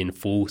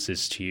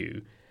reinforces to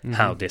you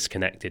how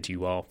disconnected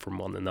you are from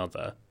one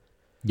another.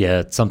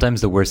 Yeah,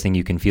 sometimes the worst thing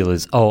you can feel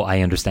is, oh,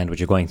 I understand what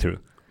you're going through.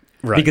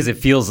 Right. Because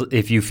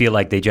if you feel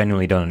like they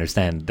genuinely don't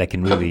understand, that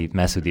can really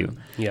mess with you.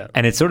 Yeah.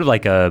 And it's sort of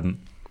like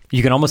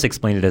you can almost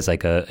explain it as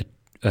like a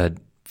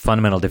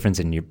fundamental difference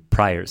in your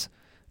priors.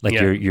 Like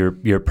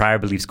your prior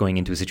beliefs going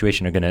into a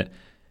situation are going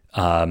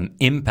to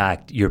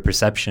impact your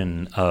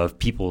perception of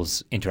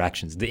people's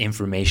interactions, the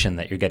information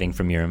that you're getting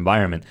from your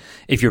environment.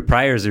 If your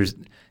priors are,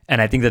 and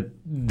I think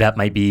that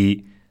might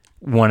be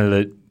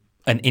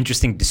an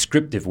interesting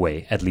descriptive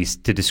way, at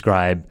least, to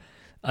describe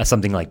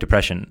something like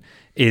depression,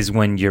 is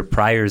when your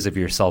priors of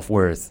your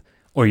self-worth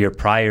or your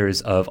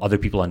priors of other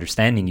people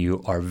understanding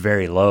you are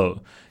very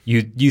low.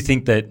 You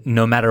think that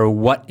no matter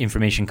what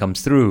information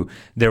comes through,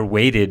 they're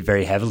weighted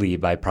very heavily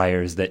by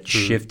priors that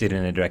shifted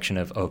in a direction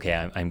of, okay,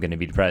 I'm going to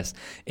be depressed.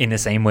 In the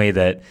same way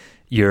that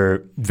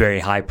your very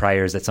high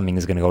priors that something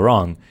is going to go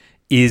wrong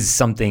is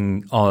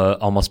something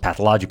almost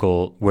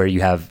pathological, where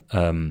you have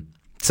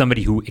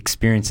somebody who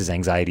experiences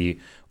anxiety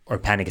or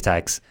panic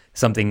attacks,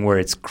 something where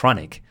it's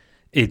chronic.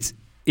 It's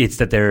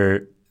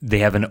that they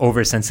have an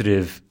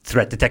oversensitive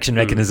threat detection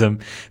mechanism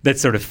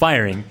that's sort of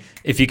firing.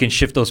 If you can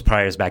shift those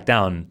priors back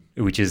down,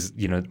 which is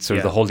sort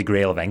of the holy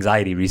grail of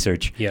anxiety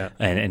research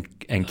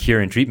and cure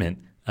and treatment,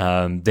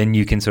 then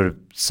you can sort of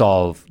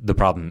solve the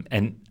problem.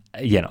 And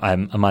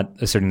I'm not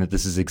asserting that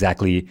this is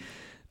exactly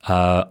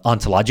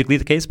ontologically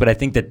the case, but I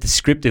think that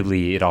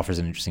descriptively it offers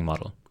an interesting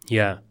model.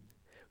 Yeah.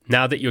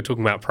 Now that you're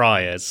talking about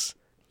priors,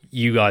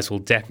 you guys will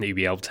definitely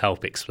be able to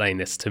help explain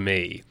this to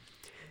me.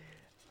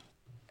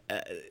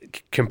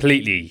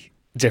 Completely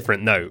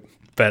different note,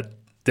 but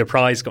the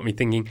prize got me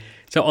thinking.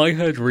 So I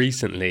heard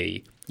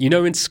recently,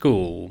 in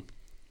school,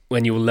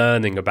 when you're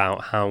learning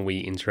about how we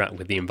interact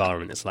with the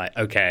environment, it's like,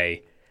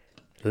 okay,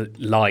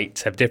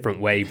 lights have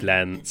different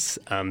wavelengths,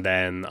 and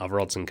then our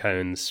rods and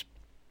cones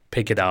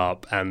pick it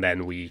up, and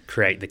then we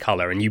create the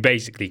color. And you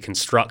basically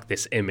construct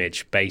this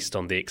image based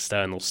on the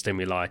external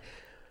stimuli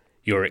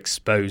you're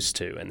exposed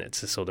to. And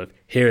it's a sort of,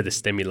 here are the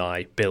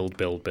stimuli, build,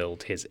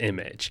 here's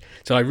image.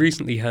 So I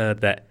recently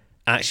heard that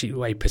actually the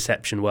way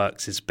perception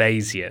works is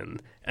Bayesian,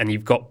 and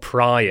you've got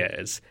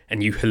priors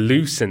and you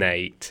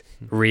hallucinate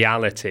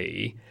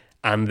reality,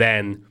 and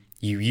then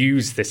you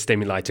use the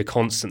stimuli to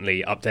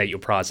constantly update your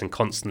priors and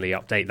constantly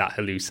update that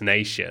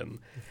hallucination.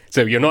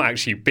 So you're not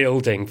actually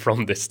building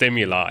from the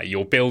stimuli,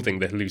 you're building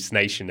the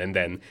hallucination and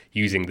then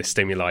using the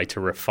stimuli to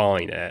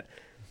refine it.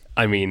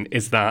 I mean,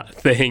 is that a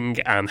thing,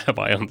 and have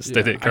I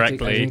understood it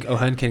correctly? I think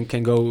Ohan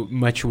can go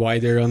much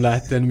wider on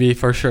that than me,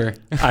 for sure.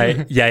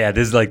 This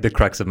is like the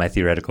crux of my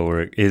theoretical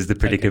work, is the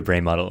predictive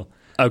brain model.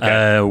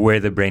 Okay. Where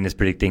the brain is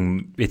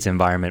predicting its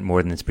environment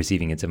more than it's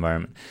perceiving its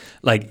environment.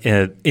 Like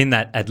in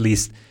that, at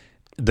least,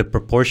 the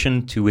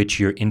proportion to which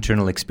your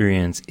internal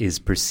experience is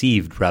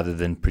perceived rather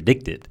than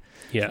predicted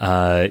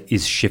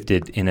is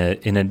shifted in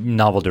a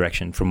novel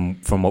direction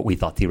from what we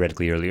thought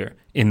theoretically earlier.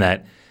 In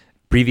that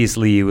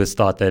previously it was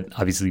thought that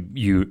obviously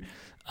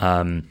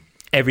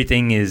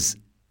everything is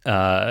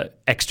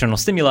external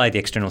stimuli. The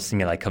external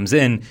stimuli comes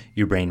in,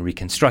 your brain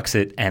reconstructs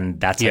it, and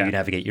that's how you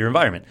navigate your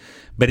environment.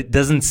 But it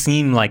doesn't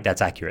seem like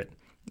that's accurate.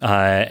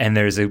 And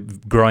there's a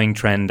growing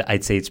trend.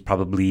 I'd say it's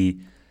probably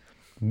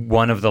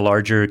one of the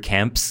larger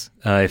camps,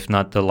 if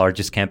not the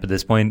largest camp at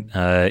this point,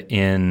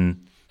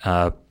 in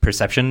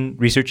perception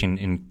research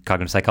in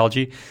cognitive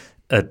psychology.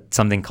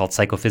 Something called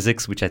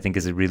psychophysics, which I think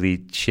is a really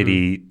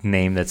shitty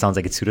name that sounds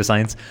like it's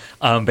pseudoscience,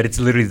 but it's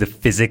literally the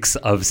physics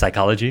of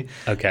psychology.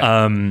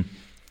 Okay.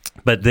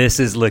 But this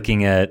is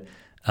looking at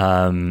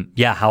how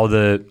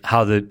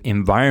the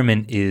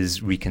environment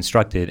is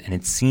reconstructed, and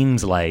it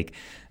seems like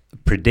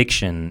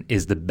prediction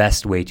is the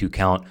best way to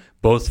count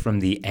both from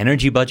the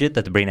energy budget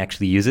that the brain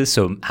actually uses,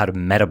 so how to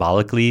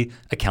metabolically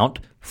account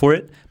for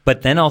it,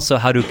 but then also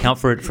how to account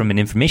for it from an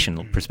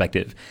informational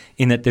perspective,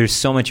 in that there's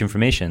so much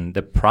information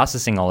that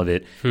processing all of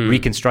it,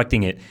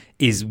 reconstructing it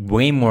is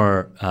way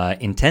more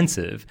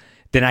intensive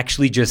than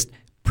actually just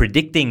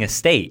predicting a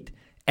state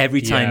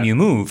every time you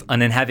move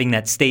and then having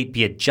that state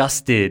be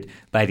adjusted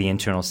by the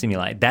internal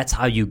stimuli. That's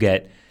how you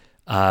get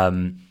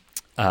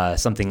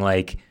something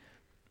like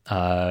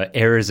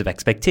errors of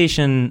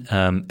expectation,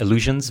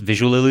 illusions,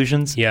 visual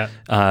illusions.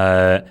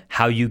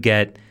 How you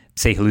get,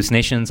 say,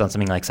 hallucinations on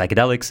something like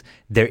psychedelics.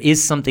 There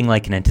is something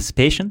like an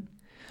anticipation.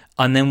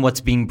 And then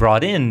what's being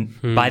brought in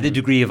by the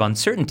degree of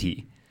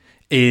uncertainty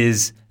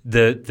is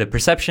the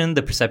perception.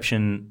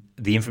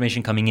 The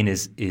information coming in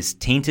is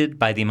tainted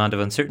by the amount of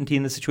uncertainty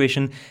in the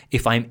situation.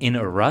 If I'm in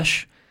a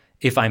rush,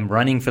 if I'm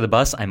running for the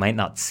bus, I might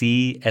not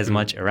see as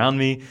much around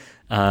me.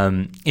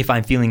 If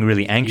I'm feeling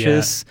really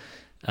anxious,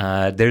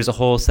 there's a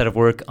whole set of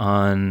work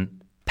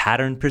on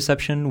pattern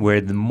perception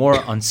where the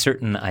more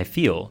uncertain I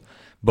feel,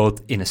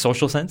 both in a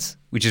social sense,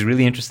 which is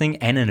really interesting,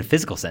 and in a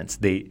physical sense,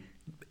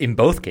 in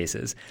both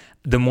cases,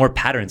 the more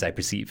patterns I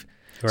perceive.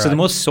 Right. So the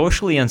most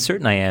socially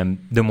uncertain I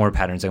am, the more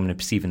patterns I'm going to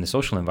perceive in the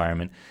social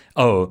environment.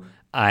 Oh,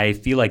 I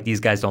feel like these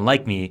guys don't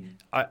like me.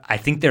 I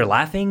think they're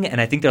laughing, and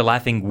I think they're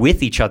laughing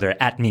with each other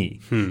at me.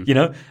 You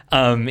know,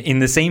 in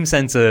the same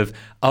sense of,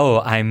 oh,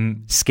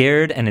 I'm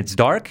scared and it's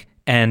dark,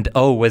 and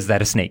oh, was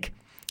that a snake?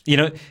 You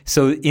know,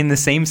 so in the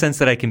same sense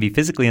that I can be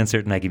physically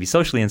uncertain, I can be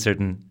socially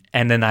uncertain,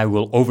 and then I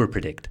will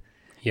overpredict.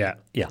 Yeah.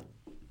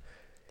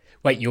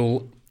 Wait,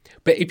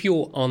 but if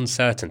you're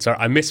uncertain, sorry,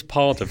 I missed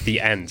part of the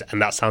end,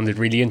 and that sounded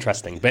really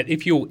interesting. But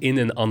if you're in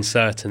an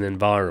uncertain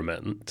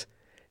environment,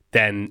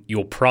 then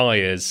your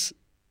priors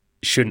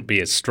shouldn't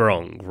be as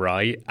strong,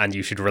 right? And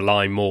you should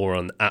rely more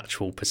on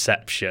actual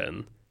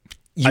perception.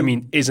 I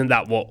mean, isn't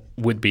that what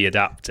would be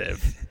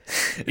adaptive?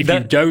 If you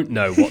don't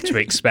know what to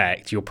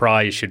expect, your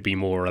priors should be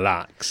more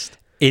relaxed.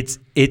 It's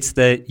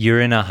that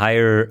you're in a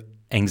higher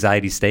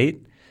anxiety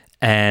state,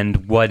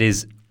 and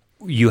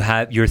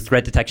your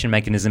threat detection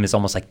mechanism is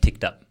almost like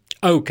ticked up.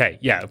 Okay,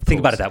 yeah. Think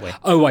about it that way.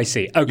 Oh, I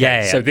see. Okay,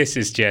 yeah. So this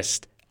is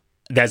just,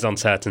 there's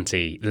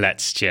uncertainty.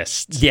 Let's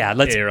just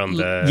err on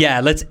the...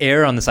 Yeah, let's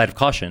err on the side of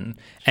caution.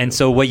 And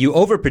so what you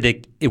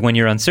overpredict when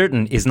you're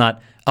uncertain is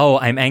not, oh,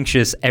 I'm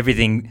anxious,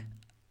 everything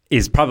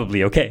is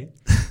probably okay.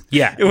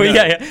 Yeah.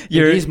 It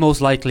is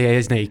most likely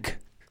a snake.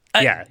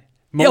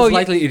 Most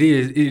likely it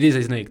is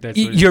a snake. That's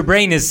your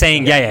brain is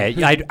saying,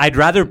 I'd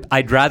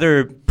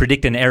rather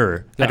predict an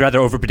error. I'd rather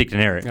overpredict an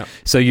error. Yeah.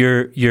 So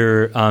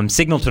your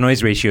signal to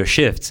noise ratio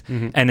shifts,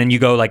 and then you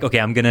go like, okay,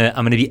 I'm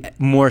gonna be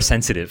more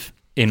sensitive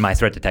in my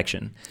threat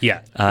detection.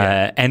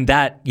 And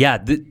that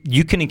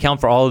you can account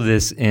for all of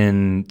this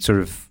in sort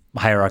of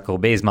hierarchical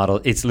Bayes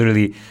model. It's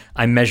literally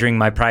I'm measuring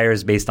my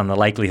priors based on the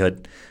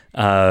likelihood,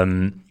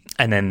 and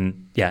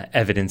then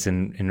evidence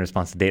in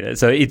response to data.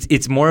 So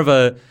it's more of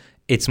a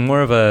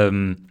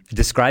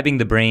describing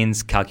the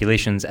brain's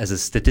calculations as a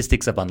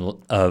statistics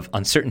of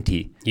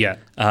uncertainty,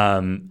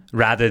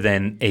 rather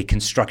than a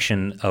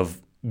construction of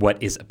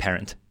what is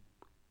apparent.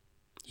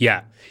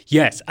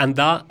 Yes, and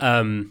that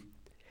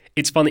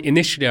it's funny.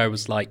 Initially, I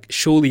was like,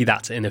 surely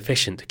that's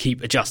inefficient to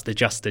keep adjust.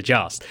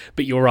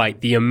 But you're right.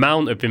 The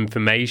amount of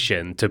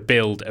information to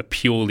build a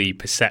purely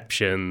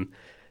perception,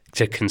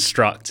 to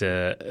construct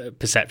a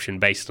perception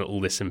based on all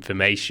this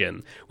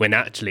information, when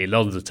actually a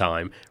lot of the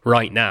time,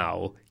 right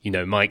now,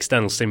 my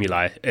external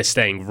stimuli are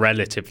staying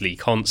relatively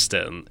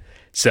constant,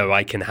 so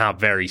I can have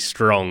very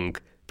strong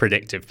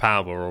predictive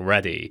power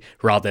already,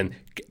 rather than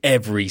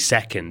every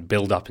second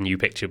build up a new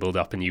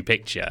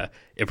picture.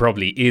 It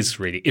probably is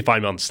really, if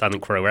I'm understanding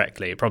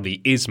correctly, it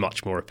probably is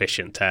much more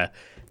efficient to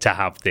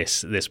have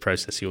this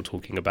process you're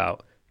talking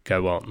about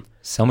go on.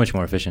 So much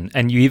more efficient.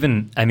 And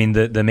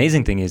the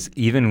amazing thing is,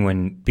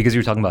 because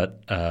you're talking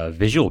about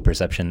visual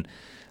perception,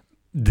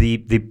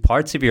 the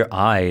parts of your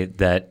eye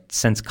that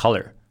sense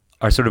color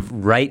are sort of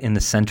right in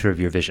the center of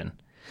your vision.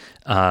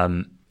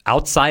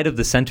 Outside of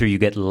the center, you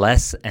get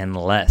less and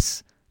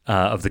less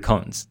of the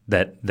cones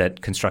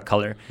that construct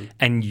color,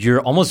 and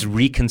you're almost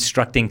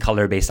reconstructing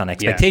color based on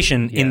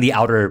expectation in the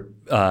outer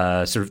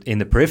sort of in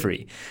the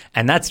periphery,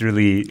 and that's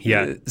really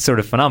sort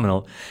of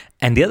phenomenal.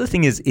 And the other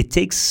thing is, it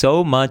takes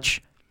so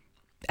much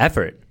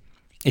effort.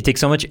 It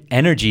takes so much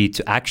energy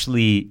to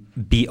actually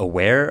be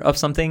aware of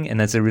something, and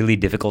that's a really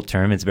difficult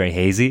term. It's very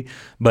hazy,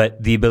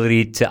 but the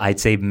ability to, I'd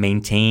say,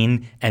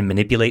 maintain and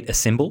manipulate a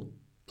symbol,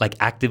 like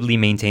actively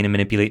maintain and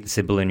manipulate the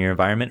symbol in your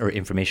environment or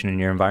information in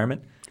your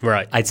environment.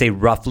 Right. I'd say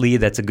roughly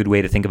that's a good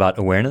way to think about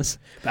awareness.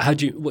 But what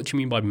do you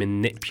mean by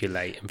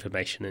manipulate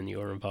information in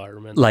your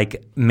environment?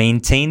 Like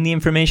maintain the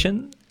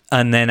information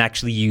and then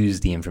actually use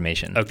the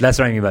information. Okay. That's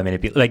what I mean by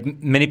manipulate. Like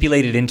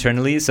manipulate it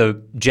internally, so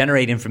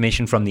generate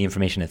information from the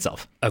information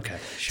itself. Okay,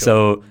 sure.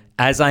 So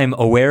as I'm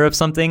aware of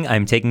something,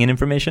 I'm taking in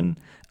information,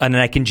 and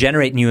then I can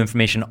generate new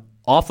information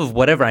off of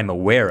whatever I'm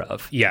aware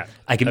of. Yeah.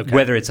 I can,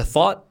 whether it's a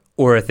thought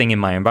or a thing in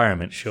my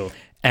environment. Sure.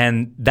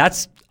 And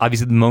that's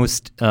obviously the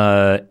most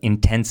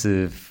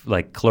intensive,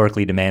 like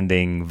calorically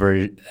demanding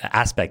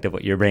aspect of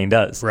what your brain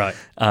does. Right.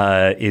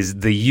 Is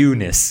the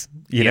you-ness.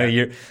 You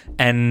know,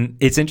 and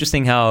it's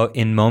interesting how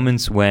in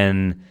moments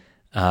when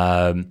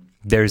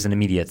there's an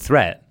immediate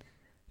threat,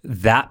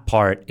 that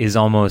part is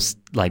almost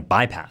like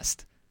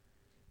bypassed.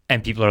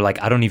 And people are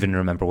like, I don't even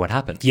remember what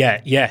happened.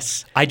 Yeah,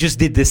 yes. I just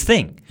did this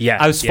thing. Yeah.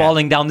 I was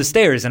falling down the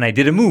stairs and I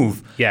did a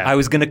move. Yeah. I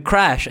was going to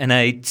crash and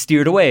I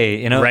steered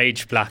away, you know?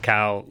 Rage,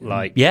 blackout,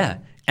 like... Yeah.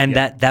 And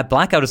that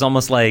blackout is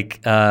almost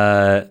like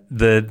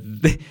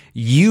the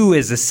you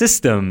as a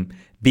system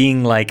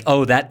being like,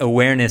 oh, that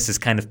awareness is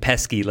kind of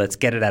pesky. Let's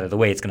get it out of the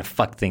way. It's going to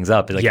fuck things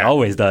up. Like it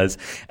always does.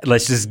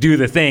 Let's just do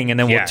the thing and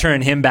then we'll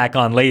turn him back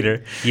on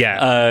later.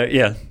 Yeah.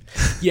 Yeah.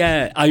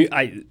 Yeah,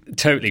 I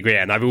totally agree.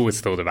 And I've always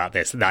thought about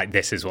this, that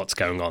this is what's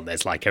going on.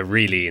 There's like a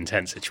really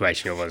intense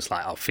situation. Everyone's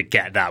like, oh,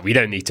 forget that. We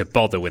don't need to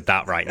bother with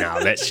that right now.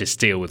 Let's just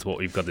deal with what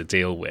we've got to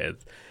deal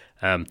with.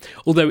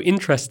 Although,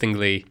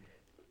 interestingly,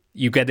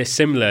 you get a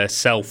similar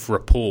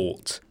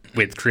self-report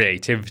with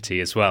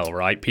creativity as well,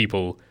 right?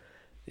 People,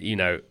 you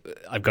know,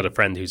 I've got a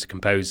friend who's a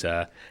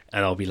composer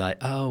and I'll be like,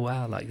 oh,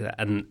 wow, like that.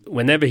 And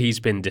whenever he's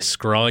been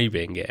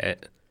describing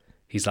it,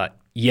 he's like,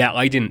 yeah,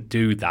 I didn't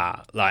do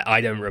that. Like,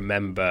 I don't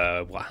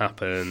remember what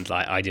happened.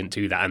 Like, I didn't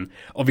do that. And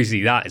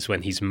obviously that is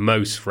when he's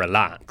most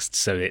relaxed.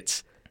 So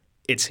it's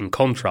in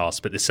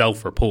contrast, but the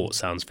self-report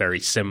sounds very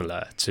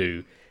similar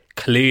to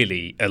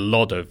clearly a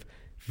lot of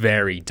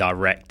very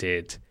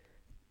directed,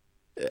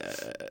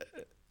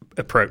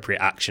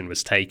 appropriate action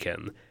was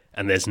taken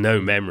and there's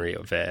no memory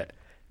of it.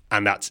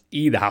 And that's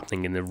either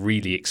happening in a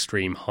really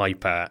extreme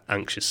hyper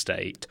anxious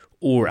state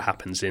or it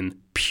happens in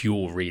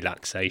pure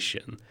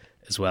relaxation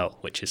as well,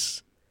 which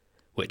is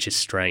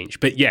strange.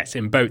 But yes,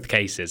 in both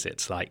cases,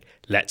 it's like,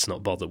 let's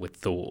not bother with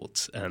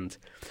thoughts. And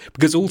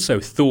because also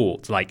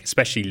thought, like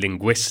especially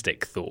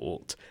linguistic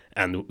thought,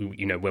 and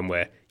you know, when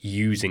we're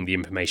using the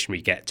information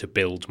we get to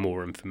build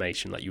more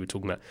information, like you were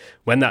talking about,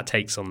 when that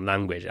takes on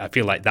language, I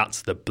feel like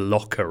that's the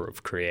blocker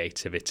of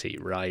creativity,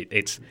 right?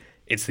 It's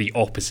the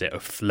opposite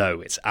of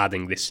flow. It's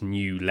adding this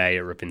new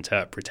layer of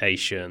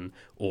interpretation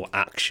or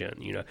action.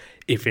 You know,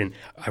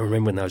 I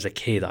remember when I was a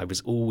kid, I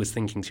was always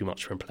thinking too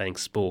much when playing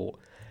sport.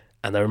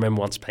 And I remember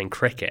once playing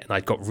cricket, and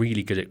I got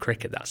really good at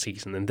cricket that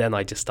season. And then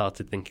I just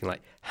started thinking,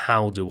 like,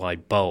 how do I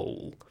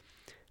bowl?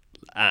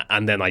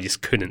 And then I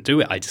just couldn't do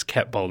it. I just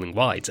kept bowling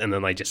wides, and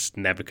then I just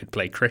never could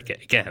play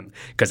cricket again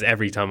because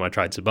every time I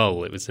tried to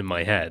bowl, it was in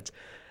my head.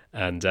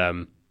 And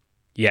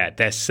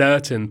there's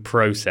certain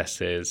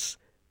processes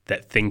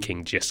that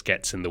thinking just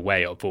gets in the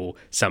way of, or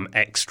some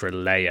extra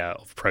layer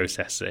of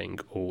processing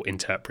or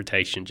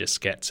interpretation just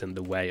gets in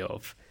the way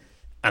of,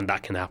 and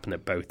that can happen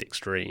at both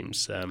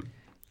extremes.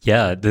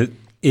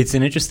 It's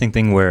an interesting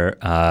thing where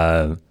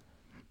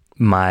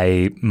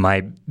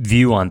my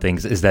view on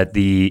things is that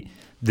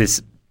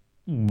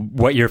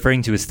what you're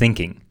referring to is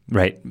thinking,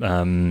 right?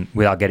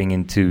 Without getting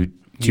into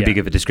too big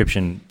of a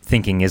description,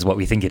 thinking is what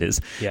we think it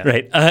is,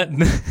 right?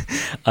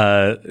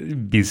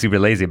 Be super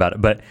lazy about it,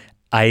 but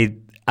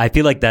I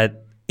feel like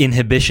that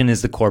inhibition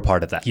is the core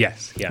part of that.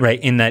 Yes. Yeah. Right.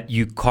 In that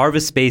you carve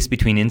a space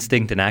between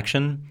instinct and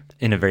action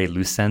in a very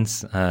loose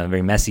sense,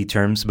 very messy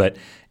terms, but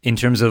in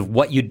terms of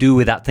what you do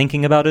without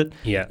thinking about it,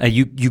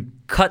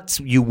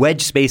 you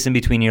wedge space in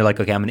between. You're like,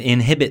 okay, I'm going to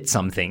inhibit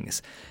some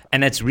things.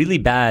 And that's really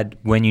bad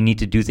when you need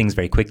to do things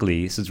very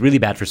quickly. So it's really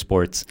bad for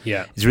sports.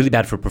 Yeah. It's really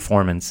bad for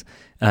performance.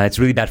 It's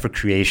really bad for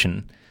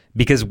creation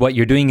because what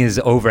you're doing is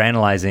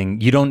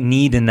overanalyzing. You don't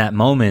need in that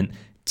moment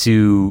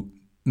to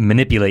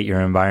manipulate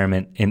your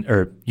environment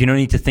or you don't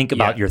need to think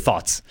about your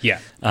thoughts.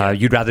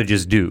 You'd rather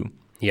just do.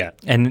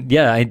 And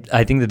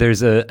I think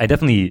that I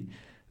definitely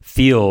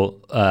feel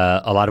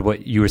a lot of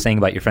what you were saying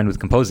about your friend with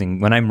composing.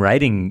 When I'm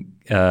writing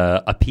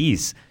a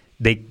piece,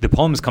 the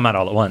poems come out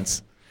all at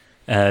once.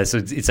 So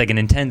it's like an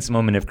intense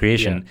moment of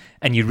creation,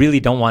 and you really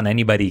don't want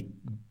anybody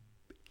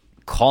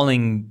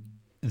calling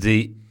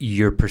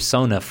your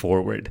persona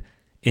forward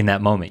in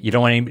that moment. You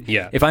don't want anybody.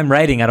 If I'm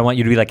writing, I don't want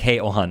you to be like, "Hey,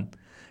 Ohan,"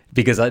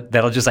 because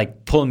that'll just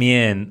like pull me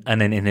in,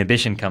 and then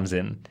inhibition comes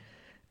in.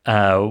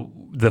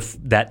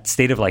 that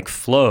state of like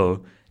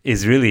flow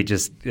is really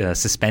just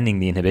suspending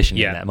the inhibition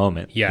in that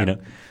moment. Yeah. You know?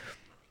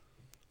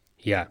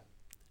 Yeah.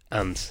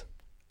 And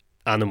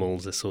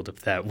animals are sort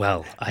of there.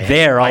 Well, all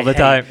the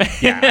time.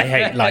 Yeah, I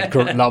hate like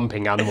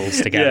lumping animals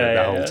together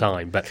the whole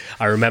time. But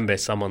I remember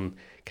someone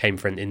came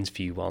for an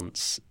interview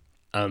once,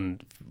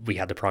 and we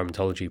had a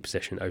primatology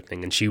position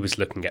opening, and she was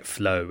looking at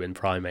flow in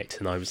primates,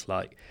 and I was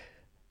like,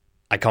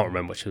 I can't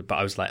remember what she was, but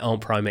I was like,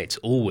 aren't primates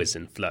always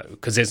in flow?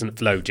 Because isn't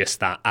flow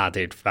just that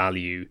added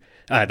value,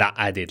 that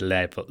added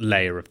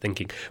layer of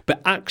thinking?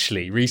 But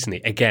actually,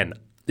 recently, again,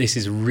 this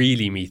is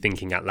really me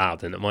thinking out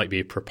loud, and it might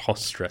be a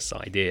preposterous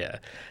idea.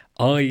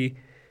 Or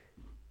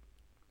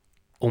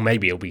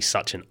maybe it'll be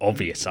such an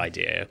obvious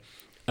idea.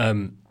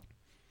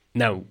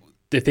 Now,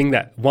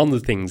 one of the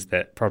things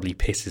that probably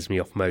pisses me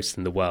off most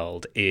in the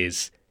world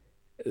is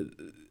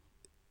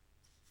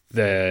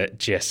the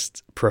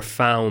just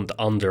profound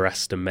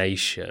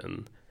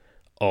underestimation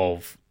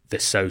of the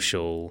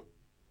social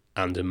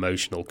and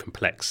emotional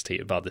complexity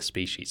of other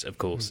species. Of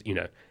course, you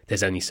know,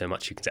 there's only so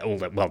much you can say.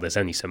 Well, there's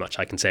only so much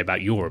I can say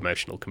about your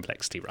emotional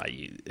complexity,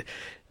 right?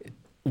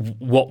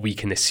 What we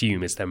can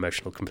assume is their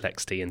emotional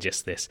complexity and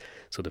just this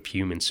sort of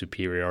human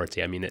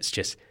superiority. I mean, it's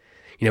just,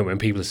 you know, when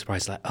people are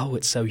surprised, like, oh,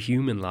 it's so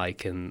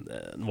human-like and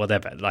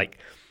whatever, like,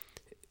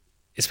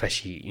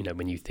 especially, you know,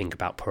 when you think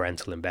about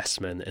parental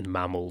investment in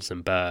mammals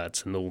and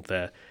birds and all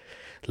the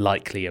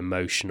likely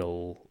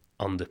emotional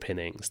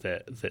underpinnings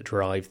that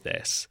drive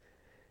this.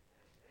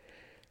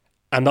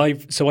 And I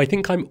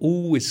think I'm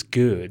always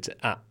good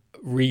at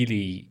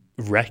really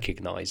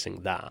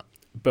recognizing that.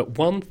 But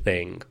one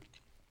thing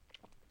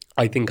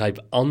I think I've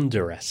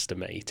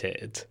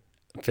underestimated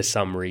for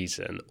some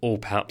reason, or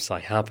perhaps I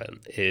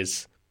haven't,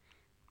 is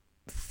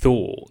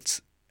thought.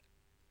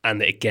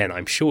 And again,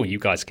 I'm sure you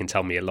guys can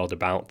tell me a lot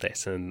about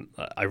this, and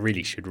I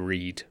really should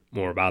read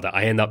more about it.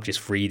 I end up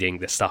just reading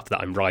the stuff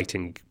that I'm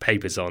writing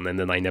papers on, and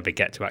then I never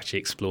get to actually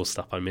explore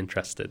stuff I'm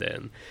interested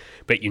in.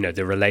 But, you know,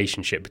 the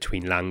relationship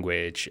between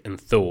language and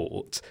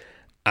thought.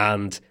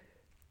 And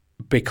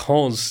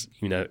because,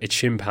 you know, a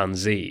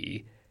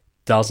chimpanzee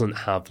doesn't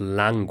have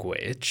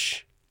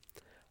language,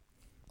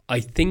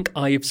 I think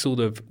I've sort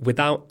of,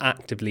 without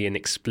actively and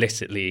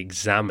explicitly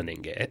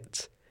examining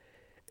it,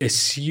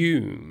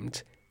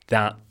 assumed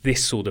that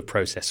this sort of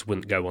process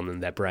wouldn't go on in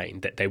their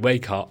brain, that they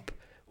wake up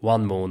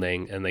one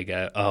morning and they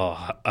go,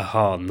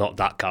 not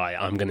that guy.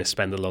 I'm going to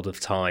spend a lot of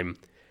time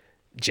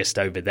just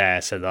over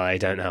there so that I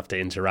don't have to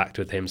interact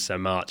with him so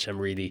much.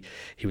 He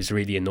was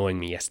really annoying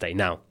me yesterday.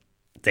 Now,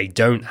 they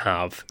don't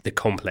have the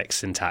complex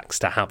syntax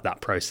to have that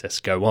process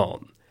go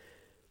on.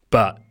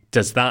 But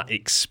does that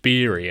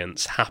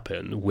experience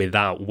happen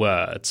without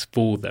words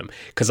for them?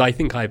 Because I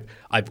think I've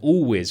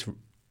always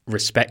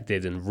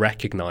respected and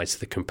recognized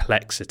the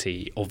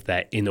complexity of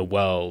their inner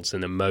worlds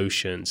and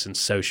emotions and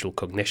social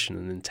cognition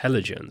and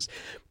intelligence.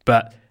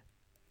 But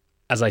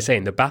as I say,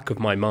 in the back of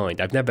my mind,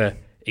 I've never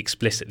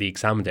explicitly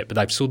examined it, but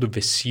I've sort of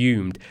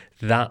assumed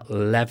that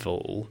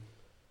level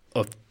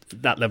of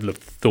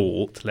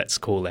thought, let's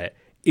call it,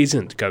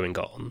 isn't going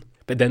on.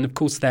 But then, of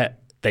course,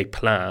 they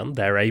plan,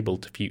 they're able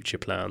to future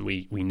plan.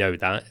 We know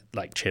that,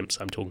 like chimps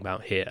I'm talking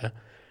about here.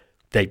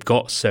 They've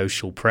got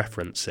social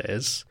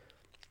preferences.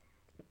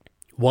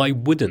 Why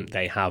wouldn't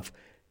they have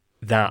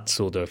that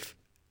sort of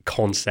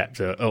concept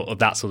or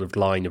that sort of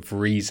line of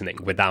reasoning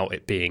without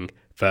it being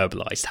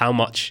verbalized? How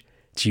much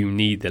do you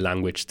need the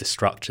language to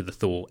structure the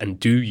thought? And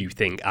do you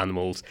think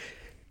animals,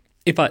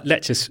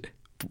 let's just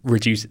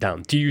reduce it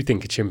down, do you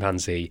think a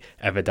chimpanzee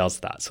ever does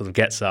that? Sort of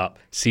gets up,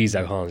 sees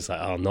Ohana, is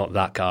like, oh, not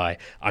that guy.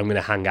 I'm going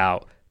to hang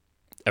out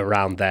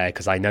around there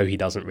because I know he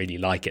doesn't really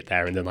like it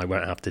there, and then I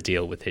won't have to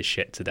deal with his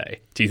shit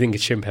today. Do you think a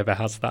chimp ever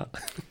has that?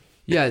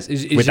 Yes,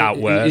 it's without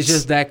words. It's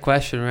just that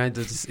question, right?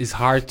 It's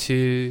hard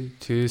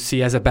to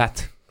see as a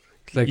bat.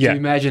 Like, to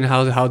imagine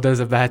how does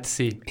a bat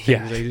see?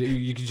 Yeah, like,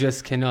 you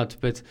just cannot.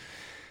 But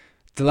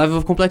the level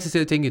of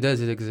complexity, I think it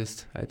does. It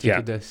exists. I think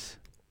it does.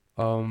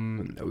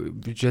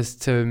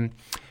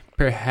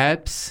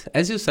 Perhaps,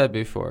 as you said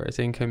before, I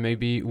think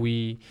maybe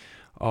we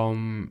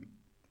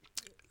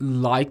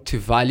like to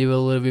value a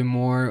little bit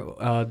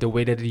more the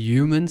way that the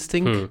humans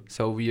think.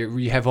 So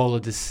we have all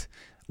of these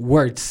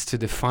words to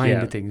define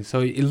the thing. So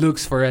it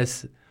looks for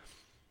us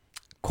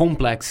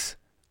complex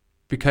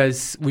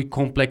because we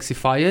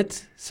complexify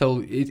it.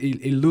 So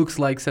it looks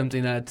like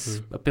something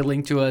that's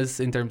appealing to us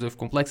in terms of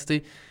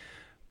complexity.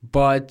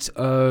 But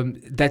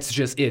that's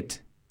just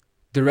it.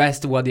 The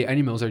rest of what the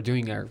animals are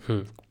doing are,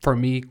 for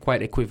me,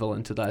 quite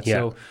equivalent to that.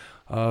 So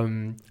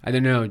I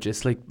don't know,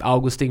 just like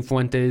Agustin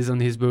Fuentes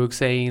on his book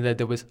saying that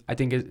there was, I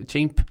think, a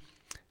chimp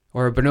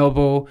or a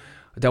bonobo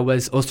that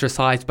was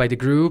ostracized by the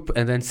group,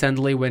 and then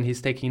suddenly when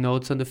he's taking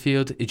notes on the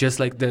field, it's just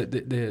like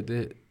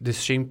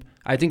this chimp,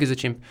 I think it's a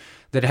chimp,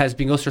 that has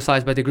been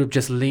ostracized by the group,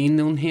 just leaned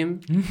on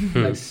him,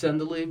 like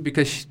suddenly,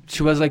 because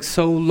she was like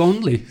so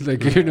lonely,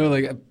 like, you know,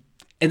 like,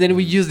 and then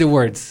we use the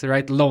words,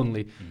 right?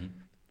 Lonely.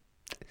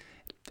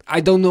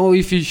 I don't know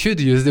if you should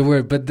use the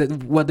word, but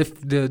what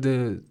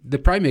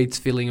the primate's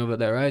feeling over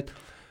there, right?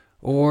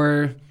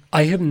 Or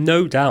I have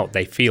no doubt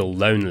they feel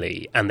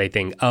lonely and they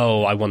think,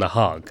 oh, I want a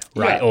hug,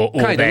 right? Yeah, or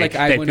kinda they, like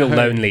I they wanna feel hug.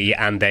 lonely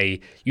and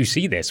you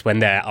see this when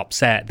they're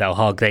upset, they'll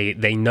hug.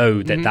 They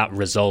know that that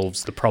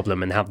resolves the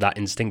problem and have that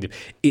instinctive.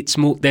 It's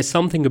more, there's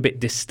something a bit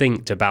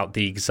distinct about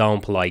the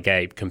example I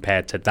gave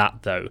compared to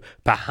that, though.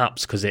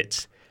 Perhaps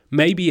because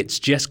maybe it's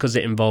just because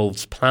it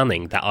involves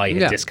planning that I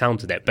had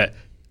discounted it, but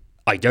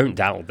I don't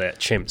doubt that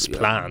chimps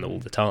plan all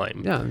the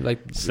time. yeah, like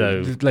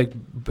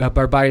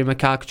barbarian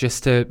macaque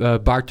just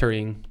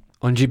bartering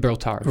on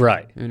Gibraltar,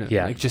 Right. You know,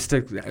 Yeah. like just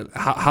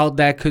how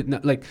that could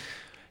not, like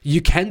you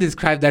can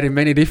describe that in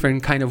many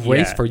different kind of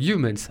ways Yeah. for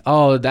humans.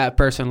 Oh, that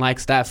person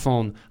likes that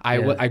phone.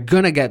 I'm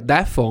gonna get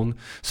that phone,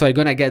 so I'm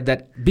gonna get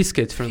that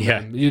biscuit from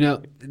them. You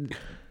know,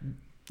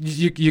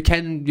 you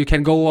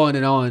can go on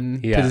and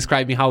on to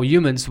describing how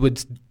humans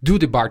would do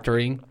the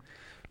bartering,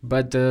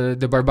 but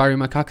the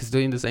barbarian macaque is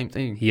doing the same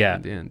thing. Yeah,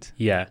 in the end.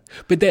 Yeah,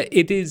 but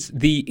it is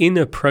the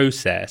inner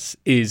process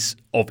is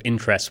of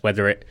interest.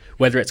 Whether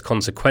it's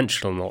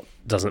consequential or not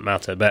doesn't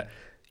matter. But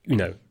you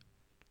know,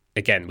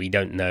 again, we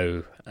don't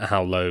know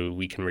how low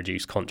we can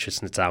reduce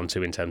consciousness down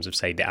to in terms of,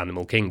 say, the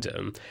animal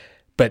kingdom.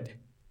 But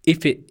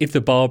if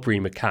the Barbary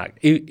macaque,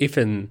 if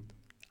an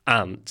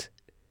ant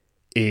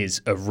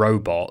is a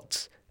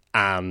robot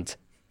and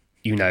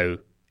you know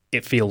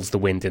it feels the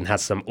wind and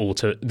has some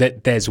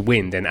there's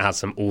wind and it has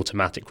some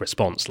automatic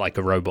response like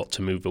a robot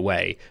to move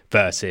away,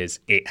 versus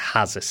it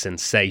has a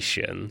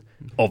sensation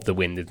of the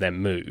wind and then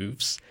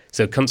moves.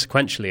 So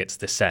consequentially it's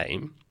the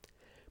same.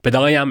 But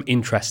I am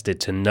interested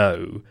to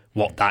know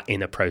what that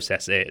inner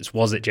process is.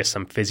 Was it just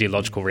some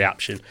physiological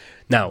reaction?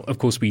 Now, of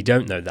course, we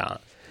don't know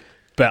that.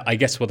 But I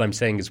guess what I'm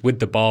saying is with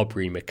the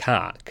Barbary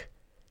macaque,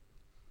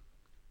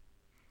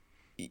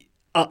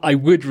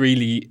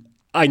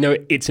 I know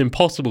it's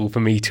impossible for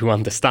me to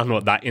understand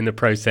what that inner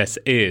process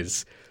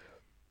is.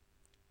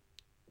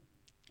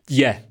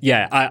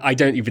 Yeah, I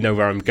don't even know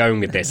where I'm going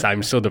with this.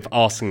 I'm sort of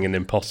asking an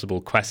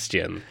impossible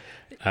question.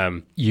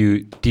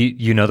 You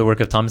know the work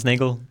of Thomas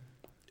Nagel?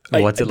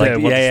 What's it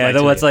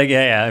like?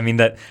 I mean,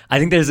 I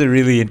think there's a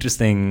really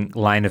interesting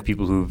line of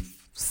people who've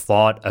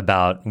thought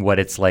about what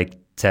it's like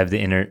to have the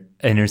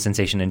inner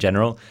sensation in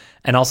general,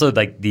 and also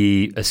like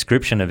the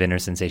ascription of inner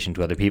sensation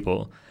to other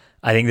people.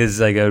 I think this is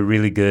like a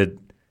really good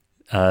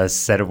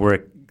set of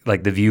work.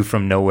 Like The View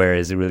from Nowhere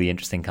is a really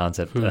interesting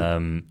concept.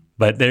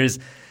 But there's,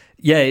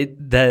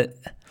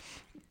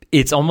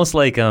 it's almost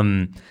like,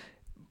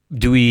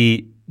 do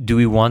we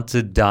want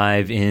to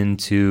dive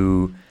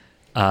into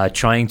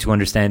trying to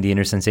understand the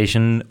inner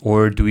sensation,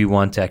 or do we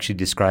want to actually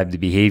describe the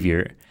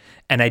behavior?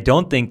 And I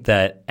don't think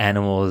that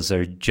animals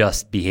are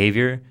just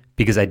behavior,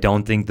 because I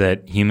don't think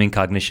that human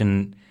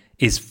cognition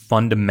is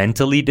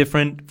fundamentally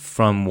different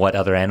from what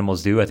other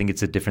animals do. I think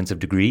it's a difference of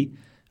degree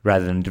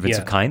rather than a difference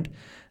of kind.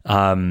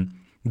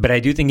 But I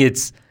do think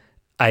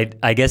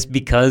I guess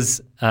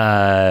because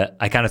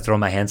I kind of throw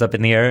my hands up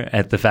in the air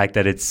at the fact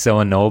that it's so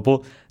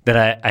unknowable,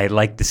 that I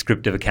like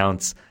descriptive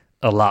accounts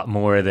a lot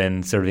more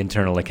than sort of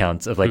internal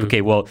accounts of like, okay,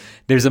 well,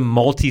 there's a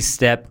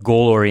multi-step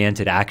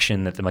goal-oriented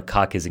action that the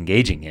macaque is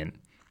engaging in,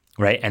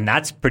 right? And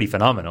that's pretty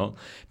phenomenal,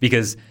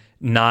 because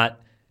not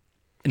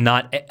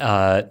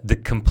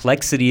the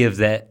complexity of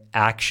the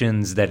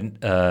actions that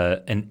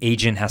an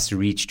agent has to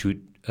reach to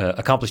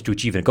accomplish to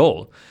achieve a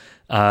goal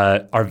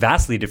are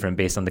vastly different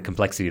based on the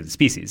complexity of the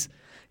species.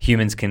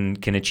 Humans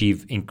can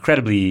achieve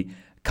incredibly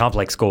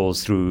complex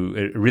goals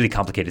through a really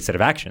complicated set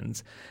of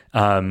actions,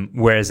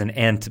 whereas an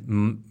ant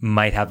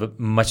might have a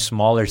much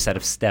smaller set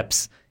of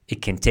steps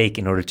it can take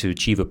in order to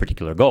achieve a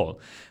particular goal.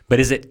 But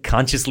is it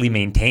consciously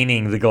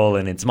maintaining the goal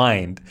in its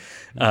mind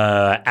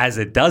as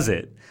it does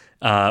it?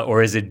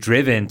 Or is it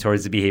driven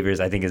towards the behaviors?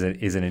 I think is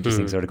an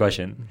interesting sort of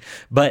question.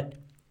 But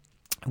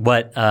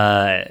what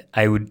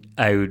I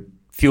would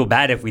feel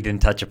bad if we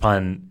didn't touch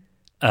upon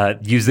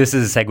use this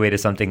as a segue to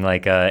something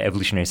like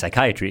evolutionary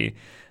psychiatry,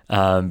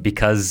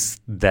 because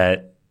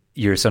that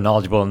you're so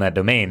knowledgeable in that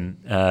domain,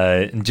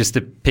 and just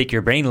to pick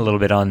your brain a little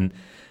bit on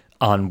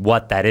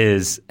what that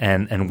is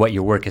and what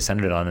your work is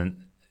centered on, and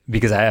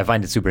because I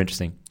find it super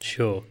interesting.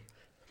 Sure.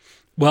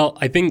 Well,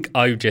 I think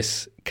I would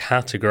just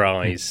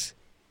categorize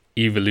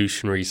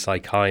evolutionary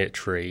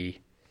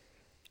psychiatry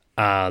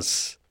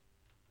as,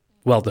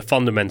 well, the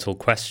fundamental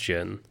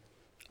question.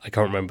 I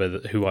can't remember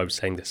who I was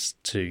saying this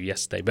to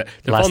yesterday, but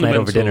the last night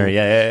fundamental over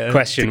dinner,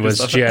 question was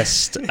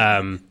just,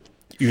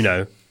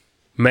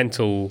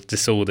 mental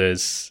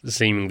disorders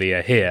seemingly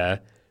are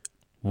here.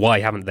 Why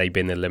haven't they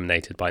been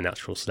eliminated by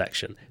natural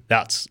selection?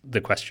 That's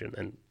the question.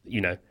 And,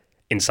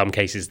 in some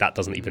cases that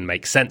doesn't even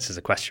make sense as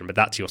a question, but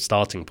that's your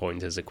starting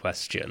point as a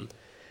question.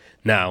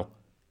 Now,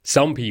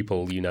 some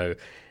people,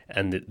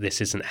 and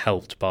this isn't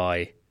helped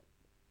by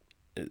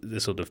the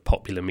sort of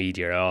popular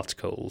media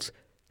articles,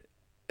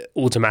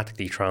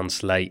 automatically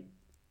translate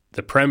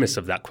the premise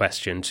of that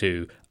question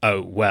to,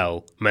 oh,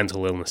 well,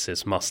 mental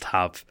illnesses must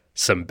have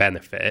some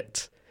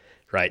benefit,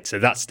 right? So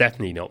that's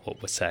definitely not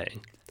what we're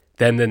saying.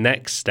 Then the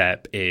next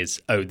step is,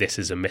 oh, this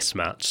is a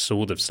mismatch,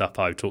 sort of stuff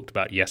I talked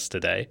about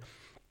yesterday.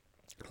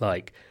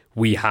 Like,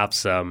 we have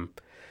some,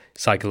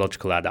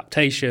 psychological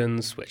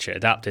adaptations, which are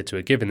adapted to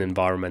a given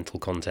environmental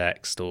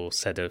context or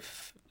set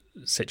of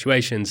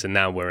situations, and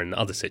now we're in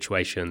other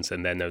situations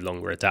and they're no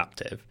longer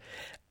adaptive.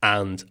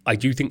 And I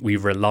do think we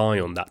rely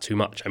on that too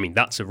much. I mean,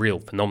 that's a real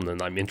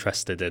phenomenon. I'm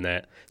interested in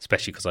it,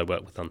 especially because I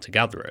work with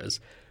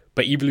hunter-gatherers.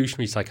 But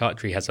evolutionary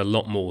psychiatry has a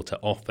lot more to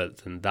offer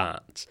than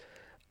that.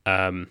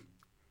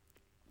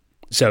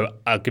 So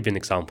I'll give you an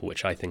example,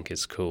 which I think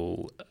is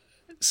cool.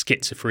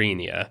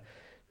 Schizophrenia,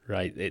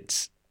 right?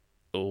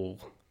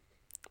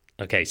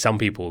 Some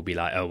people will be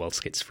like, oh, well,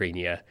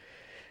 schizophrenia,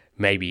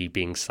 maybe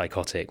being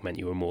psychotic meant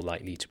you were more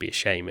likely to be a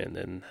shaman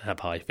and have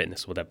high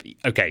fitness or whatever.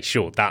 Okay,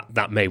 sure,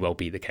 that may well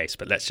be the case,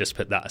 but let's just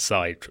put that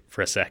aside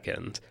for a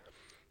second.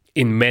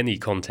 In many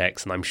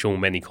contexts, and I'm sure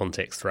many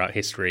contexts throughout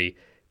history,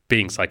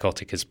 being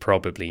psychotic is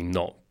probably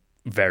not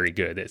very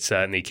good. It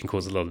certainly can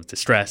cause a lot of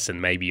distress,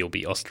 and maybe you'll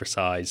be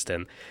ostracized.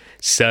 And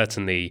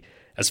certainly,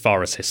 as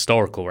far as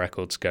historical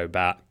records go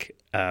back,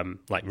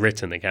 like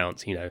written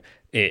accounts,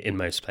 in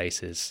most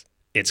places,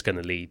 it's going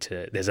to lead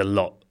to, there's a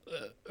lot,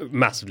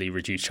 massively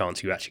reduced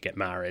chance you actually get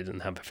married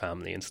and have a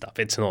family and stuff.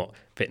 It's not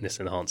fitness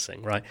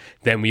enhancing, right?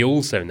 Then we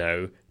also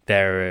know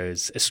there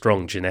is a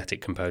strong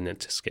genetic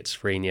component to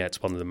schizophrenia.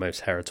 It's one of the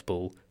most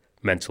heritable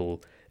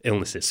mental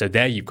illnesses. So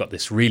there you've got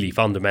this really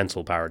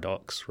fundamental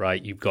paradox,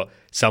 right? You've got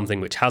something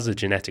which has a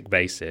genetic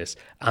basis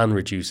and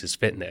reduces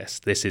fitness.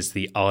 This is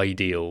the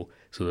ideal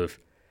sort of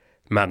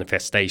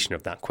manifestation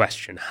of that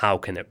question. How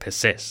can it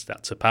persist?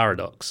 That's a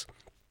paradox.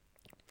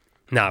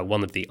 Now,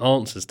 one of the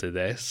answers to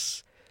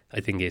this, I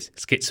think, is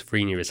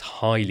schizophrenia is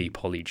highly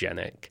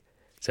polygenic.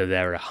 So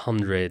there are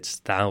hundreds,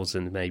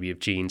 thousands maybe of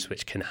genes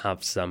which can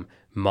have some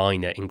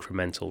minor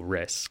incremental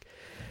risk,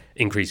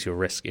 increase your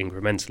risk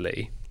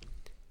incrementally.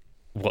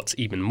 What's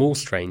even more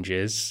strange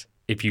is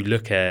if you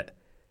look at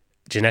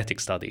genetic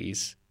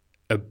studies,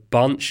 a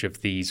bunch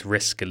of these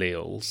risk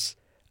alleles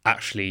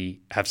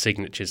actually have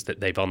signatures that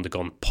they've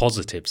undergone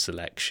positive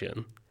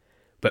selection.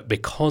 But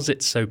because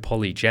it's so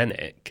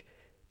polygenic,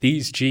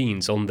 these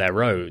genes on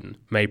their own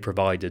may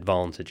provide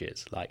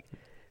advantages. Like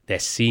there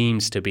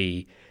seems to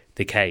be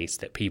the case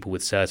that people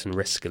with certain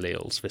risk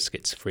alleles for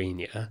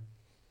schizophrenia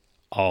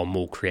are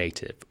more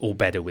creative or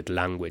better with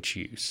language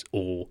use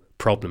or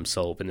problem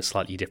solve in a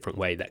slightly different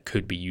way that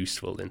could be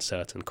useful in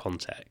certain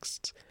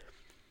contexts.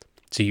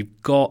 So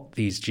you've got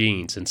these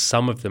genes, and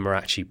some of them are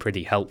actually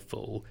pretty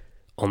helpful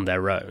on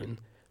their own.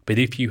 But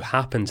if you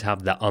happen to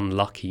have that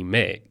unlucky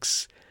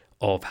mix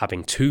of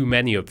having too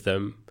many of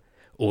them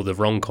or the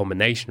wrong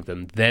combination of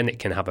them, then it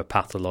can have a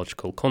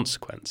pathological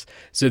consequence.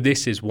 So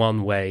this is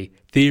one way.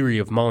 Theory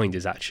of mind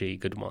is actually a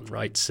good one,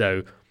 right?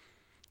 So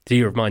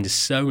theory of mind is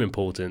so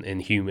important in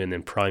human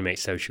and primate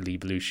social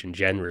evolution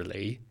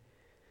generally.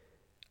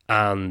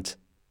 And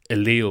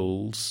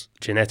alleles,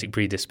 genetic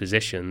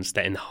predispositions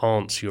that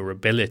enhance your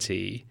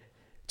ability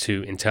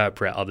to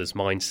interpret others'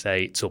 mind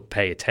states or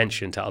pay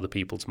attention to other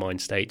people's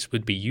mind states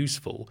would be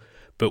useful.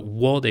 But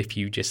what if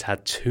you just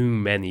had too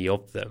many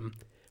of them?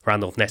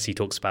 Randolph Nesse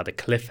talks about a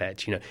cliff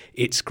edge.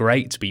 It's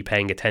great to be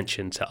paying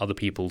attention to other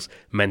people's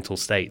mental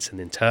states and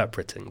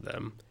interpreting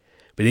them.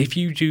 But if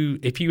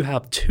you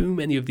have too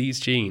many of these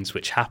genes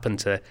which happen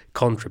to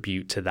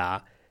contribute to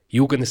that,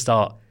 you're going to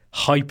start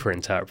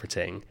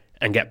hyper-interpreting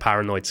and get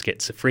paranoid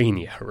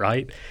schizophrenia,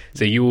 right?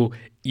 So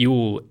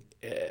you're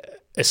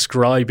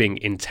ascribing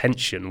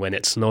intention when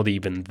it's not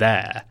even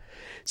there.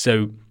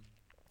 So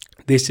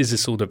this is a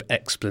sort of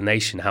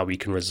explanation how we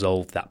can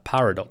resolve that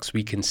paradox.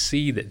 We can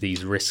see that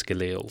these risk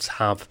alleles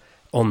have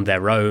on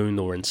their own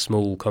or in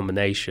small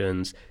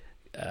combinations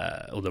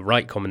or the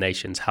right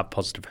combinations have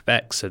positive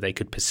effects, so they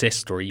could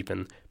persist or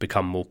even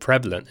become more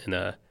prevalent in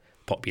a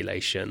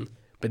population.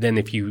 But then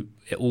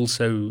it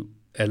also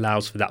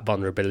allows for that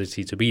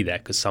vulnerability to be there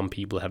because some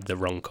people have the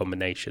wrong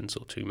combinations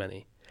or too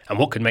many. And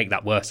what could make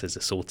that worse is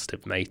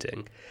assortative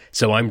mating.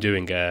 So I'm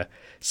doing a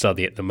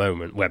study at the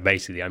moment where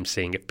basically I'm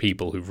seeing if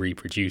people who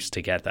reproduce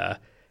together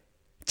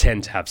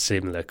tend to have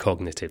similar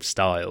cognitive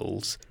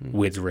styles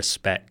with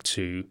respect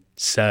to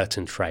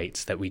certain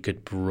traits that we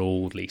could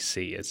broadly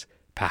see as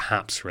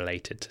perhaps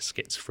related to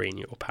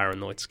schizophrenia or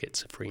paranoid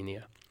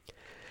schizophrenia.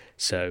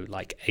 So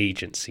like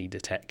agency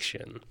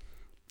detection,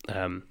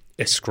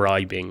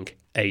 ascribing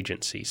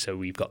agency. So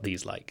we've got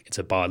these it's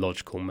a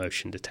biological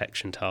motion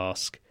detection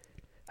task.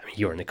 I mean,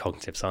 you're in a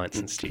cognitive science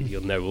institute,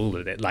 you'll know all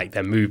of it. Like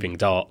they're moving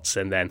dots,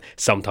 and then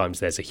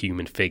sometimes there's a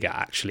human figure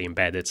actually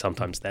embedded,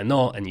 sometimes they're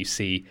not, and you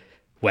see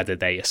whether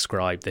they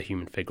ascribe the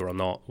human figure or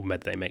not, or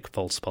whether they make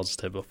false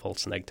positive or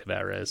false negative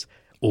errors.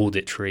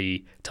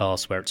 Auditory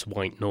tasks where it's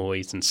white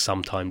noise, and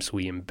sometimes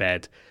we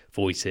embed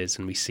voices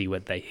and we see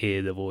whether they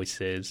hear the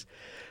voices.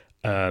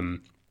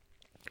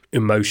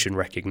 Emotion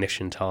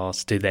recognition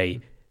tasks, do they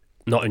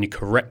not only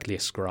correctly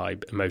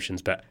ascribe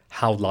emotions, but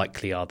how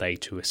likely are they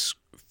to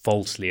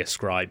falsely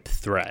ascribe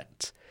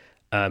threat?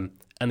 And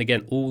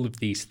again, all of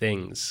these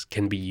things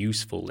can be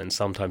useful, and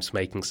sometimes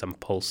making some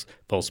false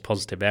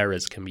positive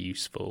errors can be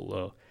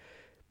useful.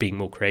 being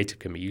more creative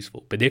can be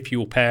useful. But if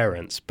your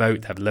parents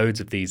both have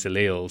loads of these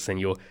alleles and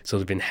you're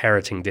sort of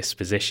inheriting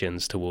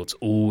dispositions towards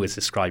always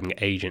ascribing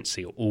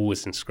agency or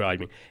always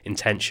ascribing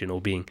intention or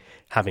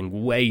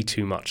having way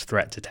too much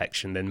threat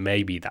detection, then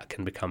maybe that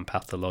can become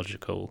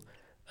pathological.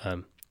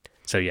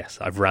 So yes,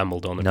 I've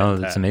rambled on a bit. No,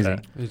 that's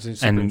amazing. It's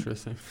super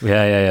interesting.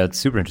 Yeah, it's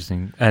super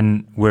interesting.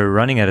 And we're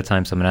running out of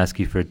time, so I'm going to ask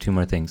you for two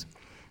more things.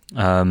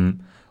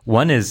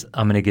 One is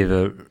I'm going to give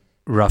a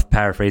rough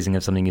paraphrasing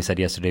of something you said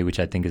yesterday, which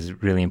I think is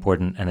really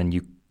important, and then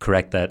you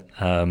correct that.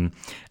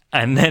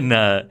 And then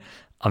I'm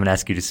going to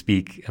ask you to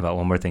speak about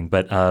one more thing.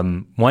 But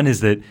one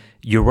is that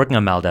you're working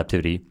on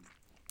maladaptivity,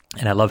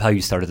 and I love how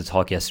you started the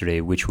talk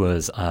yesterday, which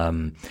was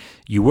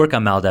you work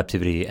on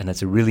maladaptivity, and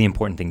that's a really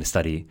important thing to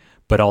study.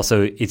 But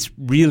also, it's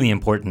really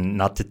important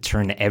not to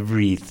turn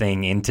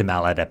everything into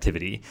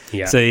maladaptivity.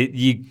 Yeah. So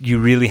you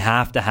really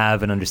have to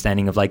have an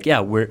understanding of like,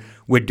 yeah,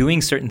 we're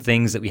doing certain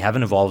things that we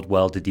haven't evolved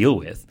well to deal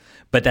with.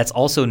 But that's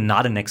also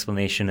not an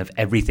explanation of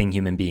everything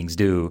human beings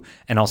do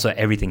and also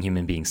everything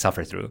human beings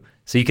suffer through.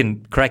 So you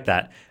can correct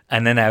that.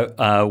 And then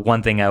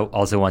one thing I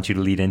also want you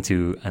to lead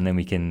into, and then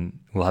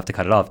we'll have to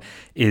cut it off,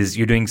 is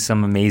you're doing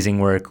some amazing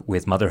work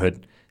with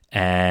motherhood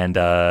and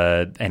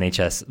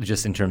NHS,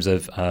 just in terms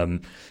of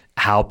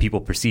how people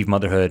perceive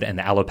motherhood and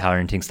the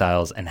alloparenting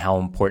styles and how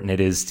important it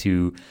is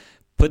to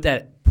put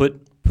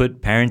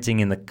parenting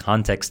in the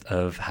context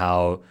of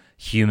how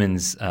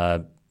humans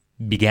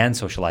began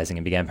socializing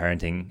and began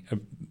parenting,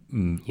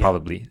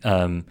 probably.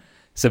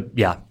 So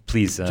yeah,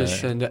 please.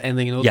 Just the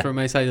ending note from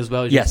my side as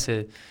well. Just,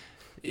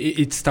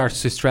 it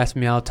starts to stress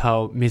me out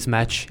how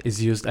mismatch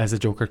is used as a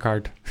joker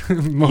card.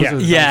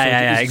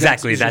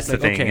 Exactly. That's the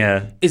thing.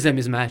 Okay, is a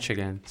mismatch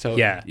again. So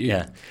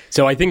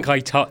So I think I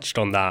touched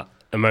on that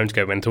a moment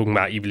ago when talking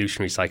about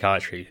evolutionary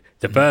psychiatry.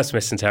 The first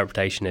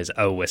misinterpretation is,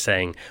 we're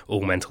saying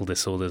all mental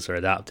disorders are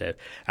adaptive.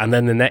 And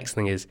then the next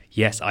thing is,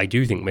 yes, I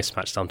do think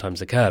mismatch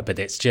sometimes occur, but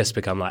it's just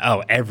become like,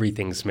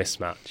 everything's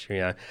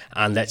mismatch,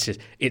 and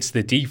it's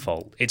the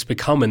default. It's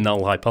become a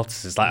null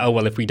hypothesis.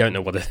 Like, if we don't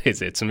know what it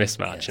is, it's a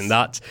mismatch. Yes. And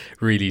that's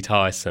really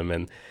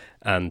tiresome.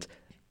 And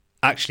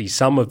actually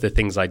some of the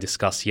things I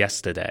discussed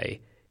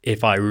yesterday,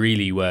 if I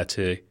really were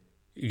to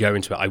go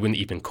into it, I wouldn't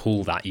even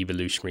call that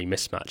evolutionary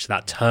mismatch.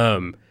 That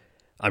term,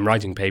 I'm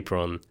writing a paper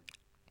on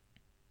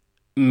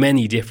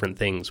many different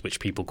things which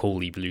people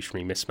call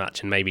evolutionary mismatch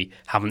and maybe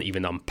haven't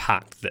even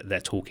unpacked that they're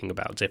talking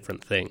about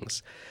different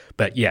things.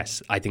 But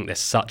yes, I think there's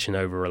such an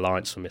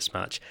over-reliance on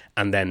mismatch,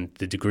 and then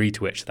the degree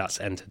to which that's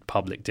entered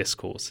public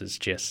discourse is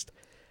just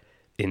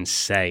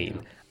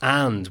insane.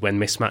 And when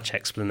mismatch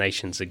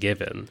explanations are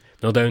given,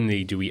 not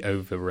only do we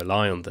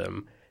over-rely on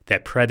them, they're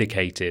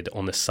predicated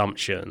on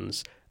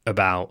assumptions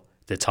about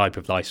the type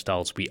of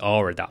lifestyles we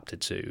are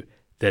adapted to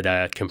that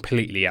are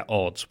completely at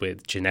odds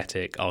with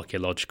genetic,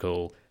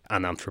 archaeological,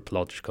 and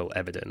anthropological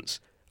evidence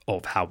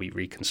of how we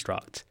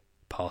reconstruct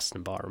past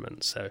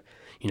environments. So,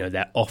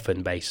 they're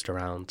often based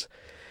around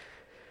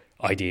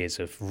ideas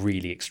of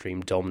really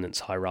extreme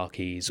dominance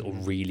hierarchies or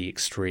really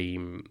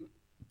extreme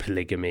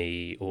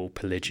polygamy or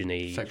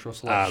polygyny, sexual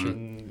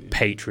selection,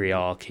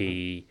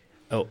 patriarchy,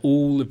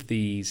 all of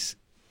these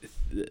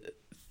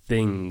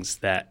things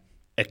that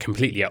are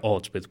completely at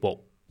odds with what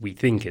we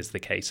think is the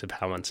case of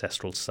how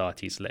ancestral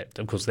societies lived.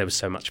 Of course, there was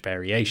so much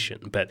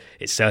variation, but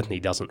it certainly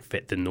doesn't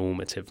fit the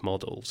normative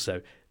model.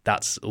 So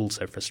that's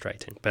also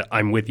frustrating. But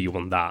I'm with you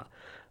on that.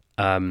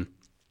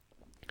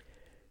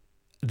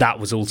 That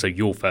was also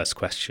your first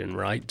question,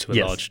 right? To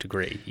a large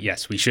degree.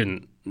 Yes, we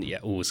shouldn't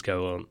always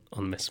go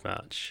on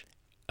mismatch.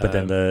 But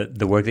then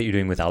the work that you're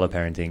doing with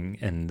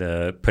alloparenting and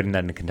putting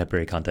that in a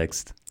contemporary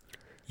context.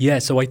 Yeah,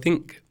 so I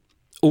think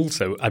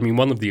also,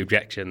 one of the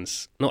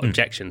objections, not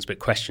objections, but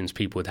questions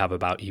people would have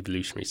about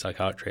evolutionary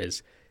psychiatry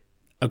is,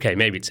 okay,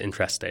 maybe it's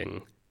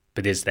interesting,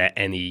 but is there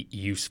any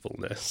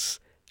usefulness?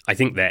 I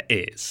think there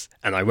is,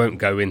 and I won't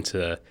go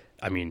into,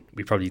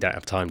 we probably don't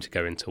have time to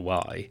go into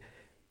why,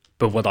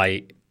 but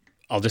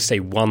I'll just say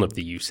one of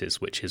the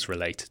uses which is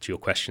related to your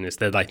question is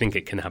that I think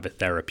it can have a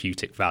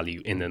therapeutic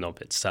value in and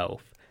of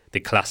itself. The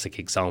classic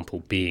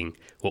example being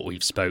what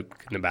we've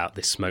spoken about,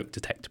 this smoke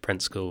detector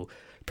principle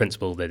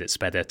that it's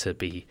better to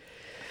be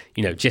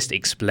just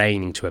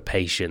explaining to a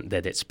patient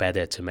that it's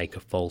better to make a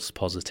false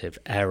positive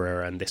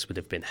error, and this would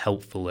have been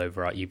helpful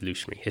over our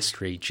evolutionary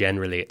history.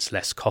 Generally, it's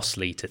less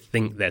costly to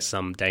think there's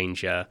some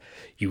danger.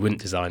 You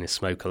wouldn't design a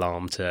smoke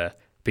alarm to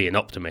be an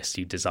optimist.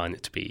 You design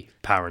it to be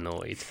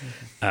paranoid.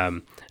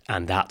 And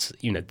that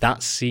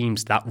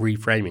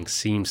reframing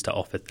seems to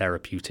offer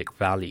therapeutic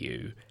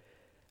value.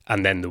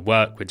 And then the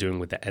work we're doing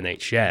with the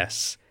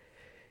NHS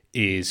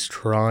is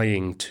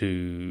trying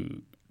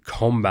to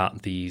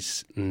combat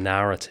these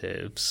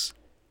narratives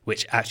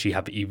which actually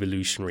have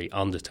evolutionary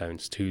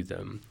undertones to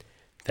them,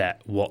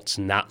 that what's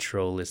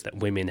natural is that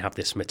women have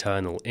this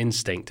maternal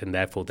instinct and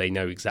therefore they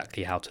know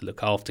exactly how to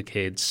look after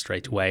kids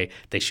straight away.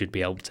 They should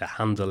be able to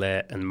handle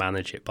it and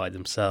manage it by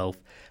themselves.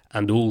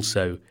 And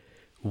also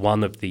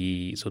one of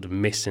the sort of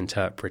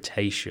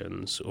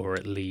misinterpretations or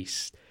at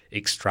least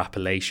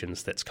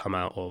extrapolations that's come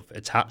out of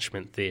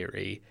attachment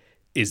theory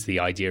is the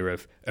idea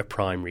of a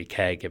primary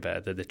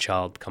caregiver, that the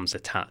child becomes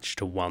attached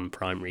to one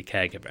primary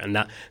caregiver. And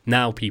that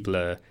now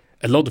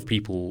a lot of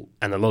people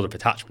and a lot of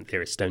attachment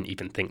theorists don't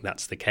even think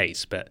that's the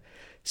case, but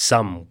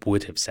some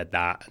would have said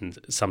that, and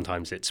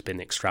sometimes it's been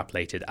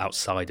extrapolated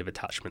outside of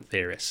attachment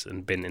theorists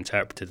and been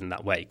interpreted in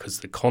that way, because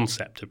the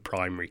concept of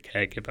primary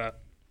caregiver,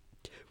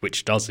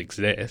 which does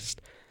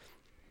exist,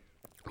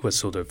 was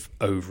sort of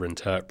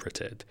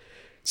overinterpreted.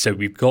 So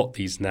we've got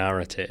these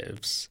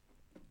narratives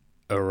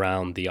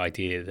around the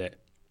idea that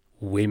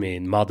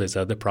women, mothers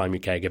are the primary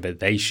caregiver.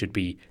 They should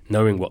be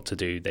knowing what to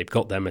do. They've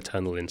got their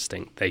maternal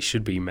instinct. They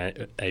should be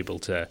able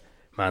to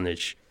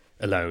manage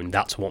alone.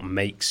 That's what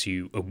makes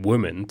you a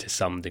woman to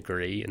some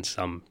degree. In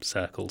some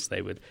circles,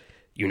 they would,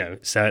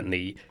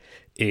 certainly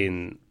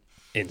in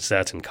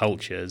certain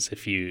cultures,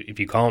 if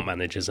you can't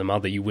manage as a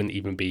mother, you wouldn't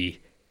even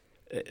be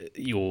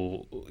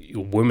your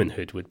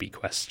womanhood would be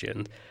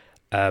questioned.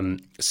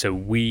 So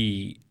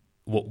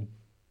what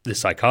the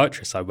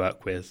psychiatrists I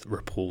work with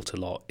report a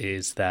lot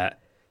is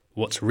that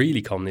what's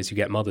really common is you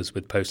get mothers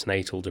with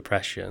postnatal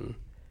depression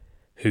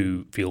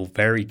who feel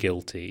very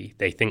guilty.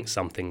 They think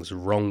something's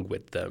wrong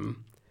with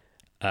them.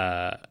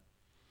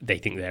 They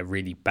think they're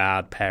really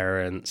bad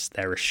parents.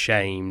 They're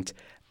ashamed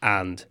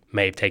and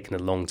may have taken a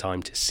long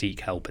time to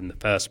seek help in the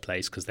first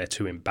place because they're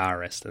too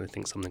embarrassed and they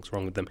think something's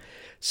wrong with them.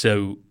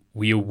 So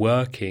we are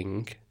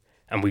working,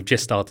 and we've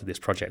just started this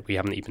project. We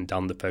haven't even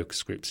done the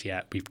focus groups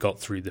yet. We've got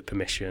through the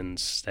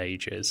permissions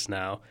stages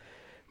now,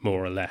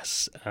 more or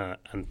less,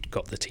 and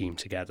got the team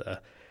together.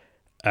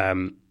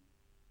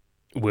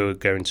 We're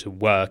going to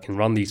work and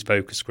run these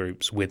focus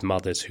groups with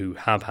mothers who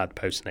have had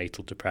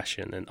postnatal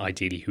depression and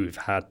ideally who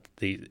have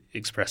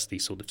expressed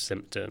these sort of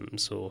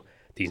symptoms or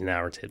these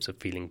narratives of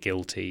feeling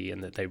guilty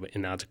and that they were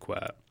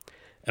inadequate.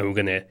 And we're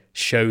going to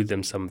show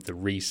them some of the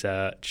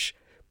research,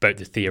 both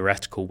the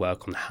theoretical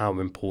work on how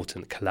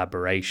important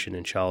collaboration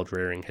in child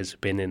rearing has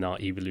been in our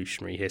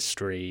evolutionary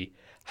history,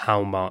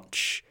 how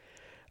much,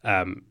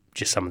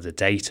 just some of the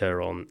data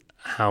on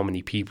how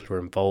many people are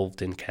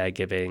involved in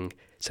caregiving,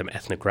 some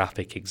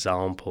ethnographic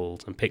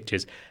examples and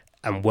pictures,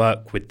 and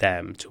work with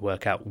them to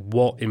work out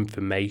what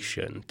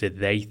information do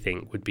they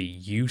think would be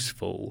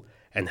useful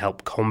and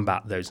help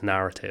combat those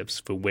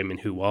narratives for women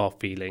who are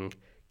feeling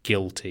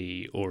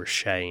guilty or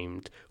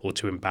ashamed or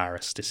too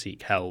embarrassed to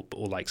seek help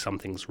or like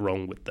something's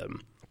wrong with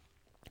them,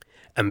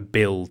 and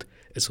build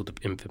a sort of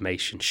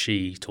information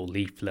sheet or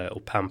leaflet or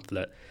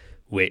pamphlet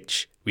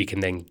which we can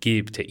then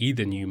give to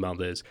either new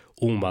mothers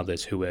or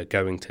mothers who are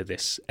going to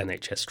this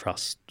NHS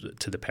Trust,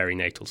 to the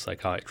perinatal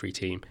psychiatry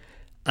team.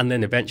 And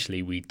then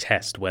eventually we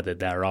test whether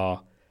there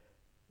are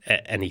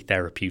any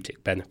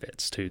therapeutic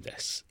benefits to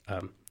this.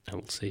 And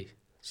we'll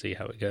see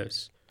how it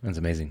goes. That's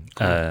amazing.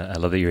 Cool. I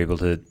love that you're able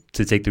to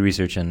take the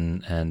research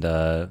and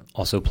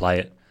also apply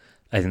it.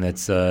 I think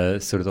that's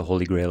sort of the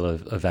holy grail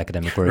of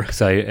academic work.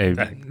 So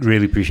I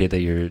really appreciate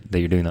that you're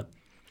doing that.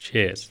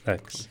 Cheers.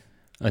 Thanks.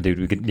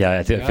 Dude, we could. Yeah,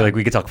 I feel like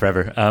we could talk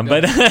forever.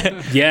 But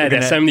yeah,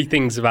 there's so many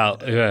things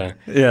about. I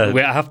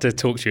have to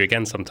talk to you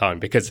again sometime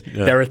because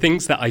there are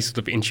things that I sort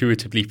of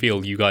intuitively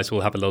feel you guys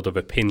will have a lot of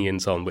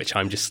opinions on, which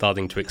I'm just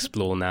starting to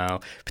explore now.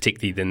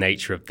 Particularly the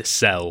nature of the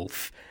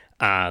self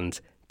and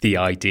the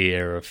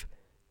idea of,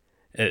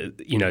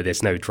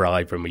 there's no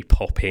drive when we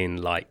pop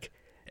in. Like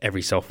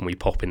every so often we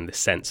pop in the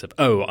sense of,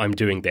 oh, I'm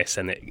doing this,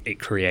 and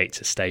it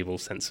creates a stable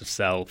sense of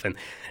self. And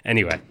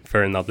anyway,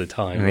 for another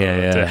time.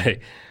 Yeah.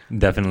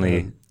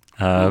 Definitely.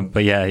 But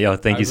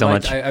thank you so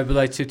much. I would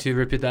like to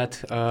repeat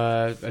that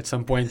at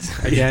some point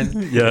again.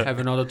 Have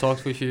another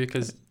talk with you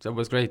because that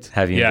was great.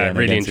 I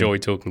really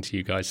enjoyed talking to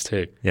you guys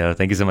too. Yeah,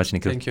 thank you so much,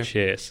 Nico. Thank you.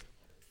 Cheers.